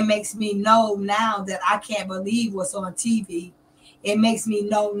 It makes me know now that I can't believe what's on TV. It makes me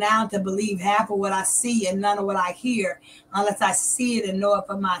know now to believe half of what I see and none of what I hear, unless I see it and know it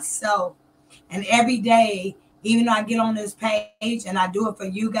for myself. And every day, even though I get on this page and I do it for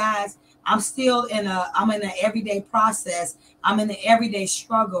you guys, I'm in an everyday process. I'm in an everyday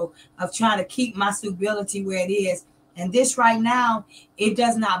struggle of trying to keep my stability where it is. And this right now, it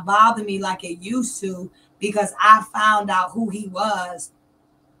does not bother me like it used to because I found out who he was.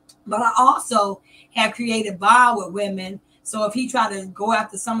 But I also have created bond with women. So if he try to go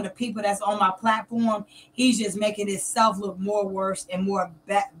after some of the people that's on my platform, he's just making himself look more worse and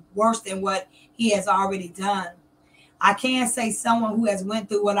worse than what he has already done. I can't say someone who has went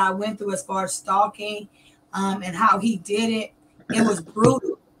through what I went through as far as stalking, and how he did it. It was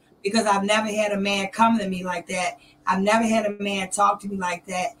brutal because I've never had a man come to me like that. I've never had a man talk to me like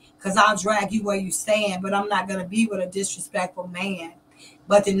that because I'll drag you where you stand, but I'm not going to be with a disrespectful man.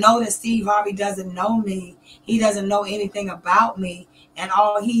 But to know that Steve Harvey doesn't know me, he doesn't know anything about me, and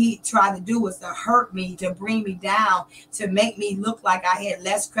all he tried to do was to hurt me, to bring me down, to make me look like I had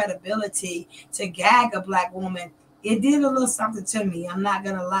less credibility, to gag a black woman. It did a little something to me. I'm not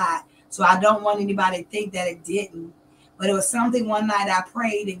gonna lie. So I don't want anybody to think that it didn't. But it was something one night I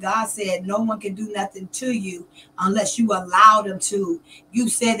prayed and God said, no one can do nothing to you unless you allow them to. You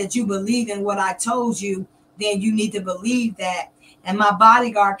said that you believe in what I told you, then you need to believe that. And my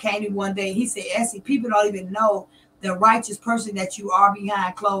bodyguard came to me one day. He said, Essie, people don't even know the righteous person that you are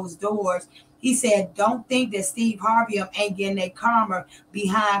behind closed doors. He said, don't think that Steve Harvey ain't getting their karma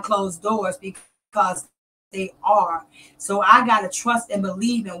behind closed doors because they are. So I got to trust and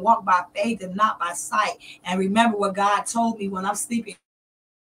believe and walk by faith and not by sight. And remember what God told me when I'm sleeping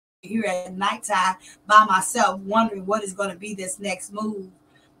here at nighttime by myself, wondering what is going to be this next move.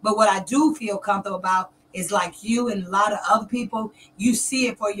 But what I do feel comfortable about is like you and a lot of other people, you see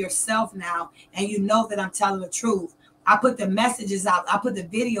it for yourself now, and you know that I'm telling the truth. I put the messages out, I put the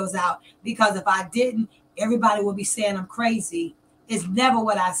videos out, because if I didn't, everybody would be saying I'm crazy. It's never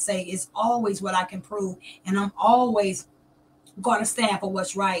what I say, it's always what I can prove. And I'm always going to stand for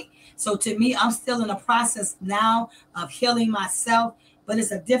what's right. So to me, I'm still in the process now of healing myself, but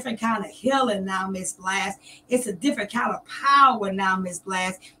it's a different kind of healing now, Miss Blast. It's a different kind of power now, Miss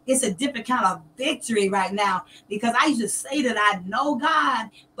Blast. It's a different kind of victory right now because I used to say that I know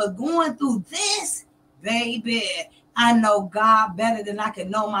God, but going through this, baby, I know God better than I can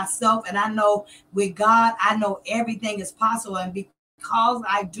know myself. And I know with God, I know everything is possible. And because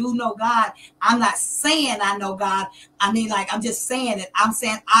I do know God, I'm not saying I know God. I mean, like, I'm just saying it. I'm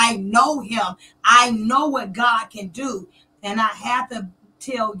saying I know him. I know what God can do. And I have to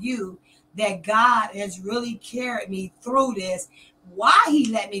tell you that God has really carried me through this. Why he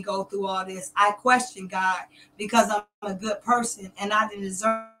let me go through all this, I question God because I'm a good person and I didn't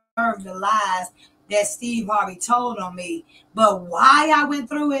deserve the lies that Steve Harvey told on me. But why I went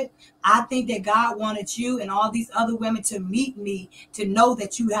through it, I think that God wanted you and all these other women to meet me, to know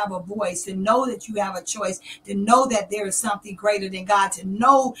that you have a voice, to know that you have a choice, to know that there is something greater than God, to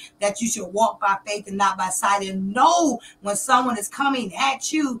know that you should walk by faith and not by sight, and know when someone is coming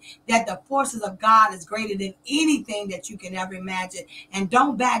at you that the forces of God is greater than anything that you can ever imagine. And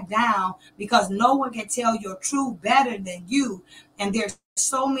don't back down because no one can tell your truth better than you. And there's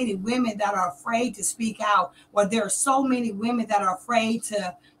so many women that are afraid to speak out, or there are so many women that are afraid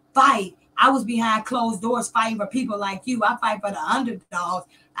to fight. I was behind closed doors fighting for people like you. I fight for the underdogs.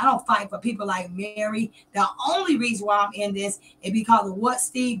 I don't fight for people like Mary. The only reason why I'm in this is because of what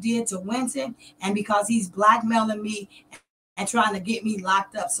Steve did to Winston and because he's blackmailing me and trying to get me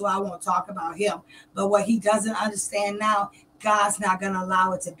locked up, so I won't talk about him. But what he doesn't understand now, God's not going to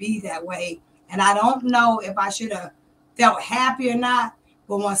allow it to be that way. And I don't know if I should have felt happy or not,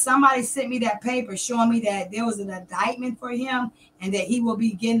 but when somebody sent me that paper showing me that there was an indictment for him and that he will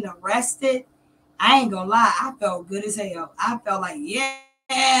be getting arrested, I ain't gonna lie, I felt good as hell. I felt like,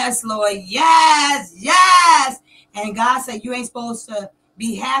 yes, Lord, yes, yes. And God said, you ain't supposed to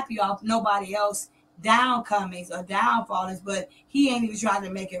be happy off nobody else downcomings or downfallings, but he ain't even trying to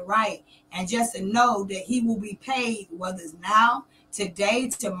make it right. And just to know that he will be paid, whether it's now, today,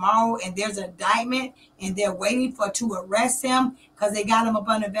 tomorrow, and there's an indictment and they're waiting to arrest him because they got him up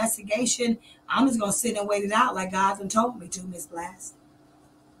on investigation. I'm just gonna sit and wait it out like God told me to, Miss Blast.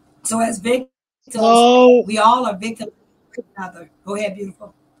 So as victims, we all are victims of each other. Go ahead,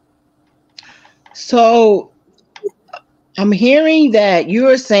 beautiful. So I'm hearing that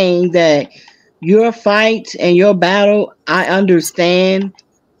you're saying that your fight and your battle, I understand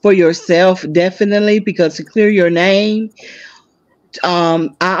for yourself, definitely, because to clear your name, I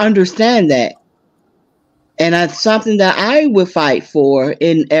understand that. And that's something that I would fight for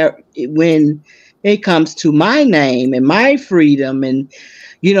when it comes to my name and my freedom and,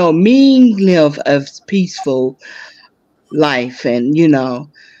 me live a peaceful life.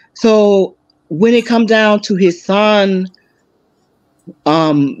 And, so when it comes down to his son,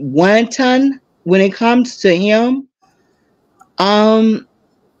 Wanton, when it comes to him, um,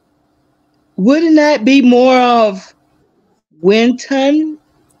 wouldn't that be more of Winton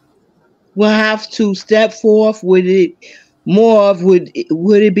will have to step forth? Would it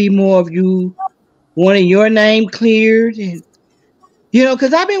be more of you wanting your name cleared? And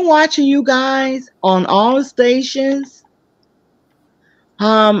because I've been watching you guys on all stations,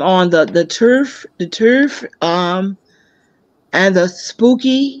 on the turf, and the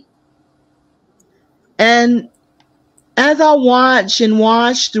spooky. And as I watch and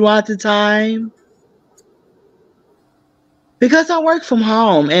watch throughout the time, because I work from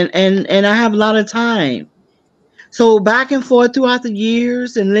home and I have a lot of time. So back and forth throughout the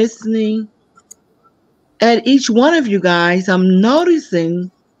years and listening at each one of you guys, I'm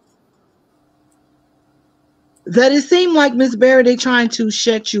noticing that it seemed like Miss Berry, they trying to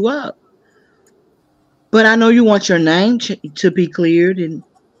shut you up. But I know you want your name to be cleared and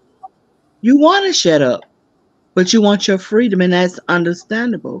you want to shut up, but you want your freedom, and that's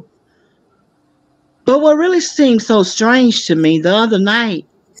understandable. But what really seemed so strange to me the other night,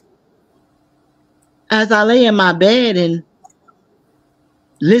 as I lay in my bed and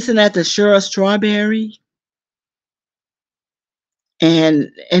listen at the Cheryl Strawberry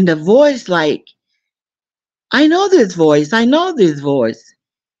and the voice, like, I know this voice, I know this voice.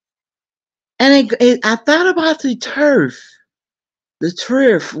 And I thought about the turf,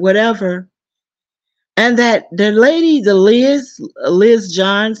 whatever. And that the lady, the Liz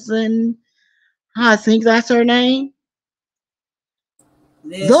Johnson, I think that's her name.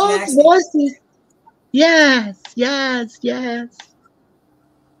 Liz Those Jackson. voices, yes, yes, yes.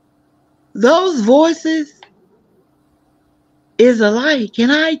 Those voices is alike.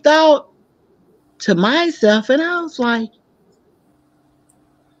 And I thought to myself, and I was like,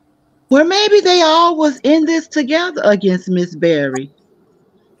 well, maybe they all was in this together against Miss Berry.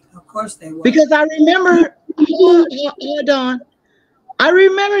 Of course they were. Because I remember, hold on. I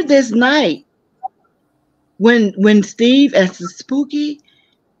remember this night when Steve, as the spooky,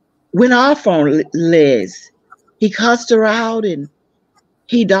 went off on Liz. He cussed her out and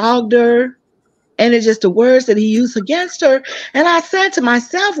he dogged her. And it's just the words that he used against her. And I said to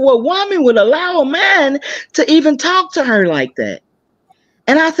myself, what woman would allow a man to even talk to her like that?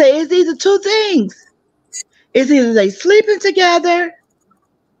 And I say, it's either two things. It's either they sleeping together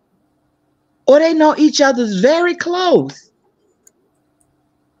or they know each other's very close.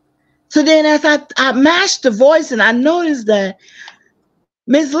 So then as I matched the voice and I noticed that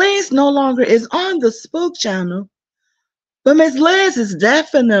Miss Liz no longer is on the Spook channel, but Miss Liz is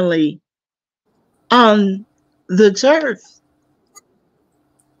definitely on the turf.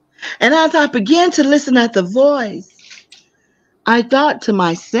 And as I began to listen at the voice, I thought to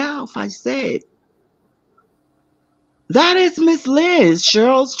myself, I said, that is Miss Liz,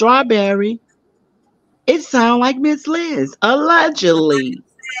 Cheryl Strawberry. It sounds like Miss Liz, allegedly.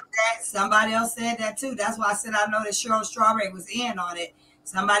 Somebody else said that too. That's why I said I know that Cheryl Strawberry was in on it.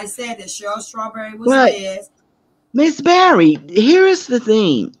 Somebody said that Cheryl Strawberry was Liz. Miss Berry, here is the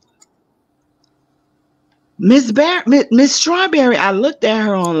thing. Miss Strawberry, I looked at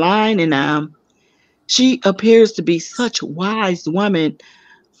her online, and she appears to be such a wise woman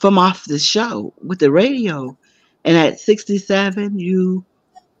from off the show with the radio. And at 67, you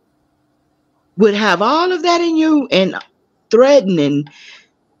would have all of that in you and threaten and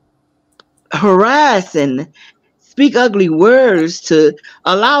harass and speak ugly words to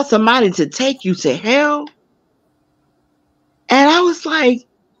allow somebody to take you to hell. And I was like,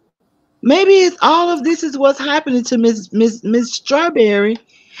 maybe it's all of this is what's happening to Miss Strawberry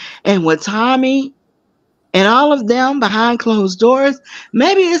and with Tommy and all of them behind closed doors.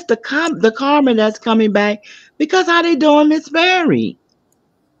 Maybe it's the karma that's coming back because how they doing Miss Berry.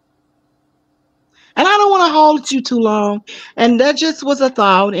 And I don't want to hold you too long. And that just was a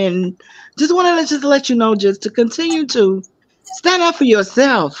thought. And just wanted to just let you know, just to continue to stand up for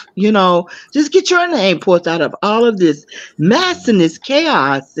yourself. Just get your name pulled out of all of this mess and this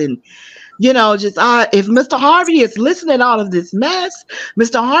chaos. And, just if Mr. Harvey is listening to all of this mess,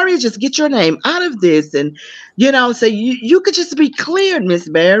 Mr. Harvey, just get your name out of this. And, so you could just be cleared, Miss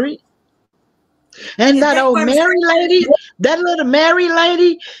Berry. And that old Mary lady, that little Mary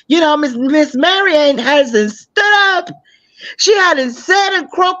lady, Miss Mary hasn't stood up. She hadn't said and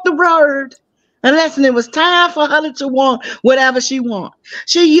croaked the word unless it was time for her to want whatever she want.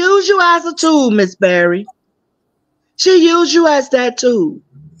 She used you as a tool, Miss Berry. She used you as that tool.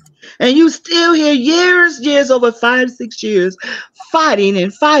 And you still here years, over 5-6 years, fighting.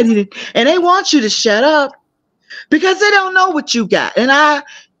 And they want you to shut up because they don't know what you got. And I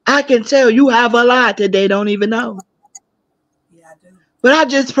can tell you have a lot that they don't even know. Yeah, I do. But I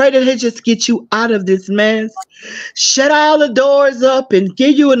just pray that they just get you out of this mess. Shut all the doors up and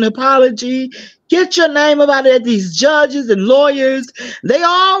give you an apology. Get your name about it. These judges and lawyers, they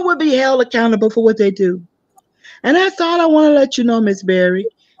all will be held accountable for what they do. And that's all I want to let you know, Miss Berry.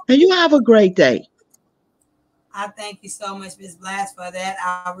 And you have a great day. I thank you so much, Ms. Blast, for that.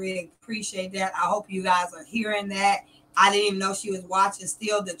 I really appreciate that. I hope you guys are hearing that. I didn't even know she was watching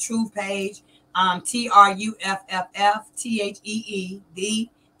Still the Truth page. TRUFFTHEED,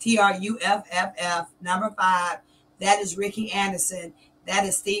 5. That is Ricky Anderson. That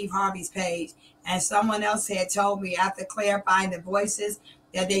is Steve Harvey's page. And someone else had told me after clarifying the voices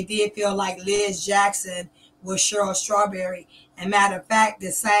that they did feel like Liz Jackson was Cheryl Strawberry. And matter of fact, the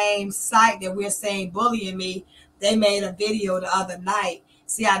same site that we're saying bullying me, they made a video the other night.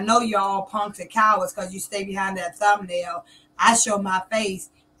 See, I know you're all punks and cowards because you stay behind that thumbnail. I show my face.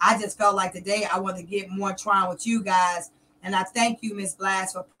 I just felt like today I want to get more trying with you guys. And I thank you, Ms.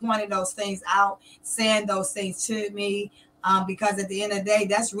 Blast, for pointing those things out, saying those things to me. Because at the end of the day,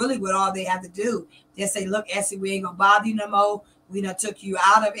 that's really what all they have to do. They say, look, Essie, we ain't going to bother you no more. We done took you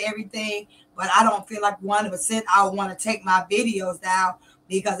out of everything. But I don't feel like 100% I want to take my videos down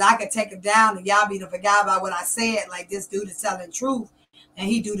because I could take them down and y'all be to forget about what I said. Like this dude is telling the truth and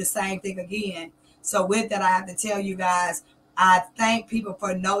he do the same thing again. So with that, I have to tell you guys, I thank people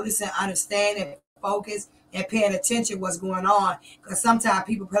for noticing, understanding, focus, and paying attention what's going on. Because sometimes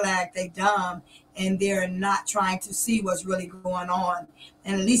people feel like they dumb and they're not trying to see what's really going on.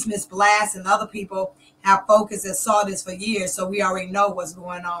 And at least Miss Blast and other people have focused and saw this for years, so we already know what's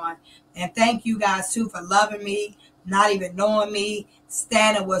going on. And thank you guys too for loving me, not even knowing me,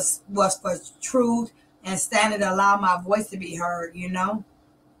 standing was for truth, and standing to allow my voice to be heard, And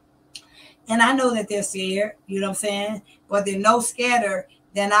I know that they're scared, you know what I'm saying? But they're no scarier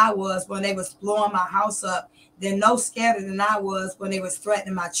than I was when they was blowing my house up. They're no scarier than I was when they was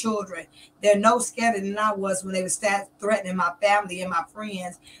threatening my children. They're no scarier than I was when they was threatening my family and my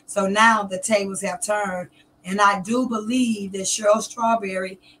friends. So now the tables have turned. And I do believe that Cheryl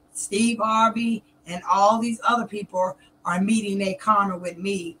Strawberry, Steve Harvey, and all these other people are meeting their karma with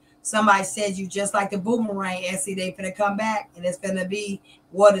me. Somebody said you just like the boomerang, Essie, they finna come back and it's finna be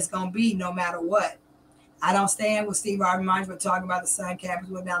what it's gonna be no matter what. I don't stand with Steve Harvey. We're talking about the Sun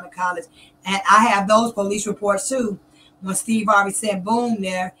campus went down to college. And I have those police reports too. When Steve Harvey said boom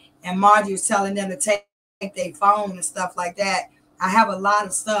there and Marjorie was telling them to take their phone and stuff like that. I have a lot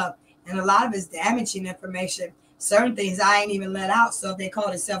of stuff and a lot of it's damaging information. Certain things I ain't even let out. So if they call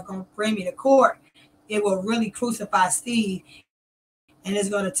themselves going to bring me to court, it will really crucify Steve and it's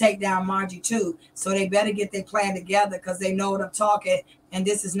going to take down Margie too. So they better get their plan together because they know what I'm talking. And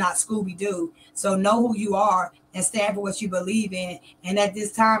this is not Scooby-Doo. So know who you are and stand for what you believe in. And at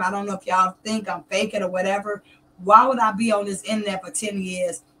this time, I don't know if y'all think I'm faking or whatever. Why would I be on this internet for 10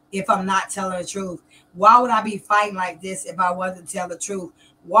 years if I'm not telling the truth? Why would I be fighting like this if I wasn't telling the truth?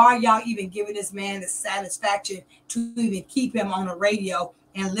 Why are y'all even giving this man the satisfaction to even keep him on the radio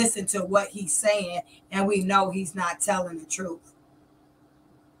and listen to what he's saying? And we know he's not telling the truth.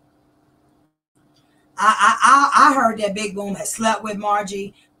 I heard that Big Boom had slept with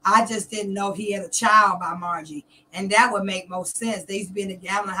Margie. I just didn't know he had a child by Margie. And that would make most sense. They used to be in the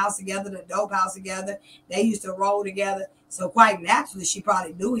gambling house together, the dope house together. They used to roll together. So quite naturally, she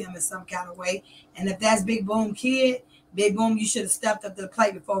probably knew him in some kind of way. And if that's Big Boom kid, Big Boom, you should have stepped up to the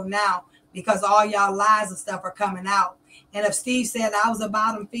plate before now, because all y'all lies and stuff are coming out. And if Steve said I was a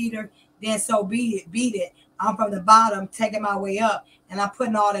bottom feeder, then so be it. Beat it. I'm from the bottom, taking my way up. And I'm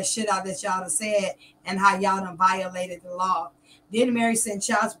putting all that shit out that y'all done said and how y'all done violated the law. Didn't Mary send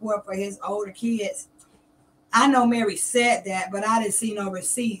child support for his older kids? I know Mary said that, but I didn't see no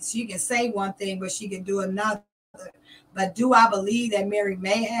receipts. She can say one thing, but she can do another. But do I believe that Mary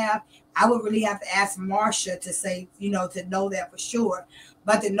may have? I would really have to ask Marcia to say, to know that for sure.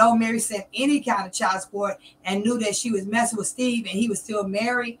 But to know Mary sent any kind of child support and knew that she was messing with Steve and he was still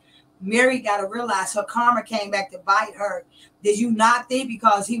married, Mary got to realize her karma came back to bite her. Did you not think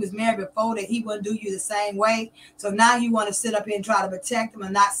because he was married before that he wouldn't do you the same way? So now you want to sit up here and try to protect him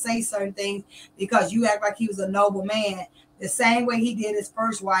and not say certain things because you act like he was a noble man. The same way he did his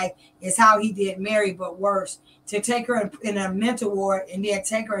first wife is how he did Mary, but worse. To take her in a mental ward and then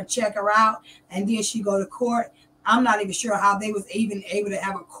take her and check her out and then she go to court. I'm not even sure how they was even able to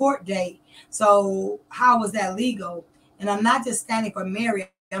have a court date. So how was that legal? And I'm not just standing for Mary.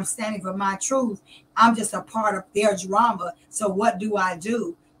 I'm standing for my truth. I'm just a part of their drama. So what do I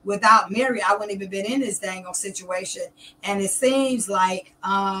do? Without Mary, I wouldn't even been in this dang old situation. And it seems like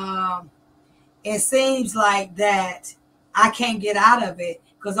that I can't get out of it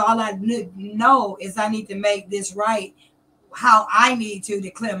because all I know is I need to make this right how I need to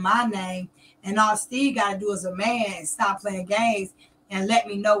clear my name. And all Steve got to do as a man, stop playing games and let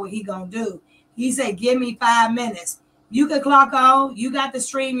me know what he gonna do. He said, give me 5 minutes. You could clock on. You got the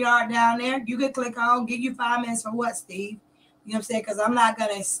StreamYard down there. You could click on. Give you 5 minutes for what, Steve? You know what I'm saying? Because I'm not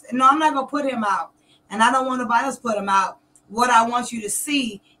going to put him out. And I don't want nobody else put him out. What I want you to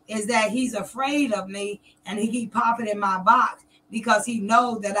see is that he's afraid of me and he keep popping in my box because he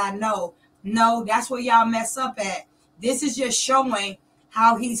knows that I know. No, that's where y'all mess up at. This is just showing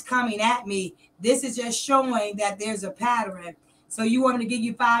how he's coming at me. This is just showing that there's a pattern. So you want me to give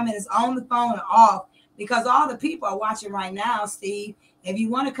you 5 minutes on the phone and off because all the people are watching right now, Steve. If you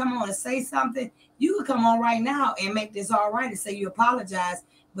want to come on and say something, you can come on right now and make this all right and say you apologize,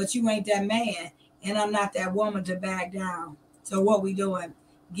 but you ain't that man and I'm not that woman to back down. So what we doing?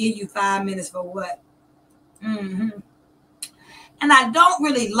 Give you 5 minutes for what? And I don't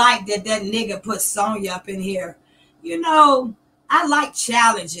really like that nigga put Sonya up in here. I like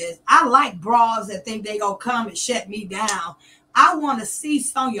challenges. I like bras that think they gonna come and shut me down. I want to see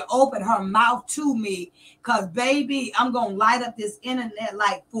Sonya open her mouth to me because, baby, I'm going to light up this internet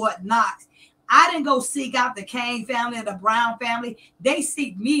like Fort Knox. I didn't go seek out the Kane family or the Brown family. They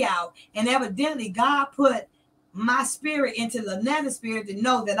seek me out. And evidently, God put my spirit into Lonetta's spirit to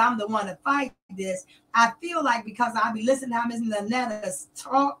know that I'm the one to fight this. I feel like because I be listening to how Miss Lonetta's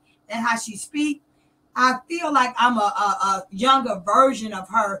talk and how she speak, I feel like I'm a younger version of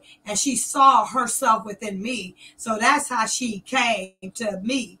her and she saw herself within me. So that's how she came to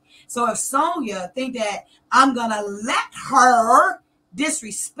me. So if Sonya think that I'm going to let her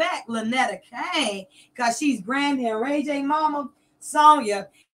disrespect Lynetta Kane because she's Granny and Ray J mama, Sonya,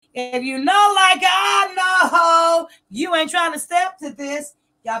 if you know like I know, you ain't trying to step to this.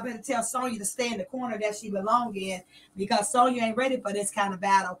 Y'all better tell Sonya to stay in the corner that she belong in because Sonya ain't ready for this kind of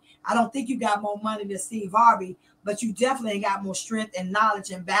battle. I don't think you got more money than Steve Harvey, but you definitely ain't got more strength and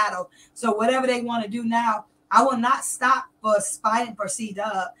knowledge in battle. So whatever they want to do now, I will not stop for fighting for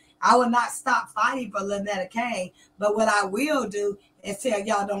C-Dub. I will not stop fighting for Lynetta Kane. But what I will do is tell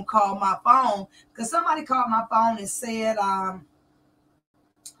y'all don't call my phone because somebody called my phone and said,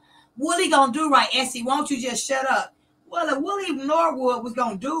 Willie gonna do right, Essie, won't you just shut up? Well, if Willie Norwood was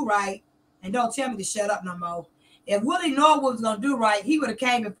going to do right, and don't tell me to shut up no more. If Willie Norwood was going to do right, he would have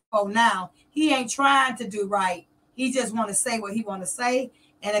came before now. He ain't trying to do right. He just want to say what he want to say.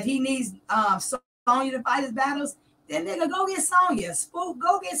 And if he needs Sonya to fight his battles, then nigga, go get Sonya. Spook,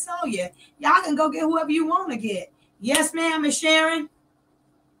 go get Sonya. Y'all can go get whoever you want to get. Yes, ma'am, Miss Sharon.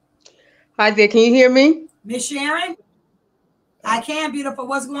 Hi there. Can you hear me? Miss Sharon? I can, beautiful.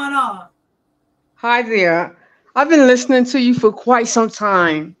 What's going on? Hi there. I've been listening to you for quite some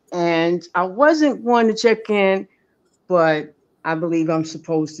time, and I wasn't going to check in, but I believe I'm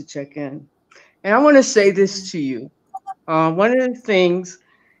supposed to check in. And I want to say this to you. One of the things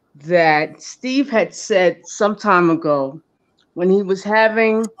that Steve had said some time ago when he was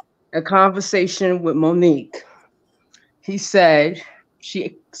having a conversation with Monique, he said,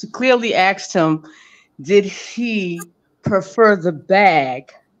 she clearly asked him, did he prefer the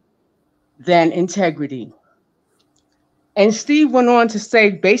bag than integrity. And Steve went on to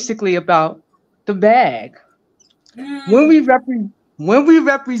say basically about the bag. When we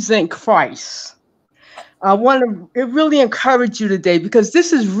represent Christ, I want to really encourage you today, because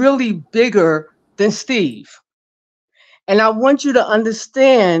this is really bigger than Steve. And I want you to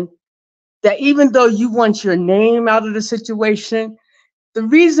understand that even though you want your name out of the situation, the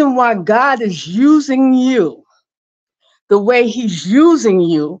reason why God is using you the way he's using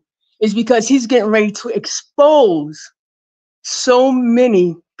you is because he's getting ready to expose so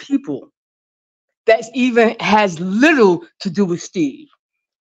many people that even has little to do with Steve.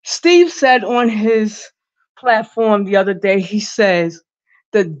 Steve said on his platform the other day, he says,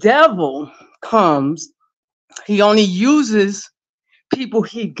 the devil comes, he only uses people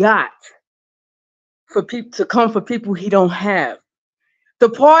he got for people to come for people he don't have. The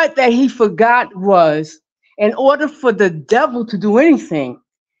part that he forgot was, in order for the devil to do anything,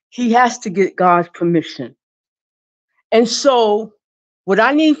 he has to get God's permission. And so what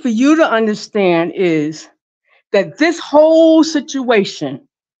I need for you to understand is that this whole situation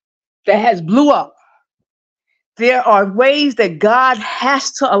that has blew up, there are ways that God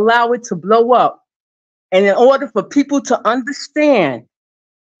has to allow it to blow up. And in order for people to understand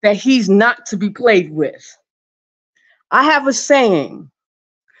that he's not to be played with. I have a saying,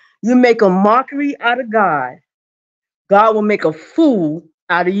 you make a mockery out of God, God will make a fool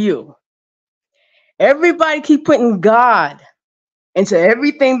out of you. Everybody keep putting God into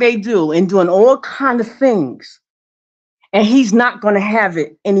everything they do and doing all kinds of things. And he's not going to have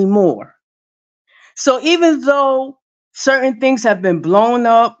it anymore. So even though certain things have been blown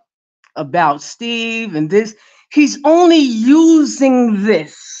up about Steve and this, he's only using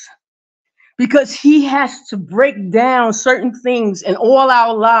this because he has to break down certain things in all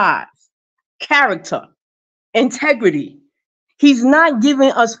our lives. Character, integrity. He's not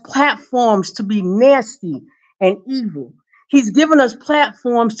giving us platforms to be nasty and evil. He's given us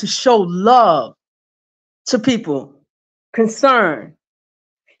platforms to show love to people, concern.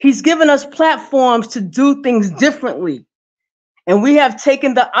 He's given us platforms to do things differently. And we have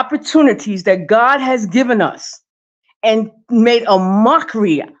taken the opportunities that God has given us and made a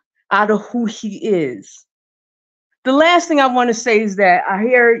mockery out of who he is. The last thing I want to say is that I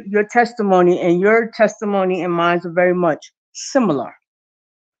hear your testimony, and your testimony and mine are very much similar.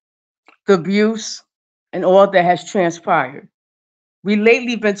 The abuse and all that has transpired. We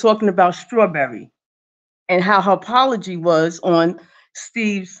lately been talking about Strawberry and how her apology was on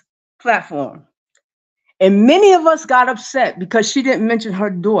Steve's platform. And many of us got upset because she didn't mention her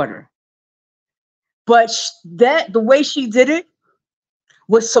daughter. But the way she did it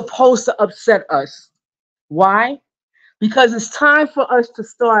was supposed to upset us. Why? Because it's time for us to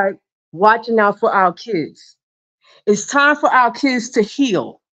start watching out for our kids. It's time for our kids to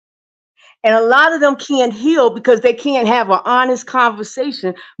heal. And a lot of them can't heal because they can't have an honest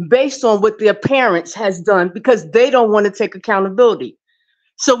conversation based on what their parents has done because they don't want to take accountability.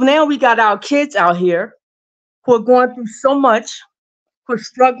 So now we got our kids out here who are going through so much, who are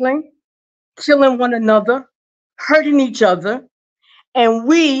struggling, killing one another, hurting each other. And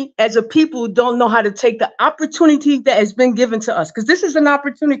we, as a people, don't know how to take the opportunity that has been given to us, because this is an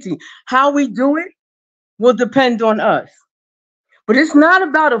opportunity. How we do it will depend on us. But it's not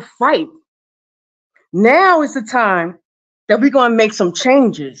about a fight. Now is the time that we're going to make some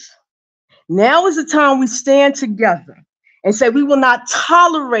changes. Now is the time we stand together and say we will not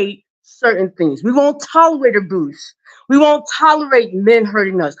tolerate certain things. We won't tolerate abuse. We won't tolerate men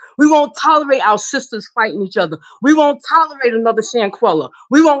hurting us. We won't tolerate our sisters fighting each other. We won't tolerate another Shanquella.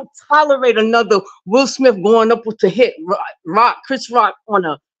 We won't tolerate another Will Smith going up to hit Chris Rock on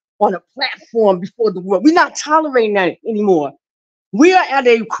a platform before the world. We're not tolerating that anymore. We are at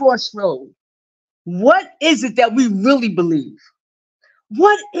a crossroad. What is it that we really believe?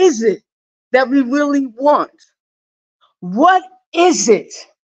 What is it that we really want? What is it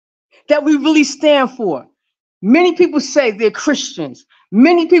that we really stand for? Many people say they're Christians.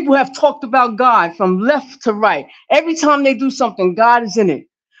 Many people have talked about God from left to right. Every time they do something, God is in it.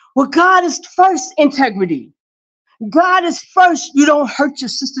 Well, God is first, integrity. God is first. You don't hurt your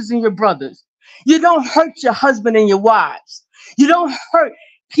sisters and your brothers. You don't hurt your husband and your wives. You don't hurt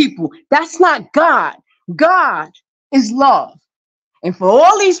people. That's not God. God is love. And for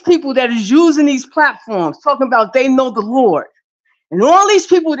all these people that is using these platforms, talking about they know the Lord, and all these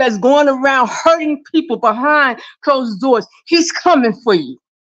people that's going around hurting people behind closed doors, he's coming for you.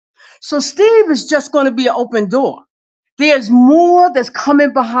 So Steve is just going to be an open door. There's more that's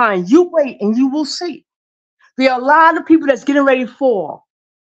coming behind. You wait and you will see. There are a lot of people that's getting ready to fall.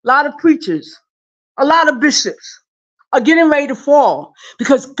 A lot of preachers, a lot of bishops, are getting ready to fall,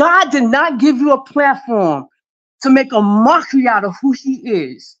 because God did not give you a platform to make a mockery out of who he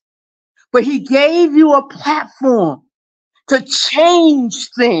is, but he gave you a platform to change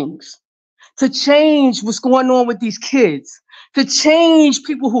things, to change what's going on with these kids, to change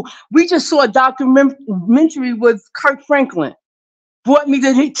people who, we just saw a documentary with Kirk Franklin, brought me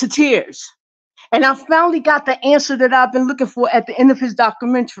to tears. And I finally got the answer that I've been looking for at the end of his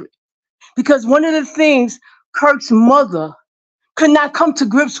documentary. Because one of the things, Kirk's mother could not come to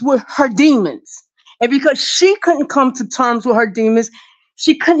grips with her demons. And because she couldn't come to terms with her demons,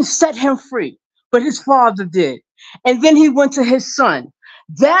 she couldn't set him free. But his father did. And then he went to his son.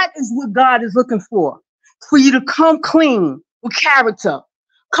 That is what God is looking for you to come clean with character.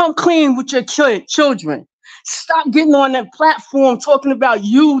 Come clean with your children. Stop getting on that platform talking about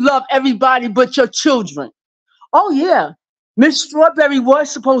you love everybody but your children. Oh, yeah. Miss Strawberry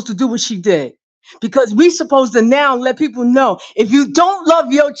was supposed to do what she did, because we're supposed to now let people know, if you don't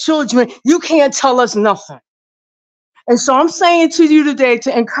love your children, you can't tell us nothing. And so I'm saying to you today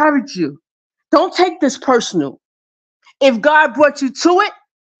to encourage you, don't take this personal. If God brought you to it,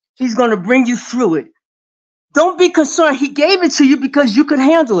 he's going to bring you through it. Don't be concerned. He gave it to you because you could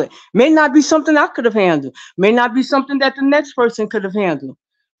handle it. May not be something I could have handled. May not be something that the next person could have handled.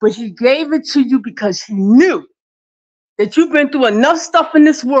 But he gave it to you because he knew that you've been through enough stuff in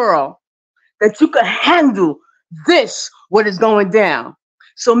this world that you could handle this, what is going down.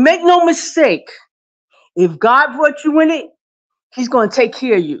 So make no mistake, if God brought you in it, he's going to take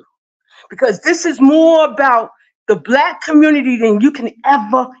care of you. Because this is more about the Black community than you can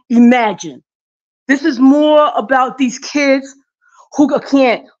ever imagine. This is more about these kids who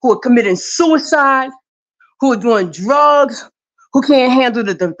are committing suicide, who are doing drugs, who can't handle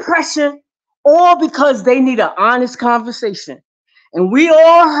the depression, all because they need an honest conversation. And we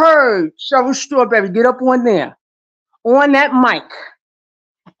all heard Cheryl Strawberry get up on there, on that mic,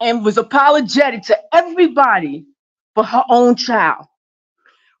 and was apologetic to everybody for her own child.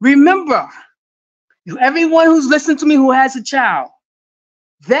 Remember, everyone who's listening to me who has a child,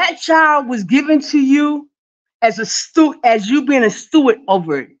 that child was given to you as you being a steward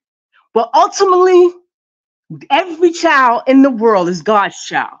over it. But ultimately, every child in the world is God's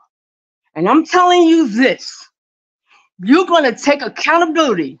child. And I'm telling you this, you're going to take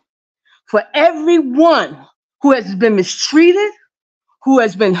accountability for everyone who has been mistreated, who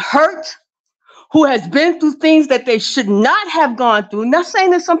has been hurt, who has been through things that they should not have gone through. Not saying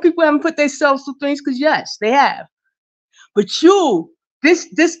that some people haven't put themselves through things, because yes, they have. But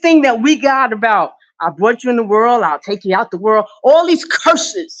this thing that we got about, I brought you in the world, I'll take you out the world, all these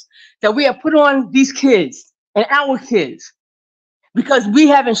curses that we have put on these kids and our kids, because we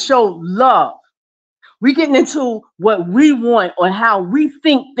haven't showed love. We're getting into what we want or how we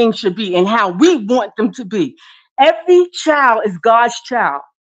think things should be and how we want them to be. Every child is God's child.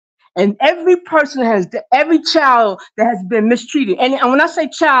 And every child that has been mistreated. And when I say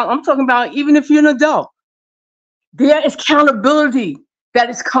child, I'm talking about even if you're an adult. There is accountability that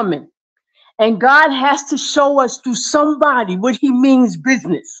is coming. And God has to show us through somebody what he means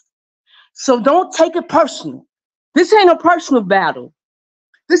business. So don't take it personal. This ain't a personal battle.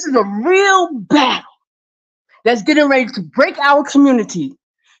 This is a real battle that's getting ready to break our community,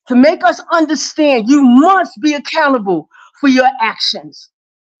 to make us understand you must be accountable for your actions,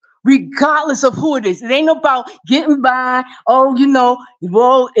 regardless of who it is. It ain't about getting by. Oh,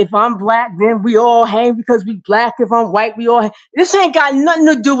 well, if I'm Black, then we all hang because we Black. If I'm white, we all hang. This ain't got nothing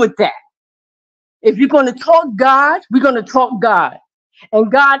to do with that. If you're going to talk God, we're going to talk God.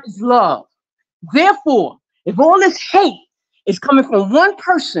 And God is love. Therefore, if all this hate is coming from one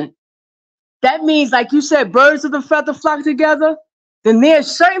person, that means, like you said, birds of the feather flock together. Then there's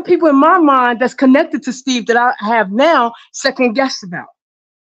certain people in my mind that's connected to Steve that I have now second guessed about.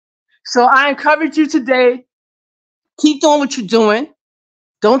 So I encourage you today, keep doing what you're doing.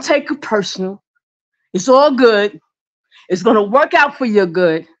 Don't take it personal. It's all good. It's going to work out for your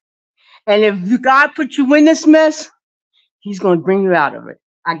good. And if God put you in this mess, he's going to bring you out of it.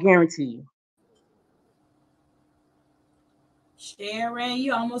 I guarantee you. Sharon,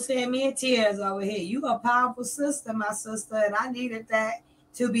 you almost had me in tears over here. You a powerful sister, my sister, and I needed that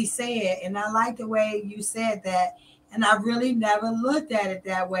to be said. And I like the way you said that. And I really never looked at it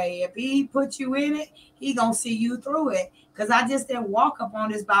that way. If he put you in it, he gonna see you through it. Because I just didn't walk up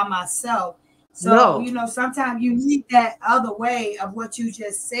on this by myself. So, sometimes you need that other way of what you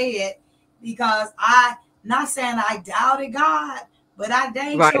just said. Because not saying I doubted God, but I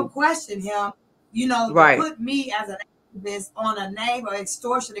dang sure questioned him, to put me as an activist on a name of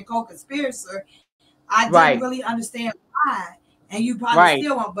extortion and co-conspirator. I didn't really understand why. and you probably Right.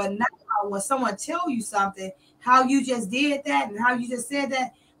 still won't. But now when someone tell you something, how you just did that and how you just said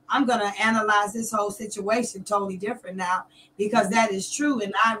that, I'm going to analyze this whole situation totally different now, because that is true.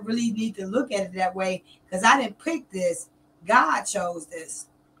 And I really need to look at it that way, because I didn't pick this. God chose this.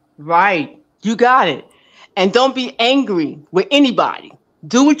 Right. You got it. And don't be angry with anybody.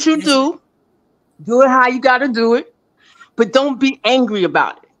 Do what you Yes, ma'am. do. Do it how you got to do it. But don't be angry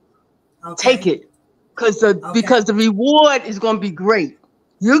about it. Take Okay. it. Okay. Because the reward is going to be great.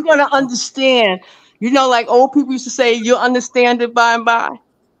 You're going to understand. Like old people used to say, you'll understand it by and by.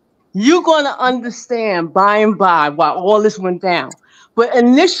 You're going to understand by and by why all this went down. But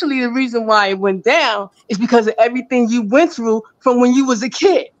initially, the reason why it went down is because of everything you went through from when you was a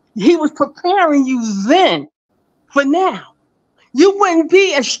kid. He was preparing you then for now. You wouldn't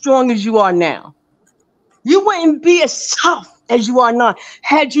be as strong as you are now. You wouldn't be as tough as you are now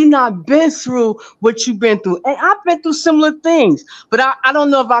had you not been through what you've been through. And I've been through similar things, but I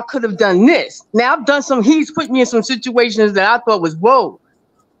don't know if I could have done this. Now, he's put me in some situations that I thought was, whoa.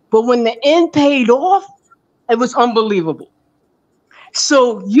 But when the end paid off, it was unbelievable.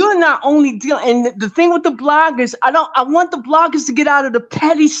 So you're not only dealing, and the thing with the bloggers, I want the bloggers to get out of the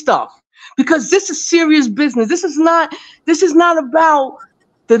petty stuff, because this is serious business. This is not about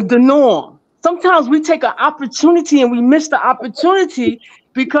the norm. Sometimes we take an opportunity and we miss the opportunity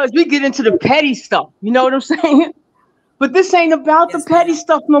because we get into the petty stuff. You know what I'm saying? But this ain't about the Yes, petty ma'am.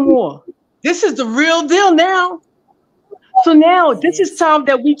 stuff no more. This is the real deal now. So now It this is is. time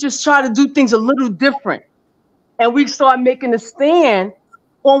that we just try to do things a little different. And we start making a stand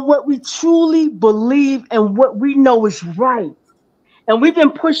on what we truly believe and what we know is right. And we've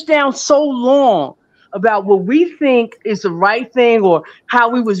been pushed down so long about what we think is the right thing, or how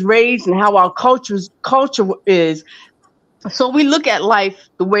we was raised and how our culture is. So we look at life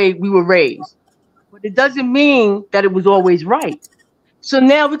the way we were raised. But it doesn't mean that it was always right. So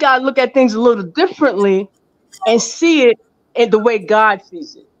now we got to look at things a little differently and see it in the way God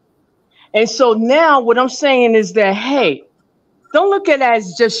sees it. And so now what I'm saying is that, hey, don't look at it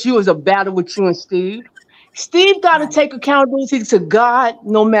as just you as a battle with you and Steve. Steve got to Right. take accountability to God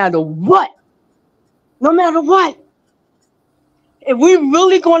no matter what. No matter what. If we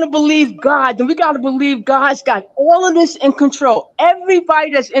really going to believe God, then we got to believe God's got all of this in control.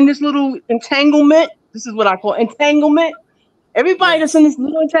 Everybody that's in this little entanglement, this is what I call entanglement. Everybody that's in Yes. this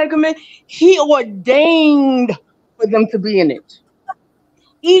little entanglement, he ordained for them to be in it.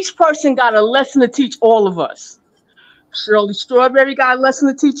 Each person got a lesson to teach all of us. Shirley Strawberry got a lesson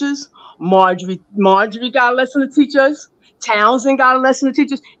to teach us. Marjorie got a lesson to teach us. Townsend got a lesson to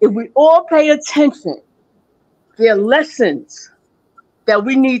teach us. If we all pay attention, there are lessons that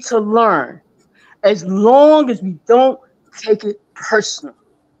we need to learn, as long as we don't take it personal.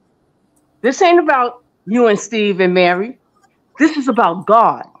 This ain't about you and Steve and Mary. This is about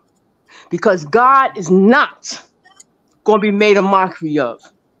God, because God is not going to be made a mockery of.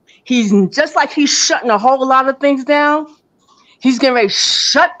 He's just like he's shutting a whole lot of things down. He's getting ready to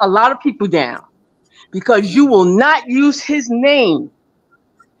shut a lot of people down, because you will not use his name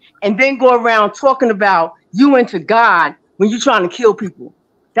and then go around talking about you into God when you're trying to kill people.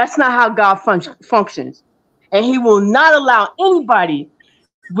 That's not how God functions. And he will not allow anybody,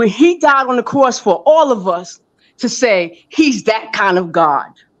 when he died on the cross for all of us, to say he's that kind of God.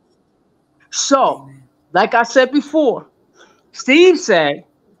 So, Amen. like I said before, Steve said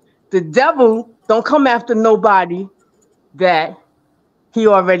the devil don't come after nobody that he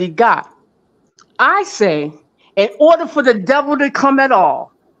already got. I say, in order for the devil to come at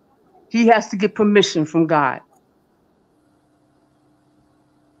all, he has to get permission from God.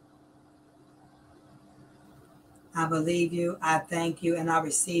 I believe you. I thank you, and I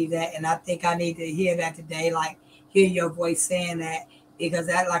receive that. And I think I need to hear that today, like hear your voice saying that, because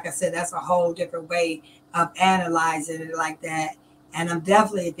that, like I said, that's a whole different way of analyzing it like that. And I'm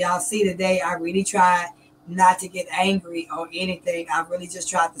definitely, if y'all see today, I really tried not to get angry or anything. I really just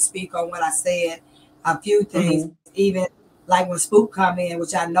tried to speak on what I said. A few things, Mm-hmm. even like when Spook come in,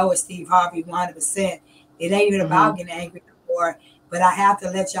 which I know is Steve Harvey 100%. It ain't even Mm-hmm. about getting angry anymore. But I have to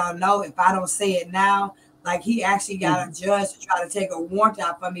let y'all know, if I don't say it now, like he actually got a judge to try to take a warrant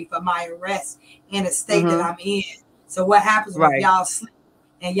out for me for my arrest in the state that Mm-hmm. I'm in. So what happens when Right. y'all sleep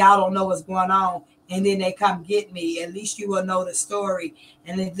and y'all don't know what's going on, and then they come get me? At least you will know the story,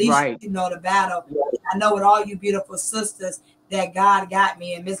 and at least Right. you know the battle. I know with all you beautiful sisters that God got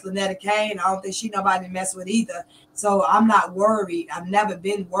me, and Miss Lynetta Kane, I don't think she nobody to mess with either. So I'm not worried. I've never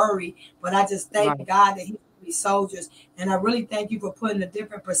been worried, but I just thank Right. God that He gave me soldiers, and I really thank you for putting a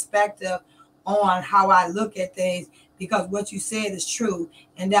different perspective on how I look at things, because what you said is true.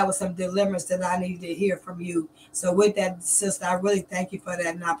 And that was some deliverance that I needed to hear from you. So with that, sister, I really thank you for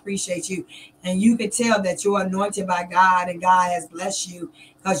that. And I appreciate you. And you can tell that you're anointed by God and God has blessed you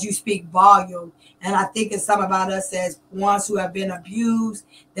because you speak volume. And I think it's something about us as ones who have been abused,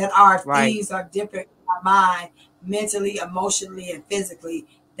 that our things are different in our mind, mentally, emotionally, and physically.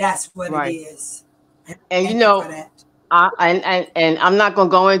 That's what it is. And you know, and I'm not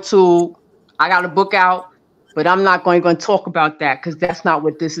gonna go into, I got a book out, but I'm not going to talk about that because that's not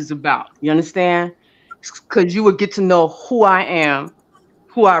what this is about. You understand? Because you would get to know who I am,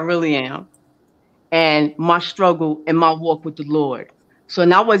 who I really am, and my struggle and my walk with the Lord. So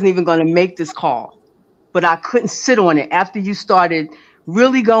and I wasn't even going to make this call, but I couldn't sit on it after you started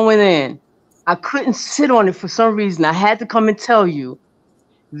really going in. I couldn't sit on it for some reason. I had to come and tell you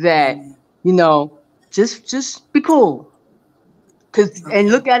that, you know, just be cool. And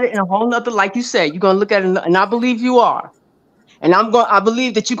look at it in a whole nother, like you said, you're going to look at it, and I believe you are. And I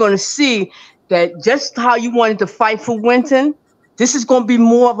believe that you're going to see that just how you wanted to fight for Winton, this is going to be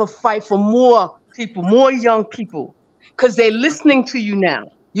more of a fight for more people, more young people, because they're listening to you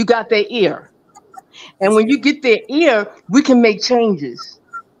now. You got their ear. And when you get their ear, we can make changes.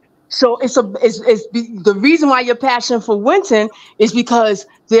 So the reason why you're passionate for Winton is because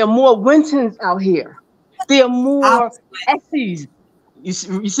there are more Wintons out here. There are more Essies. You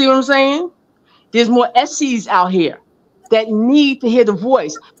see what I'm saying? There's more Essies out here that need to hear the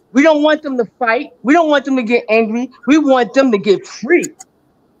voice. We don't want them to fight. We don't want them to get angry. We want them to get free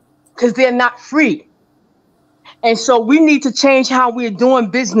because they're not free. And so we need to change how we're doing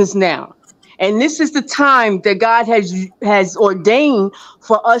business now. And this is the time that God has ordained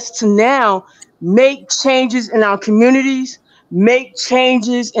for us to now make changes in our communities, make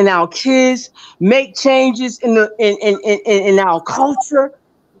changes in our kids, make changes in our culture.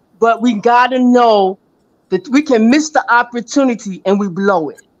 But we got to know that we can miss the opportunity and we blow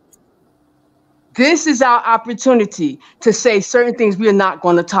it. This is our opportunity to say certain things we are not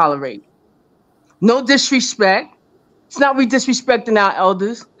going to tolerate. No disrespect. It's not we disrespecting our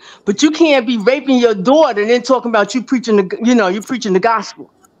elders, but you can't be raping your daughter and then talking about you preaching you're preaching the gospel.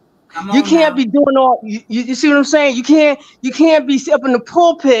 You can't be doing all. You see what I'm saying? You can't be up in the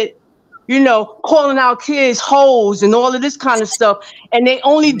pulpit, calling out kids hoes and all of this kind of stuff, and they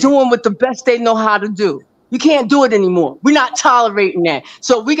only doing what the best they know how to do. You can't do it anymore. We're not tolerating that.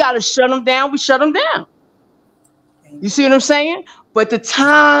 So we got to shut them down. We shut them down. You see what I'm saying? But the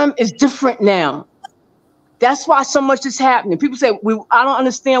time is different now. That's why so much is happening. People say, I don't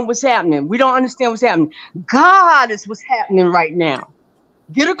understand what's happening. We don't understand what's happening. God is what's happening right now.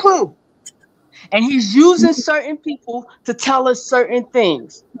 Get a clue. And he's using certain people to tell us certain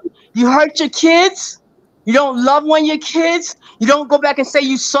things. You hurt your kids. You don't love one of your kids. You don't go back and say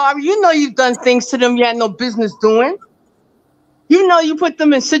you're sorry. You know you've done things to them you had no business doing. You know you put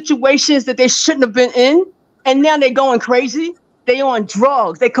them in situations that they shouldn't have been in. And now they're going crazy. They on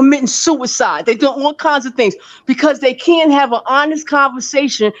drugs. They committing suicide. They doing all kinds of things because they can't have an honest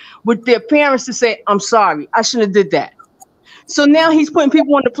conversation with their parents to say, I'm sorry, I shouldn't have did that. So now he's putting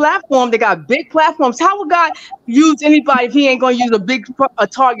people on the platform. They got big platforms. How would God use anybody if he ain't going to use a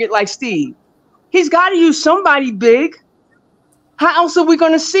target like Steve? He's got to use somebody big. How else are we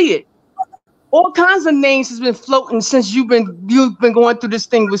going to see it? All kinds of names has been floating since you've been going through this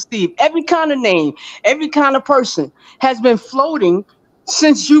thing with Steve. Every kind of name, every kind of person has been floating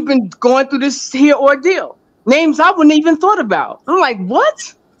since you've been going through this here ordeal. Names I wouldn't even thought about. I'm like,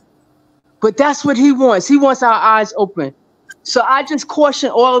 what? But that's what he wants. He wants our eyes open. So I just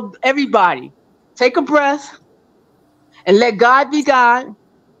caution everybody, take a breath and let God be God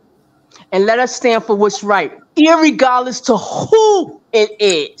and let us stand for what's right, irregardless to who it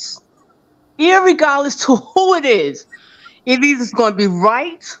is. Irregardless to who it is, it either is going to be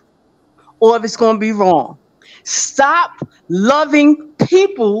right or if it's going to be wrong. Stop loving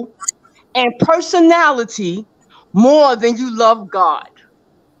people and personality more than you love God.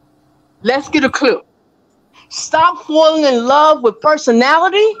 Let's get a clue. Stop falling in love with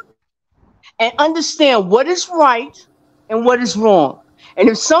personality and understand what is right and what is wrong. And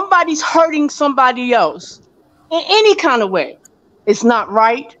if somebody's hurting somebody else in any kind of way, it's not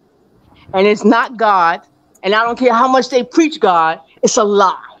right. And it's not God. And I don't care how much they preach God, it's a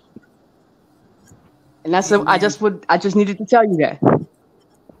lie. And that's I just needed to tell you that.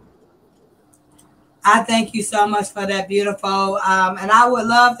 I thank you so much for that, beautiful. And I would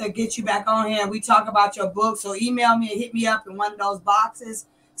love to get you back on here and we talk about your book. So email me and hit me up in one of those boxes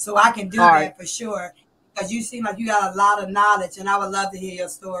so I can do that for sure. Because you seem like you got a lot of knowledge and I would love to hear your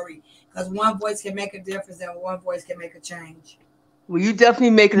story. Because one voice can make a difference and one voice can make a change. Well, you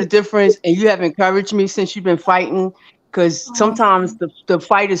definitely making a difference, and you have encouraged me since you've been fighting. Because Oh, sometimes the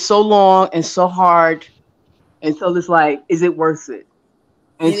fight is so long and so hard, and so it's like, is it worth it?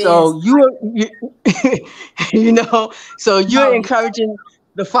 And it is. so you know, so you're No, encouraging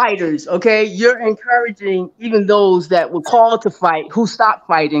the fighters, okay? You're encouraging even those that were called to fight who stopped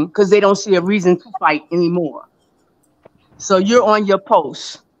fighting because they don't see a reason to fight anymore. So you're on your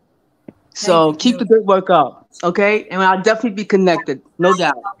post. thank So keep you. the good work up, okay? And I'll definitely be connected, no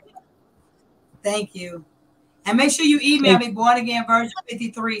doubt. Thank you. And make sure you email Thank- me Born Again version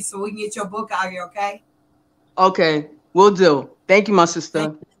 53 so we can get your book out here, okay? Okay, we'll do. Thank you, my Thank sister.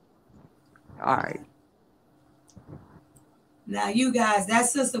 you. All right. Now, you guys, that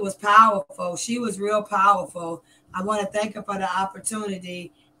sister was powerful. She was real powerful. I want to thank her for the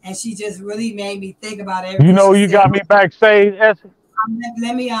opportunity. And she just really made me think about You everything know she you said. got me backstage, Essie?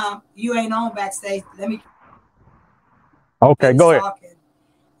 Let me, you ain't on backstage. Let me Okay, finish go ahead. talking.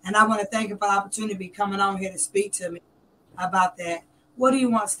 And I want to thank her for the opportunity to be coming on here to speak to me about that. What do you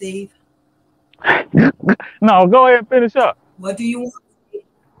want, Steve? No, go ahead and finish up. What do you want?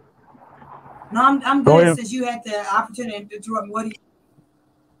 No, I'm Go good ahead. since you had the opportunity to interrupt me. What do you?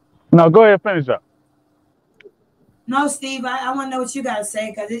 No, go ahead and finish up. No, Steve, I want to know what you got to say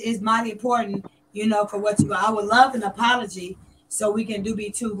because it is mighty important, for what you. I would love an apology so we can be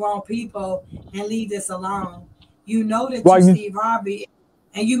two grown people and leave this alone. You know that Why you, you Steve Harvey,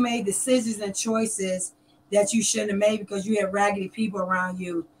 and you made decisions and choices that you shouldn't have made because you had raggedy people around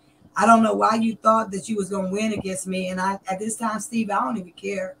you. I don't know why you thought that you was going to win against me. And at this time, Steve, I don't even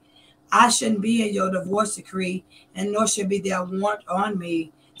care. I shouldn't be in your divorce decree, and nor should be there warrant on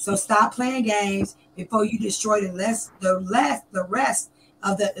me. So stop playing games before you destroy the rest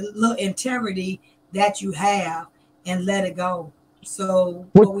of the little integrity that you have, and let it go. So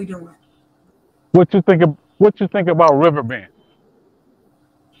what what we doing? what you think about Riverbend?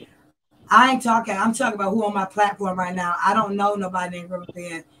 I ain't talking. I'm talking about who on my platform right now. I don't know nobody named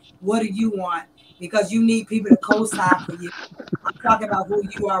Riverbend. What do you want? Because you need people to co-sign for you. I'm talking about who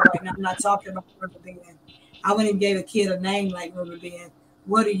you are right now. I'm not talking about Riverbend. I wouldn't even give a kid a name like Riverbend.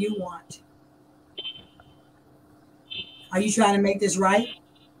 What do you want? Are you trying to make this right?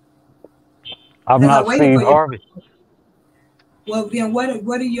 I'm Because I not waited Steve for you. Harvey. Well, then what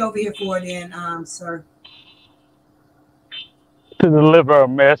are you over here for then, sir? To deliver a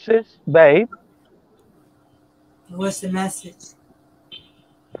message, babe. What's the message?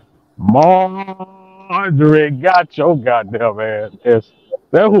 Marjorie got your goddamn ass.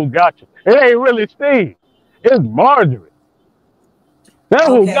 That who got you. It ain't really Steve. It's Marjorie. That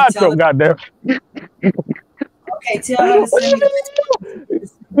who Okay, got your goddamn. tell her to send me the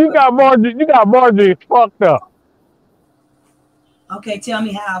You got Marjorie. You got Marjorie fucked up. Okay, tell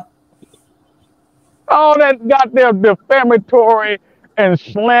me how. All that goddamn defamatory and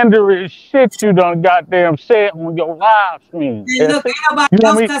slanderous shit you done goddamn said on your live stream, And look, Essie. ain't nobody You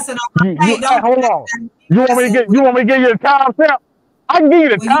want else me? cussing on my You page. hey, Don't do hold that. on. You cussing with. You want me to give you the timestamp? I can give you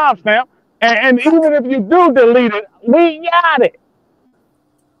the Well, you timestamp. And even if you do delete it, we got it.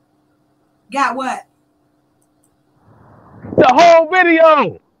 got what? The whole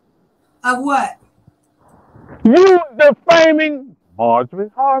video. Of what? You defaming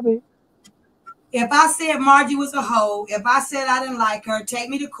Marjorie Harvey. If I said Margie was a hoe, if I said I didn't like her, take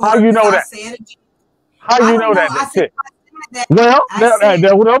me to How court you because know I that? said it. How I you don't know know. that I that said shit? I said that. Well, I said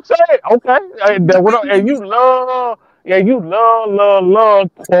that's what I'm saying. Okay. That's what you love, love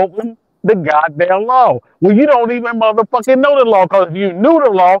quoting the goddamn law. Well, you don't even motherfucking know the law, because if you knew the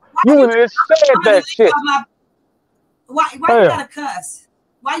law, why you you would have I'm said gonna that delete shit. all my why you Hell, gotta cuss?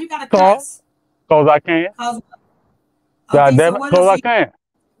 Why you gotta cause, cuss? cause I can. Cause God okay, damn so it, what cause else I you can.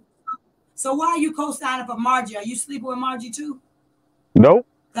 so why are you co-signing for Margie? Are you sleeping with Margie too? Nope,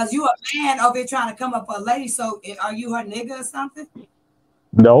 Because you a man over here trying to come up for a lady, so are you her nigga or something?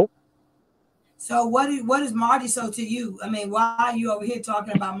 nope. So what is Margie so to you? I mean, why are you over here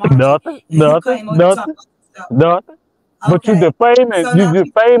talking about Margie Nothing, and you nothing, claim over here talking nothing, about yourself? nothing. But Okay. So you now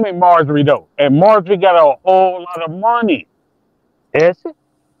defaming Marjorie though, and Marjorie got a whole lot of money. Essie,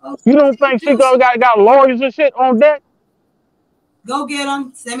 oh, you don't she think she do. She got lawyers and shit on deck? go get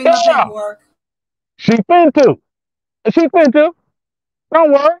them. Send me my Yeah, paperwork. she finna. She finna.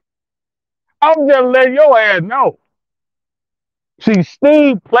 Don't worry. I'm just letting your ass know. See,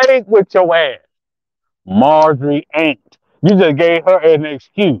 Steve played with your ass. Marjorie ain't. You just gave her an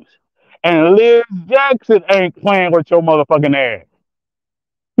excuse. And Liz Jackson ain't playing with your motherfucking ass.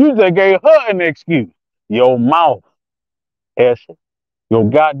 You just gave her an excuse. Your mouth, Essie. Your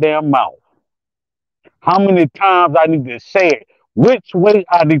goddamn mouth. How many times I need to say it? Which way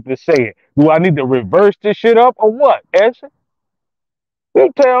I need to say it? Do I need to reverse this shit up or what, Essie?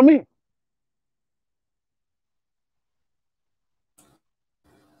 You tell me.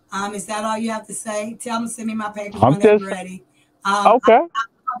 Is that all you have to say? Tell them to send me my papers I'm when they're just ready. okay.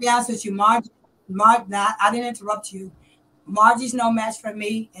 I'll be honest with you, Not, I didn't interrupt you. Margie's no match for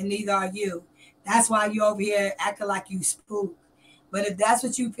me, and neither are you. That's why you over here acting like you spook. But if that's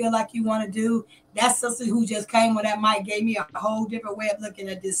what you feel like you want to do, that sister who just came with that mic gave me a whole different way of looking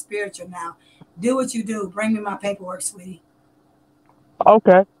at this spiritual now. Do what you do. Bring me my paperwork, sweetie.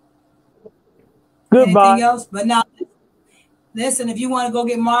 Okay. Anything Goodbye. else? But now, listen, if you want to go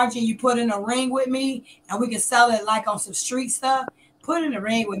get Margie, you put in a ring with me, and we can sell it like on some street stuff. Put in a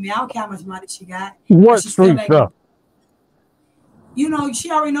ring with me. I don't care how much money she got, because What she still street ain't gonna. stuff?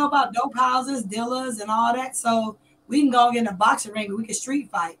 She already know about dope houses, dealers, and all that. So we can go get in a boxing ring and we can street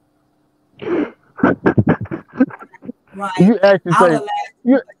fight. Right. You actually I say would laugh.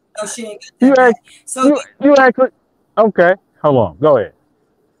 you No, she ain't got you that act back. So you actually okay. Hold on. Go ahead.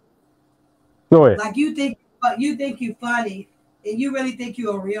 Go ahead. like you think you funny, and you really think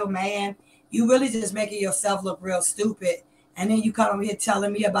you a real man. You really just making yourself look real stupid. And then you come over here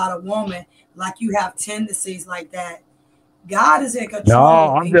telling me about a woman like you have tendencies like that. God is in No,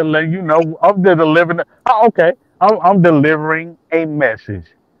 control. I'm just letting you know. I'm just delivering. Oh, okay. I'm delivering a message.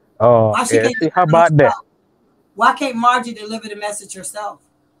 Why she can't Essie, how deliver it about that? herself? Why can't Margie deliver the message herself?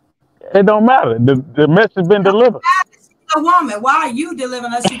 It don't matter. The message been delivered. She's a woman. Why are you delivering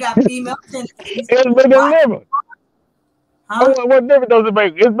unless you got female tendencies? It's been Why? delivered. Huh? What difference does it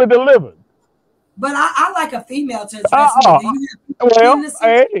make? It's been delivered. But I like a female to address me. Do Uh-uh. you have Well, tendencies?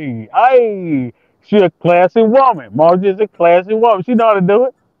 hey, she a classy woman. Margie is a classy woman. She know how to do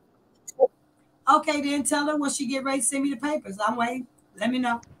it. Okay, then tell her when she get ready to send me the papers. I'm waiting. Let me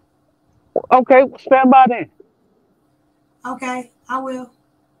know. Okay, stand by then. Okay, I will.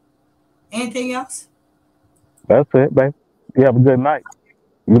 Anything else? That's it, babe. You have a good night.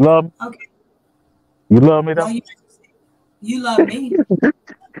 You love Okay. you love me No, though? you love me.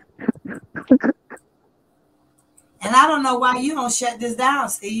 And I don't know why you don't shut this down,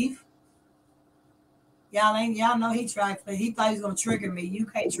 Steve. Y'all know he tried for he thought he was gonna trigger me. You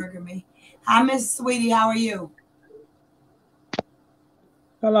can't trigger me. Hi, Miss Sweetie, how are you?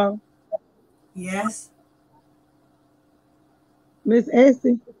 Hello, Yes. Miss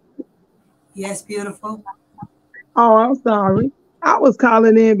Essie. Yes, beautiful. Oh, I'm sorry. I was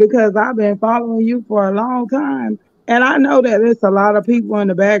calling in because I've been following you for a long time. And I know that there's a lot of people in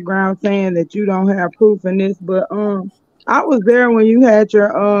the background saying that you don't have proof in this, but I was there when you had your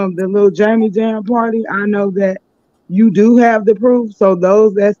the little Jamie Jam party. I know that you do have the proof. So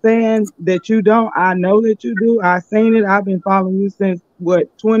those that saying that you don't, I know that you do. I seen it. I've been following you since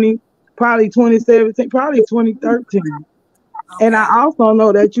what 20, probably 2017, probably 2013. And I Okay. also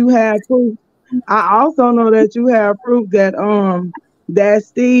know that you have proof. I also know that you have proof that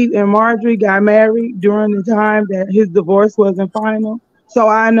Steve and Marjorie got married during the time that his divorce wasn't final. So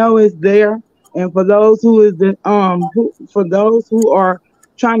I know it's there. And for those for those who are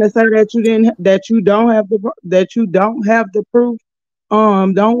trying to say that you don't have the proof,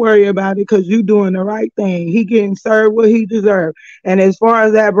 don't worry about it because you doing the right thing. He getting served what he deserved. And as far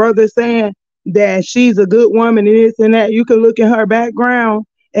as that brother saying that she's a good woman and this and that, you can look at her background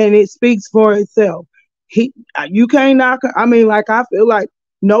and it speaks for itself. You can't knock her. I mean, like I feel like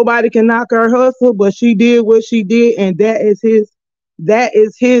nobody can knock her hustle, but she did what she did, and that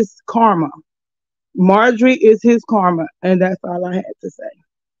is his karma. Marjorie is his karma, and that's all I had to say.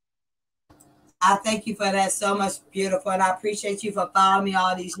 I thank you for that so much, beautiful, and I appreciate you for following me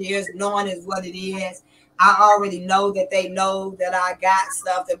all these years. Knowing is what it is. I already know that they know that I got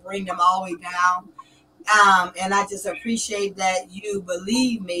stuff to bring them all the way down. And I just appreciate that you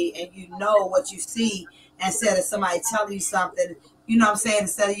believe me and you know what you see instead of somebody telling you something. You know what I'm saying?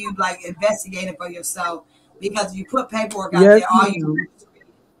 Instead of you like investigating for yourself, because if you put paperwork out Yes, there, all you ma'am.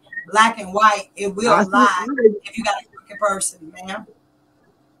 black and white, it I will lie see. if you got a crooked person, man.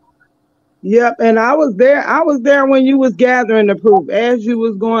 Yep, and I was there. I was there when you was gathering the proof, as you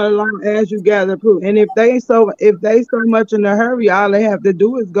was going along, as you gather proof. And if they so much in a hurry, all they have to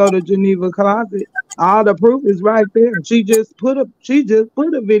do is go to Geneva Closet. All the proof is right there. She just put a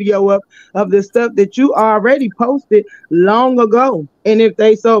video up of the stuff that you already posted long ago. And if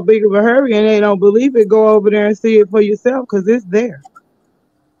they so big of a hurry and they don't believe it, go over there and see it for yourself because it's there.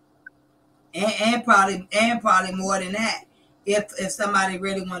 And probably more than that, if somebody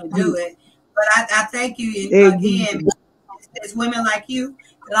really want to do it. But I thank you again. Exactly. It's women like you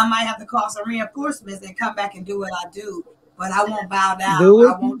that I might have to call some reinforcements and come back and do what I do. But I won't bow down. Do what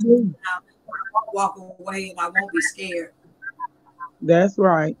I you won't do. down. I won't walk away, and I won't be scared. That's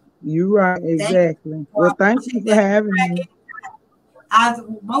right. You right. Thank you. Exactly. I Well, thank you appreciate for that. having me.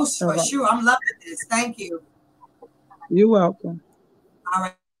 Most All for right. sure. I'm loving this. Thank you. You're welcome. All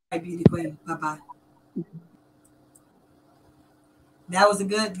right, beauty queen. Bye bye. That was a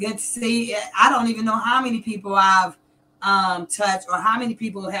good to see. I don't even know how many people I've touched or how many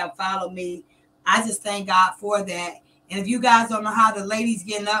people have followed me. I just thank God for that. And if you guys don't know how the ladies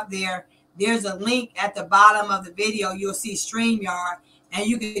getting up there, there's a link at the bottom of the video. You'll see StreamYard, and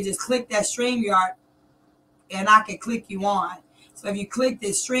you can just click that StreamYard and I can click you on. So if you click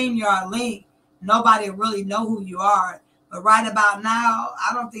this StreamYard link, nobody will really know who you are. But right about now,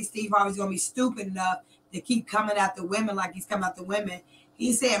 I don't think Steve Harvey's going to be stupid enough to keep coming after women like he's coming after women.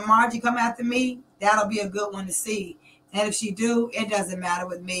 He said, Margie, come after me. That'll be a good one to see. And if she do, it doesn't matter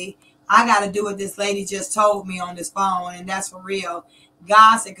with me. I got to do what this lady just told me on this phone, and that's for real.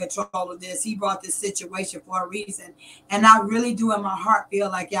 God's in control of this. He brought this situation for a reason. And I really do in my heart feel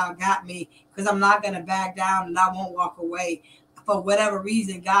like y'all got me, because I'm not going to back down and I won't walk away. For whatever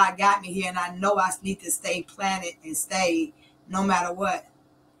reason, God got me here, and I know I need to stay planted and stay no matter what.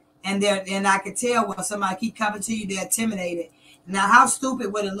 And I can tell when somebody keep coming to you, they're intimidated. Now, how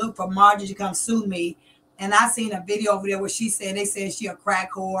stupid would it look for Marjorie to come sue me? And I seen a video over there where they said she a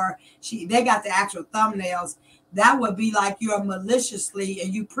crack whore. They got the actual thumbnails. That would be like you're maliciously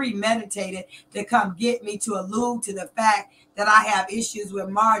and you premeditated to come get me to allude to the fact that I have issues with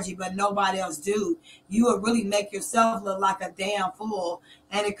Margie, but nobody else do. You would really make yourself look like a damn fool.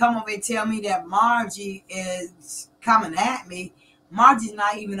 And to come over and tell me that Margie is coming at me. Margie's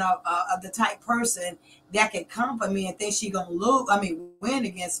not even the type person that can come for me and think she gonna win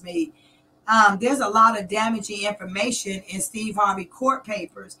against me. There's a lot of damaging information in Steve Harvey court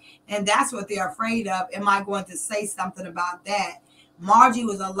papers, and that's what they're afraid of. Am I going to say something about that? Margie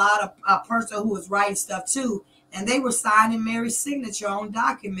was a person who was writing stuff too, and they were signing Mary's signature on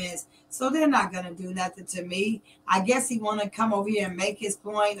documents, so they're not going to do nothing to me. I guess he want to come over here and make his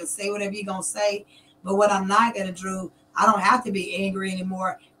point or say whatever he going to say, but what I'm not going to do, I don't have to be angry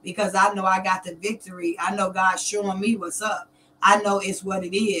anymore because I know I got the victory. I know God's showing me what's up. I know it's what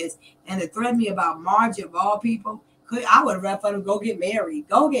it is. And to threaten me about Margie of all people, I would have rather for them go get married.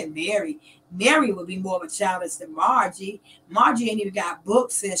 Go get married. Mary would be more of a challenge than Margie. Margie ain't even got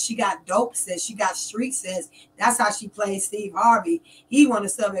books since she got dope since she got street since. That's how she plays Steve Harvey. He wanted to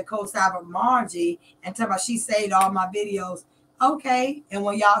sell that co-star of Margie and tell me she saved all my videos. Okay. And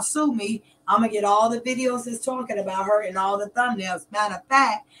when y'all sue me, I'm going to get all the videos that's talking about her and all the thumbnails. Matter of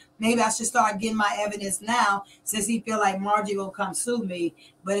fact, maybe I should start getting my evidence now since he feel like Margie will come sue me.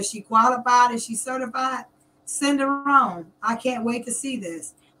 But if she qualified and she's certified, send her on. I can't wait to see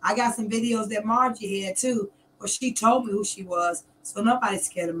this. I got some videos that Margie had too, where she told me who she was. So nobody's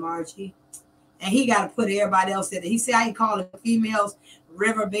scared of Margie. And he got to put everybody else in it. He said I ain't calling females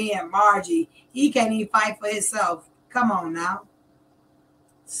River Bend Margie. He can't even fight for himself. Come on now.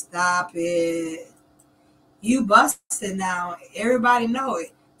 Stop it. You busted now. Everybody know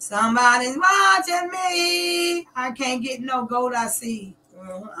it. Somebody's watching me. I can't get no gold I see.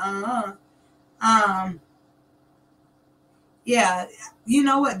 Yeah, you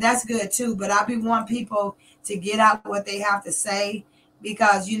know what? That's good too. But I be want people to get out what they have to say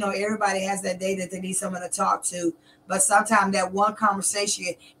because everybody has that day that they need someone to talk to. But sometimes that one conversation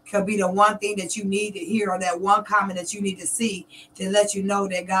could be the one thing that you need to hear or that one comment that you need to see to let you know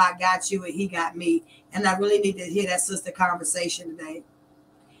that God got you and he got me. And I really need to hear that sister conversation today.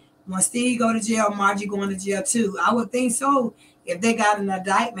 When Steve go to jail, Margie going to jail too. I would think so. If they got an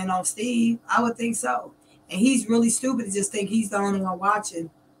indictment on Steve, I would think so. And he's really stupid to just think he's the only one watching.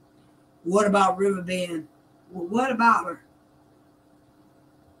 What about Riverbend? Well, what about her?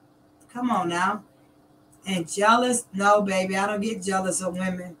 Come on now. And jealous? No, baby, I don't get jealous of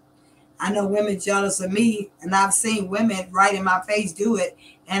women. I know women jealous of me, and I've seen women right in my face do it,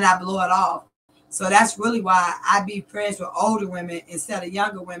 and I blow it off. So that's really why I be friends with older women instead of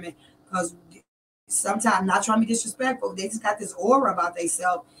younger women, because sometimes, not trying to be disrespectful, they just got this aura about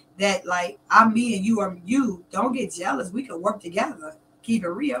themselves that like, I'm me and you are you. Don't get jealous. We can work together. Keep it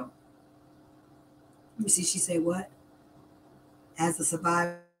real. Let me see. She said what? As a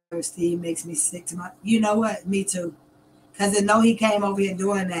survivor, Steve makes me sick to my... You know what? Me too. Because I know he came over here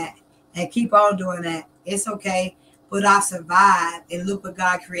doing that and keep on doing that. It's okay. But I survived, and look what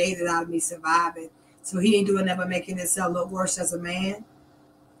God created out of me surviving. So he ain't doing that but making himself look worse as a man.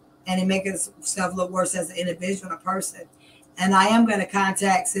 And he making himself look worse as an individual, a person. And I am going to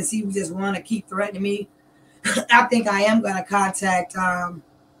contact, since he just want to keep threatening me, I think I am going to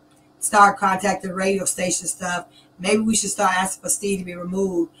start contacting radio station stuff. Maybe we should start asking for Steve to be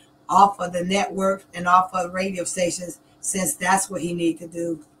removed off of the network and off of the radio stations, since that's what he need to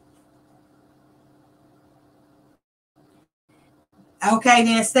do. Okay,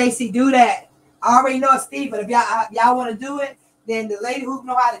 then Stacy, do that. I already know it's Steve, but if y'all want to do it, then the lady who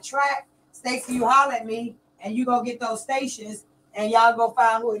know how to track, Stacy, you holler at me, and you go get those stations, and y'all go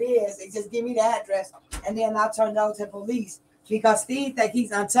find who it is, and just give me the address, and then I'll turn it over to the police because Steve think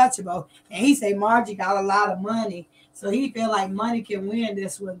he's untouchable, and he say Margie got a lot of money, so he feel like money can win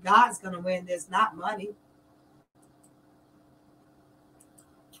this. When God's gonna win this, not money.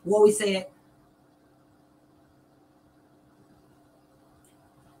 What we said.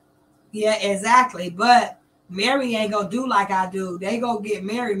 Yeah, exactly. But Mary ain't gonna do like I do. They go get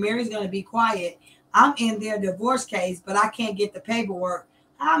married. Mary's gonna be quiet. I'm in their divorce case, but I can't get the paperwork.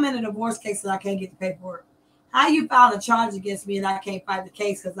 How I'm in a divorce case and I can't get the paperwork? How you file a charge against me and I can't fight the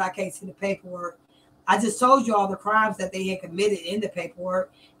case because I can't see the paperwork? I just told you all the crimes that they had committed in the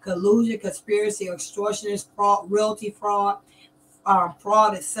paperwork: collusion, conspiracy, extortionist, fraud, realty fraud,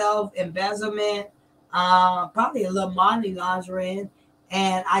 fraud itself, embezzlement, probably a little money laundering,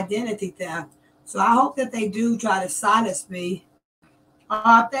 and identity theft. So I hope that they do try to silence me.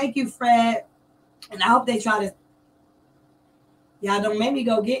 Thank you, Fred. And I hope they try to. Y'all don't make me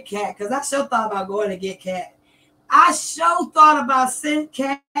go get Cat because I sure thought about going to get Cat. I sure thought about sending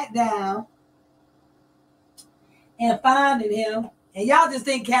Cat down and finding him. And y'all just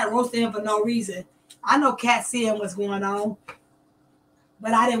think Cat roasted him for no reason. I know Cat seeing what's going on,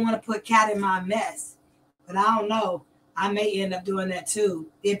 but I didn't want to put Cat in my mess. But I don't know. I may end up doing that too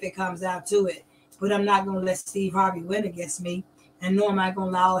if it comes out to it. But I'm not going to let Steve Harvey win against me. And nor am I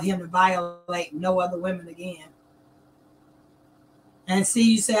going to allow him to violate no other women again. And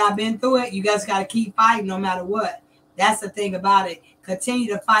see, you say I've been through it. You guys got to keep fighting no matter what. That's the thing about it.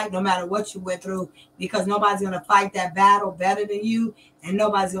 Continue to fight no matter what you went through, because nobody's going to fight that battle better than you, and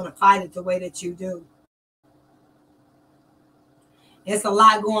nobody's going to fight it the way that you do. It's a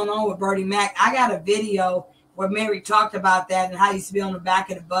lot going on with Bertie Mac. I got a video where Mary talked about that and how he used to be on the back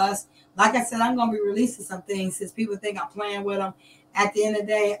of the bus. Like I said, I'm going to be releasing some things since people think I'm playing with them. At the end of the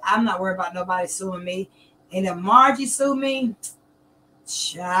day, I'm not worried about nobody suing me. And if Margie sue me,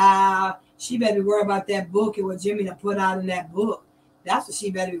 child, she better be worried about that book and what Jimmy done put out in that book. That's what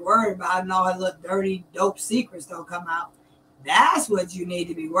she better be worried about, and all her little dirty, dope secrets don't come out. That's what you need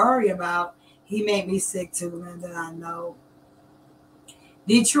to be worried about. He made me sick too, Linda, I know.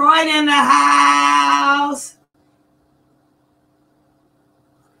 Detroit in the house.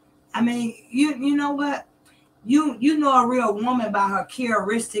 I mean, you know what? You know a real woman by her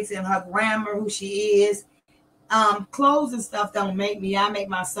characteristics and her grammar, who she is. Clothes and stuff don't make me. I make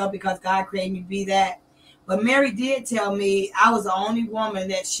myself because God created me to be that. But Mary did tell me I was the only woman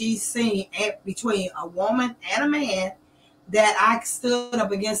that she's seen between a woman and a man that I stood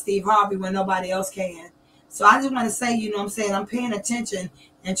up against Steve Harvey when nobody else can. So I just want to say, you know what I'm saying, I'm paying attention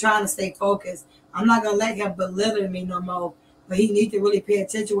and trying to stay focused. I'm not going to let him belittle me no more. But he needs to really pay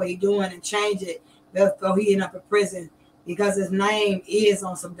attention to what he's doing and change it before he end up in prison, because his name is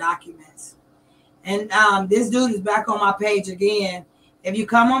on some documents. And this dude is back on my page again. If you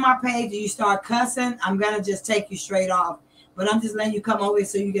come on my page and you start cussing, I'm going to just take you straight off. But I'm just letting you come over here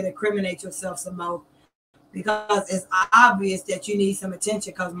so you can incriminate yourself some more, because it's obvious that you need some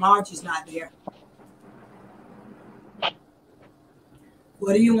attention because Margie's not there.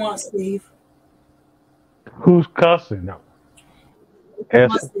 What do you want, Steve? Who's cussing though?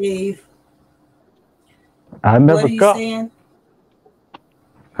 Steve. I never What are you cussed. saying?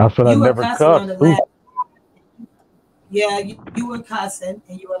 I said I never cussed. Yeah, you were cussing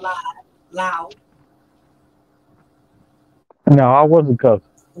and you were loud. No, I wasn't cussing.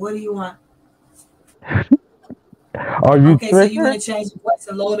 What do you want? Are you okay, so you want triggered? to change the voice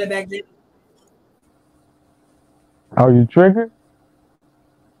and load it back there? Are you triggered?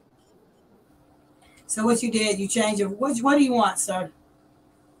 So what you did, you changed it. What do you want, sir?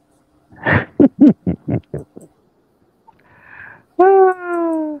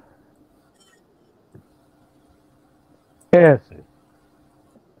 Essie.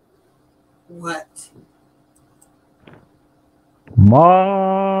 What? Marjorie.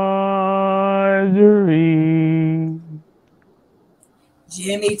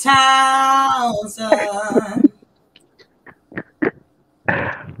 Jimmy Townsend.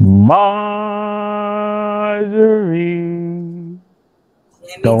 Marjorie.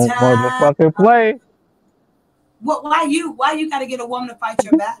 Jimmy Don't motherfucking play. What? Why you got to get a woman to fight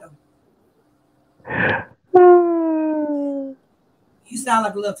your battle? You sound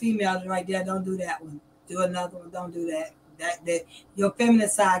like a little female right there. Don't do that one. Do another one. Don't do that. That your feminine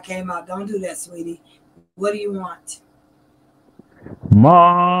side came out. Don't do that, sweetie. What do you want?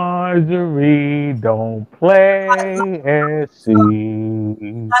 Marjorie, don't play Essie.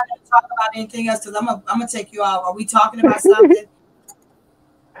 I'm not gonna talk about anything else because I'm gonna take you out. Are we talking about something?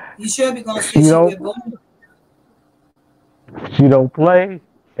 You should be gonna She sit you don't with Boom. she don't play.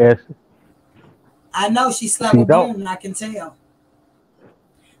 Essie. I know she slept She with don't. Boom. I can tell.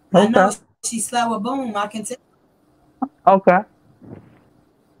 I know Okay. she slept with Boom. I can tell. Okay.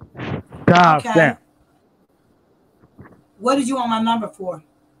 God Okay. damn. What did you want my number for?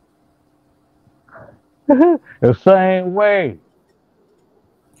 The same way.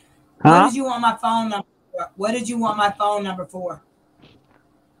 What Huh? did you want my phone number for? What did you want my phone number for?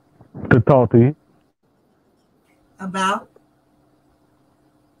 To talk to you. About?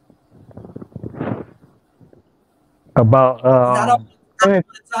 About Because I don't any- want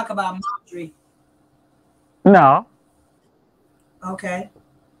to talk about Marjorie. no. Okay.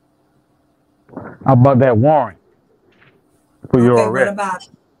 About that warrant for your Okay, what arrest. about it?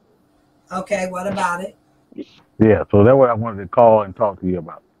 Okay, what about it? Yeah, so that's what I wanted to call and talk to you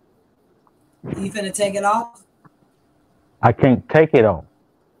about. You finna take it off? I can't take it off.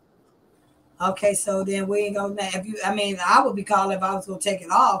 Okay, so then we ain't gonna if you I mean I would be calling if I was gonna take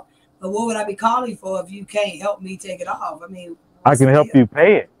it off, but what would I be calling for if you can't help me take it off? I mean, I what's can the help deal? you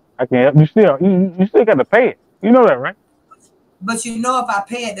pay it. I can help you still. You still got to pay it. You know that, right? But you know if I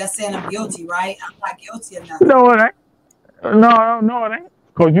pay it, that's saying I'm guilty, right? I'm not guilty of nothing. No, it ain't. No, it ain't.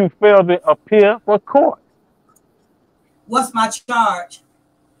 Because you failed to appear for court. What's my charge?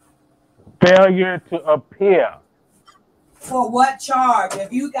 Failure to appear. For what charge?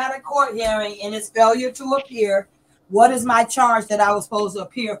 If you got a court hearing and it's failure to appear, what is my charge that I was supposed to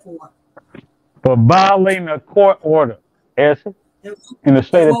appear for? For violating a court order, Essie, in the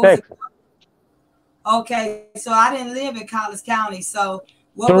state And of what was it? Texas. Okay, so I didn't live in College County. So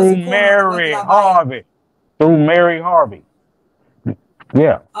what was Through the court order? What did Mary I violate? Harvey. Through Mary Harvey.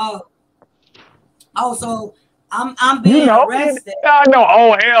 Yeah. Oh, so I'm You being know. arrested. I know.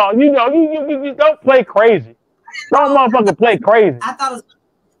 Oh, hell. You know, you don't play crazy. Don't motherfucking play crazy. I thought it was.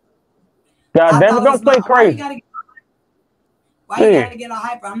 God I damn it. thought it was Don't play why you crazy. gotta Yeah. get all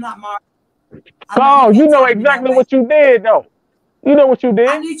hyper? I'm not Mark. Oh, You you can't know talk to me that exactly way. what you did, though. You know what you I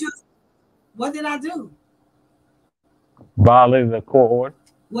did? need you. What did I do? Violated the court order.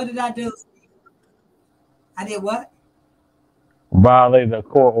 What did I do? I did what? Violated the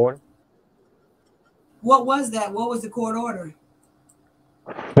court order. What was that? What was the court order?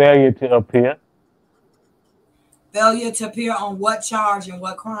 Failure to appear. Failure to appear on what charge and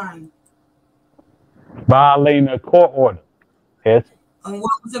what crime? Violating a court order. Yes. And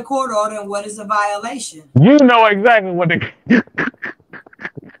what was the court order and what is a violation? You know exactly what the.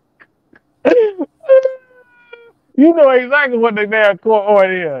 You know exactly what the damn court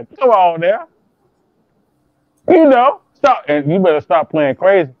order is. Come on now. You know. Stop. And you better stop playing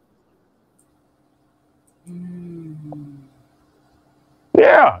crazy.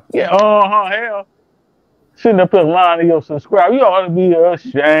 Yeah. Hell. Shouldn't have put a line in your subscribe. You ought to be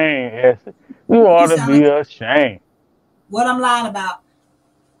ashamed, Essie. You ought to be ashamed. What I'm lying about?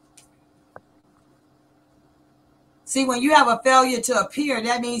 See, when you have a failure to appear,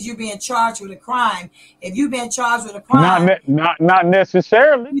 that means you're being charged with a crime. If you've been charged with a crime, Not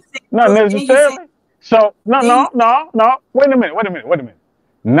necessarily. Not then necessarily. So no. Wait a minute.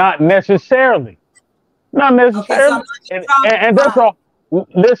 Not necessarily. Not okay, so necessarily. And that's all.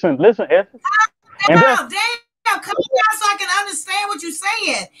 Listen, Essie. Damn, come down so I can understand what you're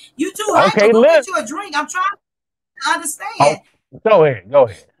saying. You too hyper. Okay, Go get you a drink. I'm trying to understand. Oh, go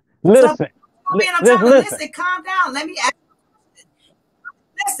ahead. Listen. I'm trying to listen. Calm down. Let me ask.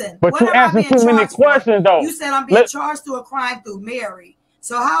 Listen. But you asking too many questions, though. You said I'm being charged to a crime through Mary.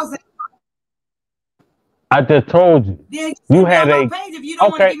 So how's that? I just told you. Then you had a page if you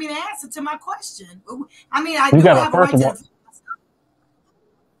don't want to give me the answer to my question. I mean, I you do got have a right to.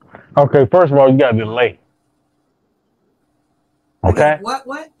 Okay, first of all, you got a delay. Okay?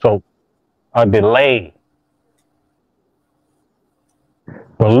 What? So, a delay.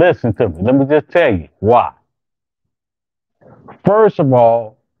 But listen to me. Let me just tell you why. First of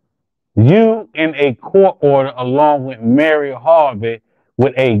all, you in a court order along with Mary Harvey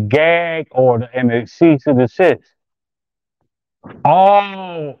with a gag order and a cease and desist.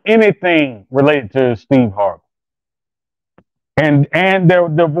 Anything related to Steve Harvey. And their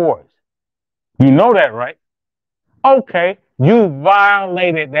divorce. You know that, right? Okay, you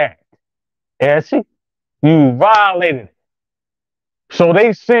violated that. Essie, you violated it. So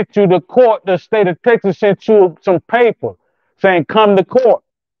they sent you to court. The state of Texas sent you some paper saying come to court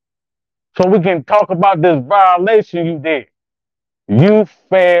so we can talk about this violation you did. You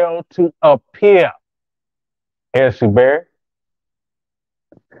failed to appear, Essie Berry.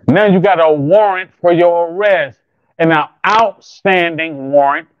 Now you got a warrant for your arrest, and an outstanding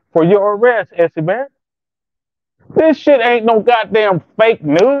warrant for your arrest, Essie Berry. This shit ain't no goddamn fake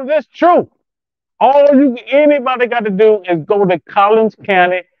news. It's true. Anybody got to do is go to Collins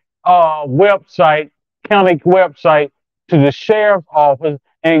County county website, to the sheriff's office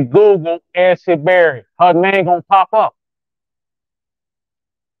and Google Essie Berry. Her name gonna pop up.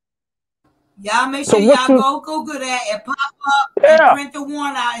 Y'all make So sure what y'all you? go Google that and pop up and Yeah. print the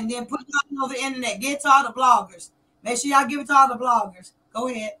warrant out and then put it on the internet. Get it to all the bloggers. Make sure y'all give it to all the bloggers. Go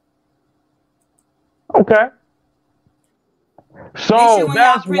ahead. Okay. Make sure So when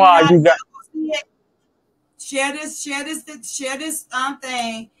y'all that's print it why out, you got. share this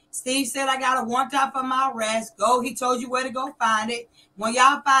thing. Steve said I got a warrant out for my arrest. Go. He told you where to go find it. When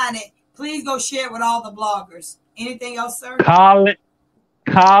y'all find it, please go share it with all the bloggers. Anything else, sir?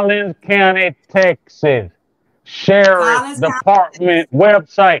 Collins County, Texas Sheriff Collins County. Department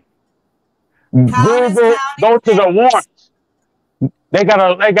website. Collins Google. County, Go to the Texas. warrants. They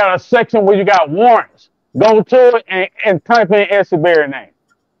got a section where you got warrants. Go to it and type in Essie Berry name.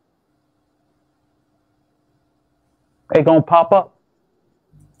 They gonna pop up.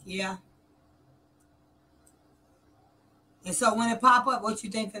 Yeah. And so when it pop up, what you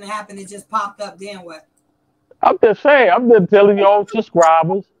think gonna happen? It just popped up. Then what? I'm just saying. I'm just telling y'all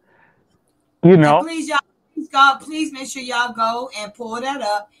subscribers. You And know. please, y'all, please make sure y'all go and pull that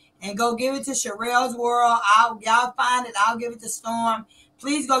up and go give it to Sherelle's World. Y'all find it. I'll give it to Storm.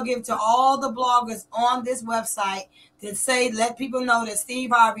 Please go give it to all the bloggers on this website that let people know that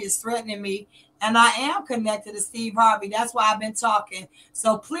Steve Harvey is threatening me. And I am connected to Steve Harvey. That's why I've been talking.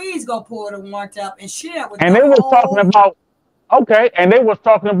 So please go pull the warrant up and share it with And the they was talking whole. about and they was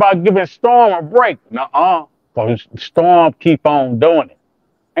talking about giving Storm a break. Nuh-uh. Because Storm keep on doing it.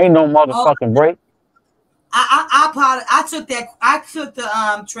 Ain't no Oh, motherfucking break. I took the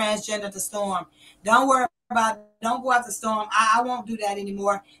transgender to Storm. Don't worry about it. Don't go after Storm. I won't do that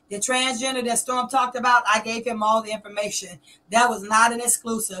anymore. The transgender that Storm talked about, I gave him all the information. That was not an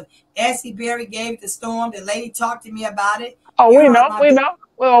exclusive. Essie Berry gave it to Storm. The lady talked to me about it. Oh, You we heard know, my we business. know.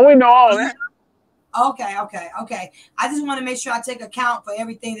 Well, we know all of that. Okay. I just want to make sure I take account for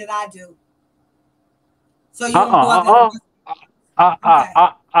everything that I do. So you won't go out there. Okay.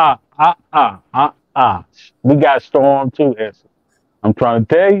 We got Storm too, Essie. I'm trying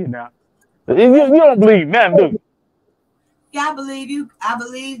to tell you now. You don't believe nothing, do you? Yeah, I believe you. I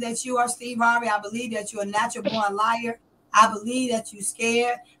believe that you are Steve Harvey. I believe that you're a natural born liar. I believe that you're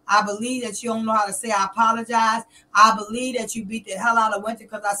scared. I believe that you don't know how to say I apologize. I believe that you beat the hell out of Winter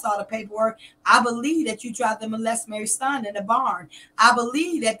because I saw the paperwork. I believe that you tried to molest Mary's son in the barn. I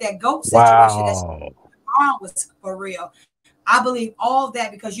believe that goat situation that Wow. was for real. I believe all of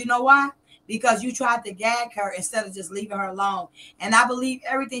that because you know why? Because you tried to gag her instead of just leaving her alone. And I believe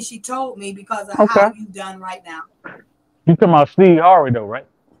everything she told me because of Okay. how you done right now. You talking about Steve Harvey though, right?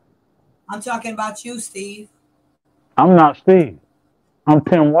 I'm talking about you, Steve. I'm not Steve. I'm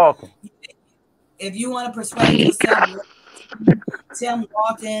Tim Walker. If you want to persuade yourself, Tim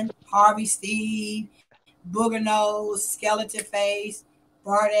Walton, Harvey Steve, booger nose, skeleton face,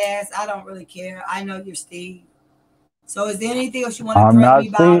 Bart ass, I don't really care. I know you're Steve. So is there anything else you want to I'm threaten me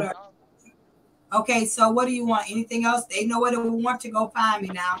not about? Steve. Okay, so what do you want? Anything else? They know where they want to go find me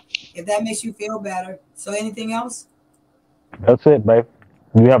now, if that makes you feel better. So anything else? That's it, babe.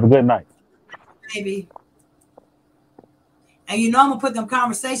 You have a good night. Maybe. And you know I'm going to put them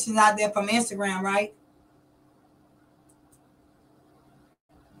conversations out there from Instagram, right?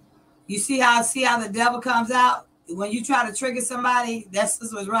 You see how the devil comes out? When you try to trigger somebody, this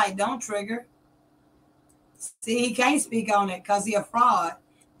was right. Don't trigger. See, he can't speak on it because he's a fraud.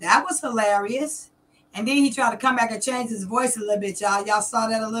 That was hilarious. And then he tried to come back and change his voice a little bit, y'all. Y'all saw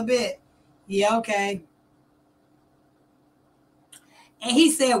that a little bit? Yeah, okay. And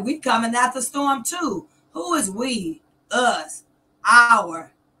he said, we coming after Storm too. Who is we? Us.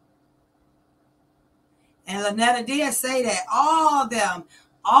 Our. And Lynetta did say that all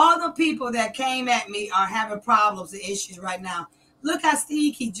the people that came at me are having problems and issues right now. Look how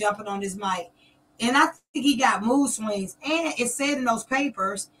Steve keep jumping on this mic. And I think he got mood swings. And it said in those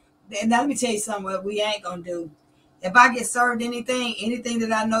papers, and now let me tell you something what we ain't going to do. If I get served anything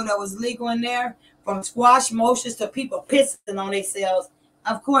that I know that was legal in there, from squash motions to people pissing on themselves,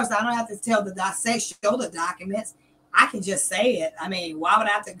 of course, I don't have to show the documents. I can just say it. I mean, why would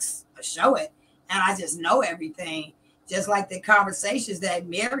I have to show it? And I just know everything. Just like the conversations that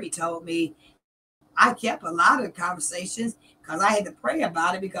Mary told me. I kept a lot of conversations because I had to pray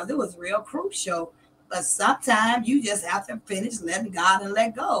about it because it was real crucial. But sometimes you just have to finish letting God and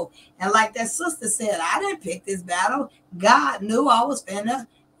let go. And like that sister said, I didn't pick this battle. God knew I was finna,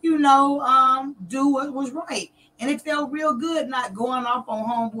 do what was right. And it felt real good not going off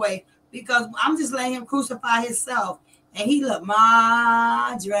on homeboy because I'm just letting him crucify himself. And he look,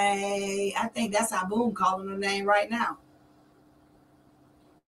 Marjorie. I think that's how Boone calling her name right now.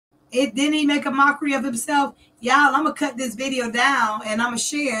 It didn't he make a mockery of himself? Y'all, I'm gonna cut this video down and I'm gonna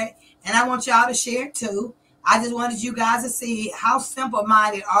share it, and I want y'all to share it too. I just wanted you guys to see how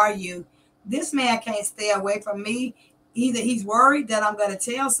simple-minded are you. This man can't stay away from me. Either he's worried that I'm gonna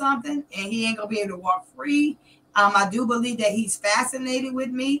tell something and he ain't gonna be able to walk free. I do believe that he's fascinated with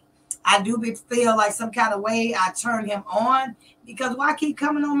me. I do feel like some kind of way I turn him on, because why keep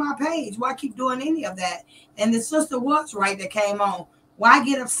coming on my page? Why keep doing any of that? And the sister was right that came on. Why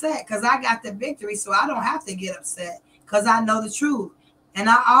get upset? Because I got the victory, so I don't have to get upset because I know the truth. And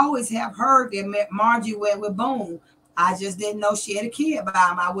I always have heard that Margie went with Boone. I just didn't know she had a kid by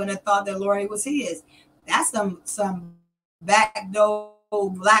him. I wouldn't have thought that Lori was his. That's some backdoor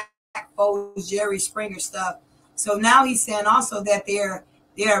black folks Jerry Springer stuff. So now he's saying also that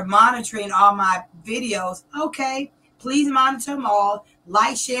they're monitoring all my videos. Okay, please monitor them all.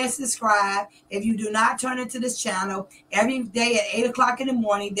 Like, share, subscribe. If you do not turn into this channel, every day at 8 o'clock in the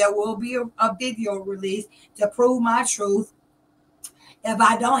morning, there will be a video released to prove my truth. If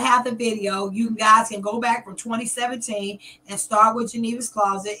I don't have the video, you guys can go back from 2017 and start with Geneva's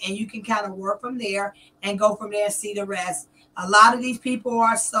Closet, and you can kind of work from there and go from there and see the rest. A lot of these people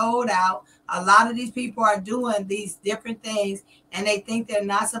are sold out. A lot of these people are doing these different things, and they think they're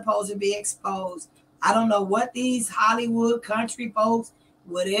not supposed to be exposed. I don't know what these Hollywood country folks,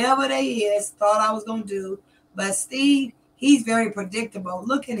 whatever they is, thought I was going to do. But Steve, he's very predictable.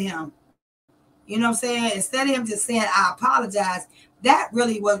 Look at him. You know what I'm saying? Instead of him just saying, I apologize, that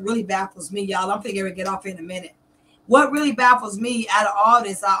really what really baffles me, y'all. I'm figuring to get off in a minute. What really baffles me out of all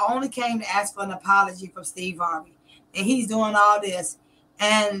this, I only came to ask for an apology from Steve Harvey. And he's doing all this.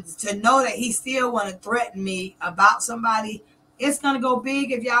 And to know that he still want to threaten me about somebody, it's going to go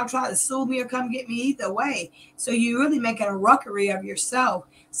big if y'all try to sue me or come get me either way. So you're really making a rockery of yourself.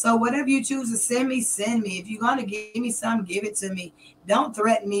 So whatever you choose to send me, send me. If you're going to give me something, give it to me. Don't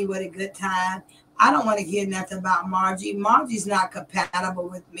threaten me with a good time. I don't want to hear nothing about Margie. Margie's not compatible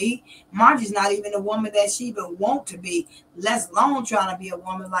with me. Margie's not even a woman that she even want to be, let alone trying to be a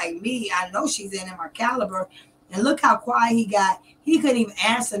woman like me. I know she's in my caliber. And look how quiet he got. He couldn't even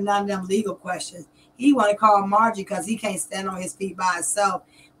answer none of them legal questions. He want to call Margie because he can't stand on his feet by himself.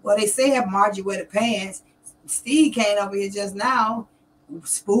 Well, they say have Margie wear the pants. Steve came over here just now,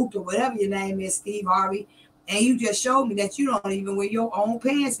 spooked or whatever your name is, Steve Harvey, and you just showed me that you don't even wear your own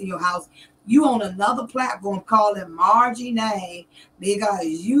pants in your house. You on another platform calling Margie name because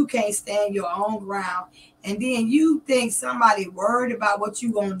you can't stand your own ground. And then you think somebody worried about what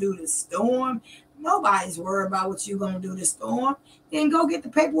you going to do to Storm. Nobody's worried about what you're going to do to Storm. Then go get the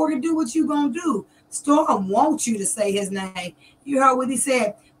paperwork and do what you're going to do. Storm wants you to say his name. You heard what he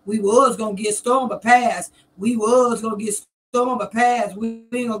said. We was going to get Storm a pass. We was going to get Storm a pass. We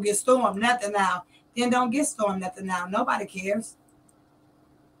ain't going to get Storm nothing now. Then don't get Storm nothing now. Nobody cares.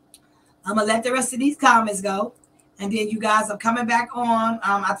 I'm going to let the rest of these comments go. And then you guys are coming back on,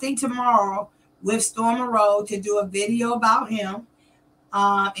 I think tomorrow, with Storm Road to do a video about him.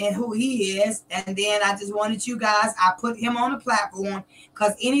 And who he is. And then I just wanted you guys, I put him on the platform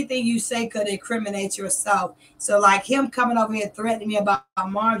because anything you say could incriminate yourself. So like him coming over here threatening me about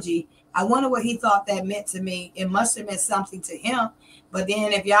Margie, I wonder what he thought that meant to me. It must have meant something to him. But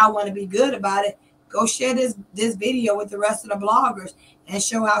then if y'all want to be good about it, go share this video with the rest of the bloggers and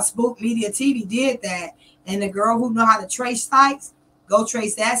show how Spook Media TV did that. And the girl who know how to trace sites, go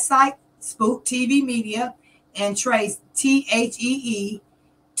trace that site, Spook TV Media, and trace TheeTruff5.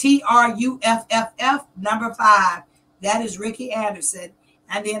 That is Ricky Anderson.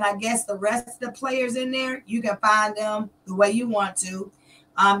 And then I guess the rest of the players in there, you can find them the way you want to.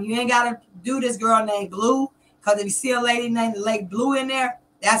 You ain't got to do this girl named Blue, because if you see a lady named Lake Blue in there,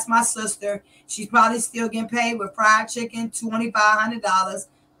 that's my sister. She's probably still getting paid with fried chicken, $2,500.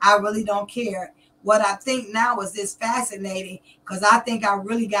 I really don't care. What I think now is this fascinating, because I think I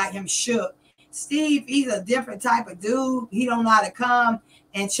really got him shook. Steve, he's a different type of dude. He don't know how to come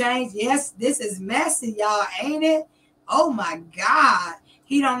and change. Yes, this is messy, y'all, ain't it? Oh, my God.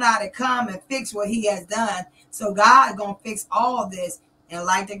 He don't know how to come and fix what he has done. So God going to fix all this. And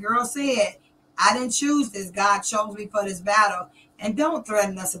like the girl said, I didn't choose this. God chose me for this battle. And don't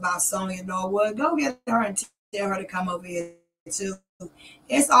threaten us about Sonya Norwood. Go get her and tell her to come over here, too.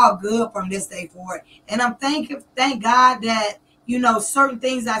 It's all good from this day forward. And I'm thank God that you know, certain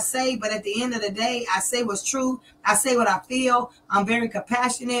things I say, but at the end of the day, I say what's true. I say what I feel. I'm very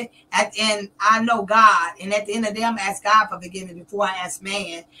compassionate, and I know God. And at the end of the day, I'm gonna ask God for forgiveness before I ask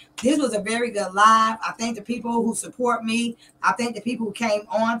man. This was a very good live. I thank the people who support me. I thank the people who came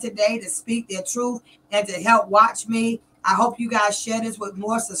on today to speak their truth and to help watch me. I hope you guys share this with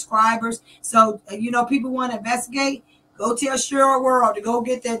more subscribers. So, you know, people want to investigate, go tell Cheryl World to go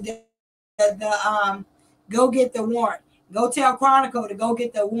get go get the warrant. Go tell Chronicle to go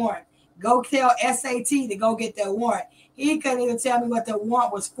get the warrant. Go tell SAT to go get the warrant. He couldn't even tell me what the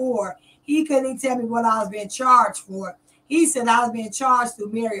warrant was for. He couldn't even tell me what I was being charged for. He said I was being charged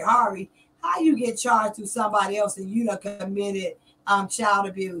through Marjorie Harvey. How you get charged through somebody else and you done committed child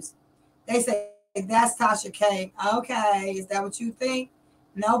abuse? They say that's Tasha K. Okay, is that what you think?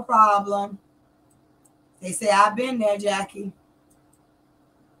 No problem. They say I've been there, Jackie.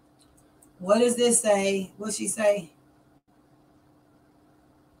 What does this say? What's she say?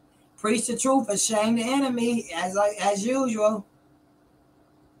 Preach the truth and shame the enemy, as usual.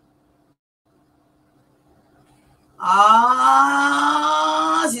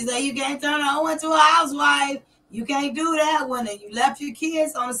 She said you can't turn her into a housewife. You can't do that when you left your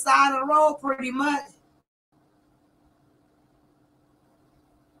kids on the side of the road pretty much.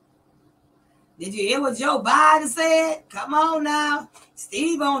 Did you hear what Joe Biden said? Come on now.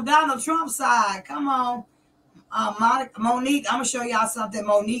 Steve on Donald Trump's side. Come on. Monique, I'm going to show y'all something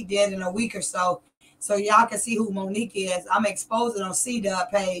Monique did in a week or so y'all can see who Monique is. I'm exposing on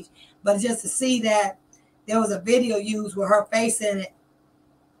C-Dub page, but just to see that there was a video used with her face in it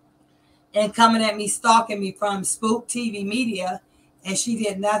and coming at me, stalking me from Spook TV Media, and she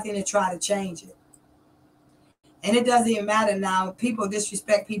did nothing to try to change it. And it doesn't even matter now. People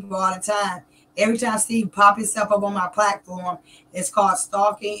disrespect people all the time. Every time Steve pop himself up on my platform, it's called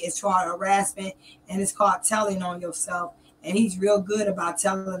stalking, it's called harassment, and it's called telling on yourself. And he's real good about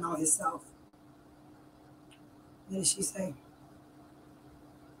telling on himself. What did she say?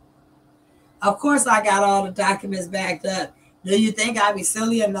 Of course, I got all the documents backed up. Do you think I'd be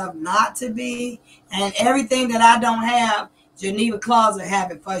silly enough not to be? And everything that I don't have, Geneva Claus will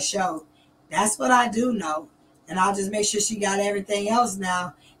have it for sure. That's what I do know. And I'll just make sure she got everything else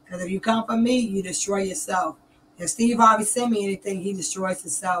now. Because if you come for me, you destroy yourself. If Steve Harvey send me anything, he destroys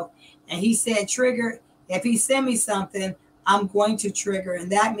himself. And he said trigger. If he send me something, I'm going to trigger.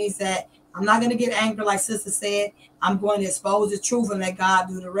 And that means that I'm not going to get angry like Sister said. I'm going to expose the truth and let God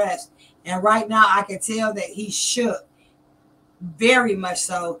do the rest. And right now, I can tell that he shook. Very much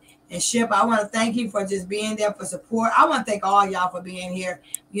so. And Ship, I want to thank you for just being there for support. I want to thank all y'all for being here,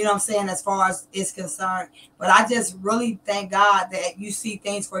 you know what I'm saying, as far as it's concerned. But I just really thank God that you see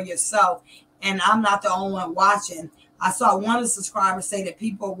things for yourself. And I'm not the only one watching. I saw one of the subscribers say that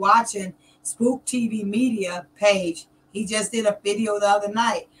people watching Spook TV Media page. He just did a video the other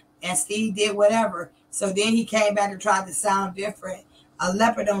night, and Steve did whatever. So then he came back and tried to sound different. A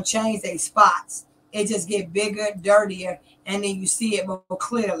leopard don't change their spots. It just get bigger, dirtier, and then you see it more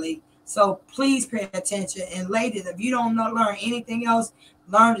clearly. So please pay attention. And ladies, if you don't learn anything else,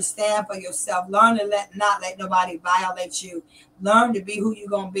 learn to stand for yourself. Learn to not let nobody violate you. Learn to be who you're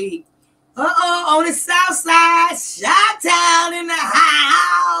going to be. On the south side, Chi-Town in the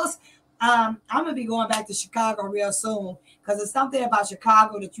house. I'm going to be going back to Chicago real soon because there's something about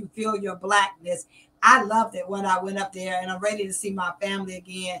Chicago that you feel your blackness. I loved it when I went up there, and I'm ready to see my family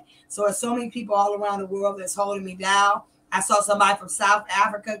again. So there's so many people all around the world that's holding me down. I saw somebody from South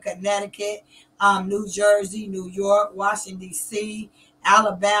Africa, Connecticut, New Jersey, New York, Washington, D.C.,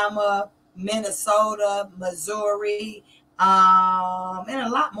 Alabama, Minnesota, Missouri, and a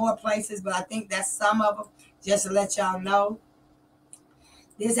lot more places, but I think that's some of them, just to let y'all know.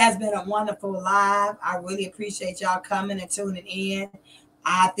 This has been a wonderful live. I really appreciate y'all coming and tuning in.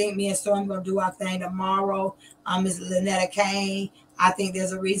 I think me and Storm going to do our thing tomorrow. Ms. Lynetta Kane. I think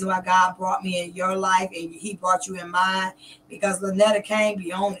there's a reason why God brought me in your life and he brought you in mine, because Lynetta Kane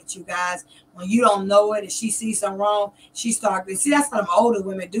be on it, you guys. When you don't know it and she sees something wrong, she starts. See, that's what them older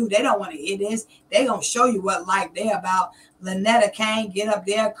women do. They don't want to hear this. They going to show you what life they're about. Lynetta Kane get up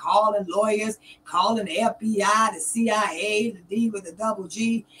there calling lawyers, calling the FBI, the CIA, the D with the double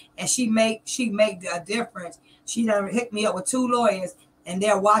G, and she make a difference. She done hooked me up with 2 lawyers, and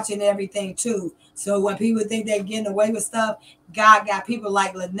they're watching everything too. So when people think they're getting away with stuff, God got people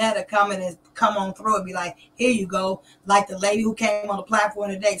like Lynetta coming and come on through and be like, here you go. Like the lady who came on the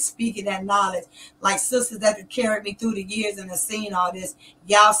platform today speaking that knowledge. Like sisters that have carried me through the years and have seen all this.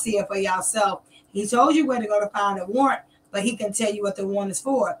 Y'all see it for yourself. He told you where to go to find a warrant, but he can tell you what the warrant is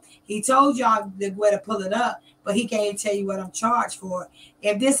for. He told y'all where to pull it up, but he can't tell you what I'm charged for.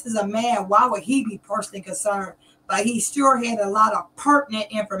 If this is a man, why would he be personally concerned? But he sure had a lot of pertinent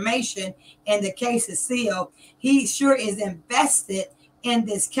information, and the case is sealed. He sure is invested in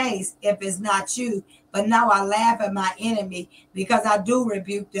this case if it's not you. But now I laugh at my enemy because I do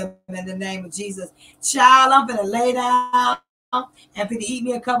rebuke them in the name of Jesus. Child, I'm going to lay down and finna eat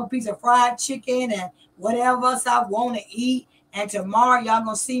me a couple pieces of fried chicken and whatever else I want to eat. And tomorrow y'all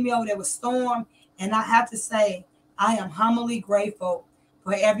gonna see me over there with Storm. And I have to say, I am humbly grateful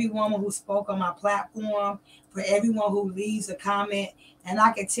for every woman who spoke on my platform, for everyone who leaves a comment. And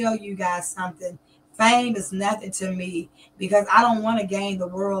I can tell you guys something. Fame is nothing to me because I don't want to gain the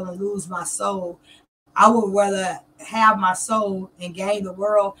world and lose my soul. I would rather have my soul and gain the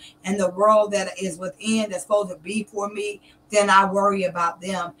world and the world that is within that's supposed to be for me, then I worry about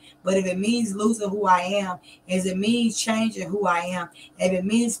them. But if it means losing who I am, if it means changing who I am, if it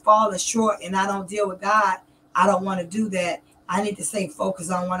means falling short and I don't deal with God, I don't want to do that. I need to stay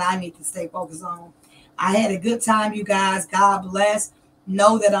focused on what I need to stay focused on. I had a good time, you guys. God bless.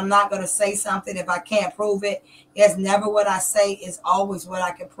 Know that I'm not going to say something if I can't prove it. It's never what I say. It's always what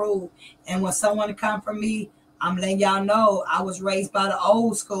I can prove. And when someone come from me, I'm letting y'all know I was raised by the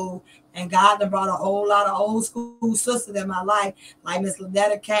old school. And God done brought a whole lot of old school sisters in my life. Like Miss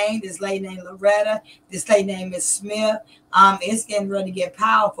Lynetta Kane, this lady named Loretta, this lady named Miss Smith. It's getting ready to get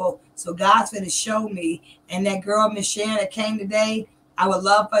powerful. So God's going to show me. And that girl, Miss Sharon, that came today, I would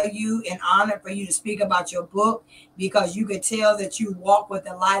love for you and honor for you to speak about your book because you could tell that you walk with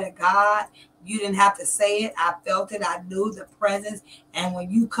the light of God. You didn't have to say it. I felt it. I knew the presence. And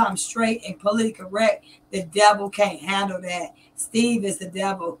when you come straight and politically correct, the devil can't handle that. Steve is the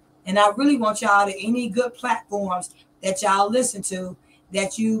devil. And I really want y'all to any good platforms that y'all listen to,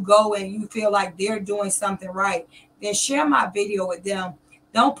 that you go and you feel like they're doing something right, then share my video with them.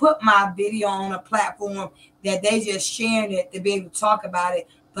 Don't put my video on a platform that they just sharing it to be able to talk about it,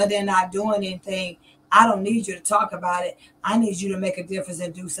 but they're not doing anything. I don't need you to talk about it. I need you to make a difference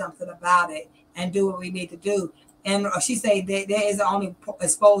and do something about it and do what we need to do. And she said they isn't only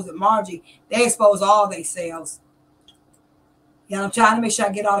exposed to Margie, they expose all themselves. You know, I'm trying to make sure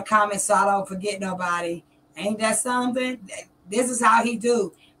I get all the comments so I don't forget nobody. Ain't that something? This is how he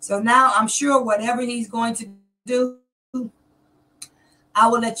do. So now I'm sure whatever he's going to do, I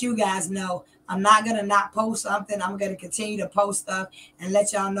will let you guys know. I'm not going to not post something. I'm going to continue to post stuff and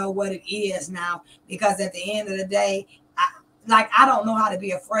let y'all know what it is now. Because at the end of the day, I don't know how to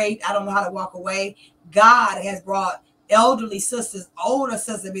be afraid. I don't know how to walk away. God has brought elderly sisters, older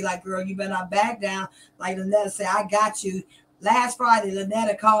sisters, be like, girl, you better not back down. Like Lynetta said, I got you. Last Friday,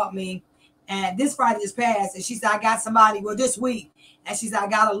 Lynetta called me. And this Friday just passed. And she said, I got somebody, well, this week. And she said, I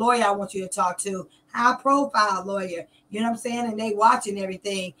got a lawyer I want you to talk to. High profile lawyer. You know what I'm saying? And they watching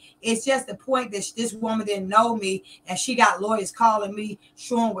everything. It's just the point that this woman didn't know me. And she got lawyers calling me,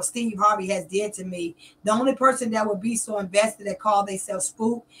 showing what Steve Harvey has did to me. The only person that would be so invested that call themselves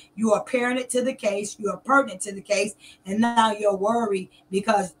spook, you are pertinent to the case. You are pertinent to the case. And now you're worried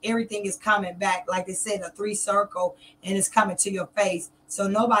because everything is coming back. Like they said, a 3 circle, and it's coming to your face. So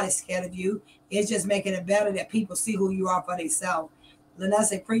nobody's scared of you. It's just making it better that people see who you are for themselves. Lynetta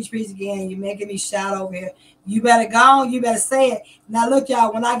said, preach again. You're making me shout over here. You better go on. You better say it. Now, look,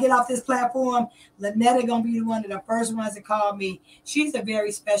 y'all, when I get off this platform, Lynetta going to be one of the first ones to call me. She's a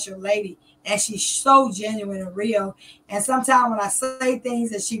very special lady, and she's so genuine and real. And sometimes when I say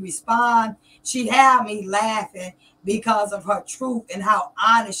things and she responds, she had me laughing because of her truth and how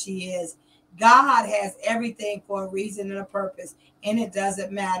honest she is. God has everything for a reason and a purpose, and it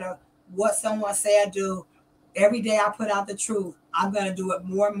doesn't matter what someone say or do. Every day I put out the truth. I'm going to do it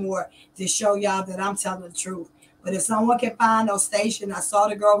more and more to show y'all that I'm telling the truth. But if someone can find those station, I saw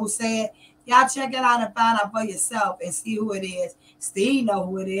the girl who said, y'all check it out and find out for yourself and see who it is. Steve know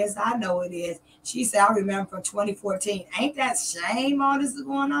who it is. I know who it is. She said, I remember from 2014. Ain't that shame all this is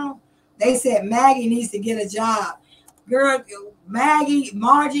going on? They said Maggie needs to get a job. Girl, Maggie,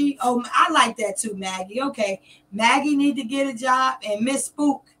 Margie, oh, I like that too, Maggie. Okay, Maggie need to get a job and Miss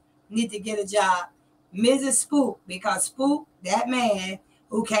Spook need to get a job. Mrs. Spook, because Spook, that man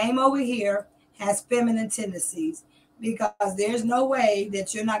who came over here, has feminine tendencies. Because there's no way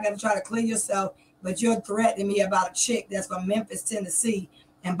that you're not going to try to clear yourself, but you're threatening me about a chick that's from Memphis, Tennessee.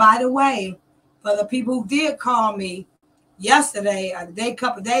 And by the way, for the people who did call me yesterday, or a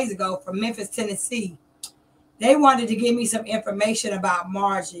couple of days ago from Memphis, Tennessee, they wanted to give me some information about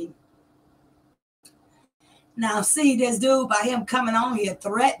Margie. Now, see, this dude, by him coming on here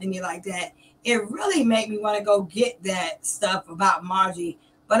threatening me like that, it really made me want to go get that stuff about Margie.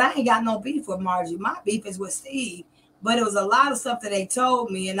 But I ain't got no beef with Margie. My beef is with Steve. But it was a lot of stuff that they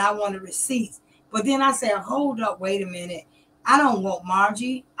told me, and I wanted receipts. But then I said, hold up, wait a minute. I don't want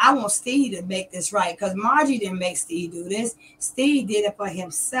Margie. I want Steve to make this right because Margie didn't make Steve do this. Steve did it for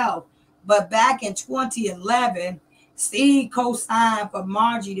himself. But back in 2011, Steve co-signed for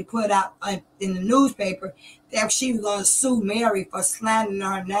Margie to put out in the newspaper that she was going to sue Mary for slandering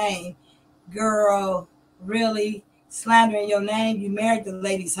her name. Girl, really? Slandering your name? You married the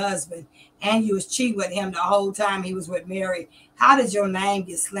lady's husband and you was cheating with him the whole time he was with Mary. How did your name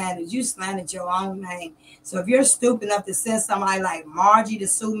get slandered? You slandered your own name. So if you're stupid enough to send somebody like Margie to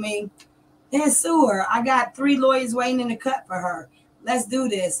sue me, then sue her. I got 3 lawyers waiting in the cut for her. Let's do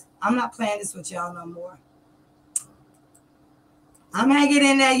this. I'm not playing this with y'all no more. I'm hanging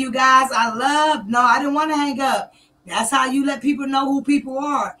in there, you guys. I didn't want to hang up. That's how you let people know who people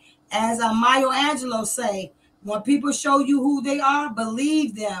are. As Maya Angelou say, when people show you who they are,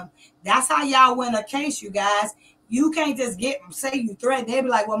 believe them. That's how y'all win a case, you guys. You can't just say you threatened. They be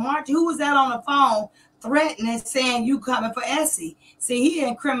like, well, Margie, who was that on the phone threatening, saying you coming for Essie? See, he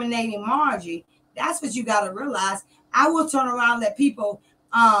incriminating Margie. That's what you got to realize. I will turn around and let people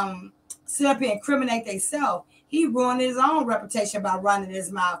sit up here and incriminate themselves. He ruined his own reputation by running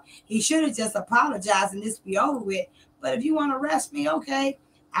his mouth. He should have just apologized and this be over with. But if you want to arrest me, okay,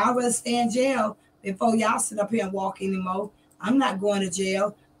 I'd rather stay in jail before y'all sit up here and walk anymore. I'm not going to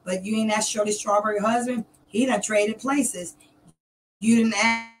jail. But you ain't that Shirley Strawberry husband. He done traded places. You didn't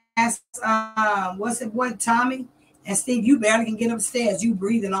ask, what, Tommy? And Steve, you barely can get upstairs. You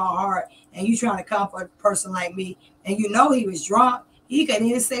breathing all hard. And you trying to comfort a person like me. And you know he was drunk. He couldn't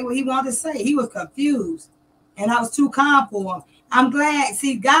even say what he wanted to say. He was confused. And I was too calm for him. I'm glad.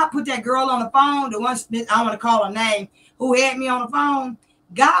 See, God put that girl on the phone, the one, I want to call her name, who had me on the phone.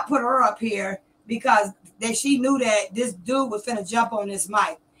 God put her up here because she knew that this dude was finna jump on this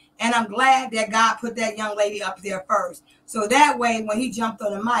mic. And I'm glad that God put that young lady up there first. So that way, when he jumped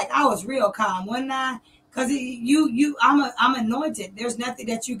on the mic, I was real calm, wasn't I? Because I'm anointed. There's nothing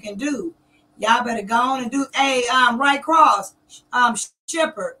that you can do. Y'all better go on and do. Hey, Right Cross,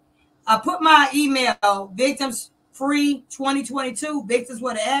 Shipper, put my email, victimsfree2022, victims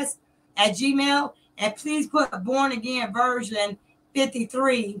with an S, at Gmail. And please put a born again version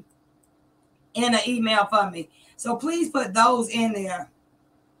 53 in an email for me. So please put those in there.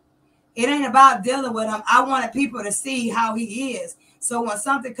 It ain't about dealing with him. I wanted people to see how he is. So when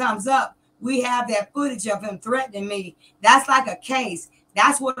something comes up, we have that footage of him threatening me. That's like a case.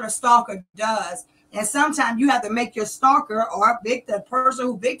 That's what a stalker does. And sometimes you have to make your stalker or the person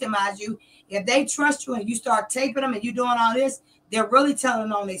who victimized you, if they trust you and you start taping them and you doing all this, they're really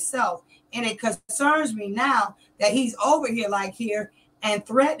telling on themselves. And it concerns me now that he's over here like here and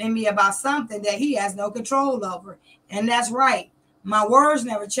threatening me about something that he has no control over. And that's right. My words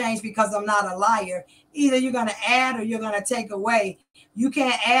never change because I'm not a liar. Either you're going to add or you're going to take away. You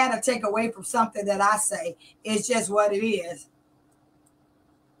can't add or take away from something that I say. It's just what it is.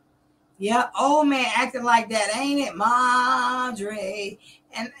 Yep, old man acting like that, ain't it, Marjorie?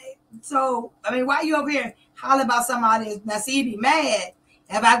 And so, I mean, why you over here hollering about somebody? Now, see, he be mad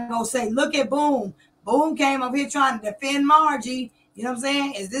if I go say, look at Boom. Boom came up here trying to defend Margie. You know what I'm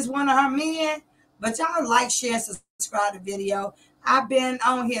saying? Is this one of her men? But y'all like, share, subscribe to the video. I've been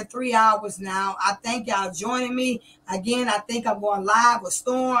on here 3 hours now. I thank y'all joining me. Again, I think I'm going live with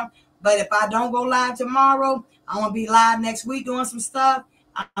Storm. But if I don't go live tomorrow, I'm going to be live next week doing some stuff.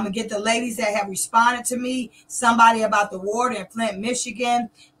 I'm going to get the ladies that have responded to me. Somebody about the water in Flint, Michigan.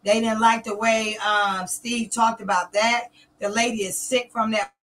 They didn't like the way Steve talked about that. The lady is sick from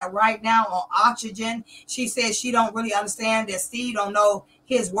that right now on oxygen. She says she don't really understand that Steve don't know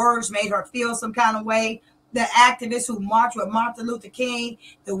his words made her feel some kind of way. The activists who march with Martin Luther King,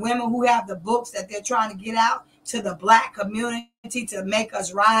 the women who have the books that they're trying to get out to the Black community to make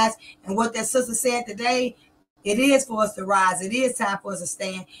us rise. And what that sister said today, it is for us to rise. It is time for us to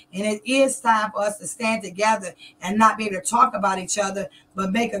stand. And it is time for us to stand together and not be able to talk about each other,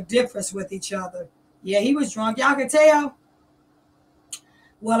 but make a difference with each other. Yeah, he was drunk. Y'all can tell.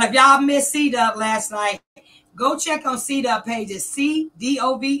 Well, if y'all missed C-Dub last night, go check on C-Dub pages,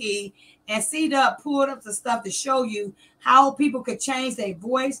 CDOVE, and C-Dub pulled up the stuff to show you how people could change their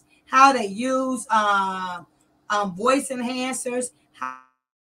voice, how they use voice enhancers,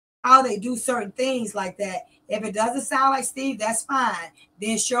 how they do certain things like that. If it doesn't sound like Steve, that's fine.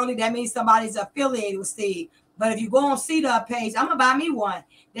 Then surely that means somebody's affiliated with Steve. But if you go on C-Dub page, I'm going to buy me one.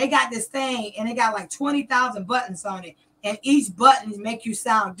 They got this thing, and they got like 20,000 buttons on it. And each button make you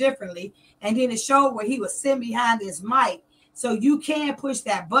sound differently. And then it showed where he was sitting behind his mic. So you can push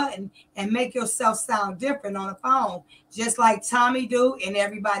that button and make yourself sound different on the phone, just like Tommy do and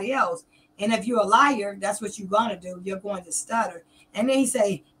everybody else. And if you're a liar, that's what you're going to do. You're going to stutter. And then he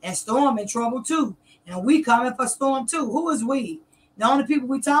say, and Storm in trouble too. And we coming for Storm too. Who is we? The only people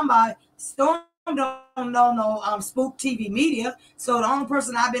we talking about, Storm don't know no Spook TV media. So the only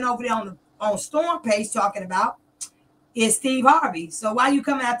person I've been over there on Storm page talking about is Steve Harvey. So why you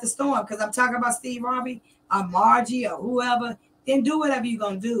coming after Storm? Because I'm talking about Steve Harvey or Margie or whoever. Then do whatever you're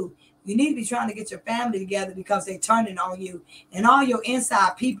going to do. You need to be trying to get your family together because they're turning on you. And all your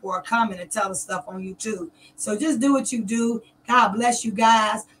inside people are coming and telling stuff on you too. So just do what you do. God bless you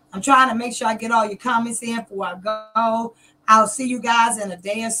guys. I'm trying to make sure I get all your comments in before I go. I'll see you guys in a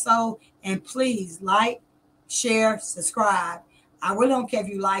day or so. And please like, share, subscribe. I really don't care if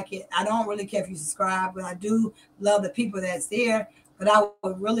you like it. I don't really care if you subscribe, but I do love the people that's there. But I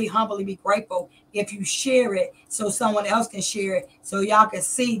would really humbly be grateful if you share it so someone else can share it so y'all can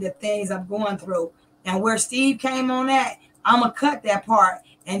see the things I'm going through. And where Steve came on that, I'm going to cut that part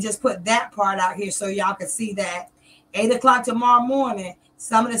and just put that part out here so y'all can see that. 8 o'clock tomorrow morning,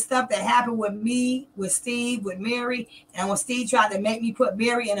 some of the stuff that happened with me, with Steve, with Mary, and when Steve tried to make me put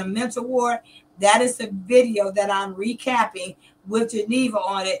Mary in a mental ward, that is the video that I'm recapping with Geneva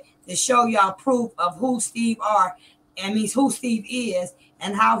on it to show y'all proof of who Steve are and means who Steve is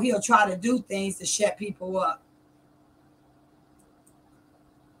and how he'll try to do things to shut people up.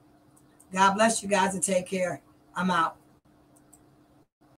 God bless you guys and take care. I'm out.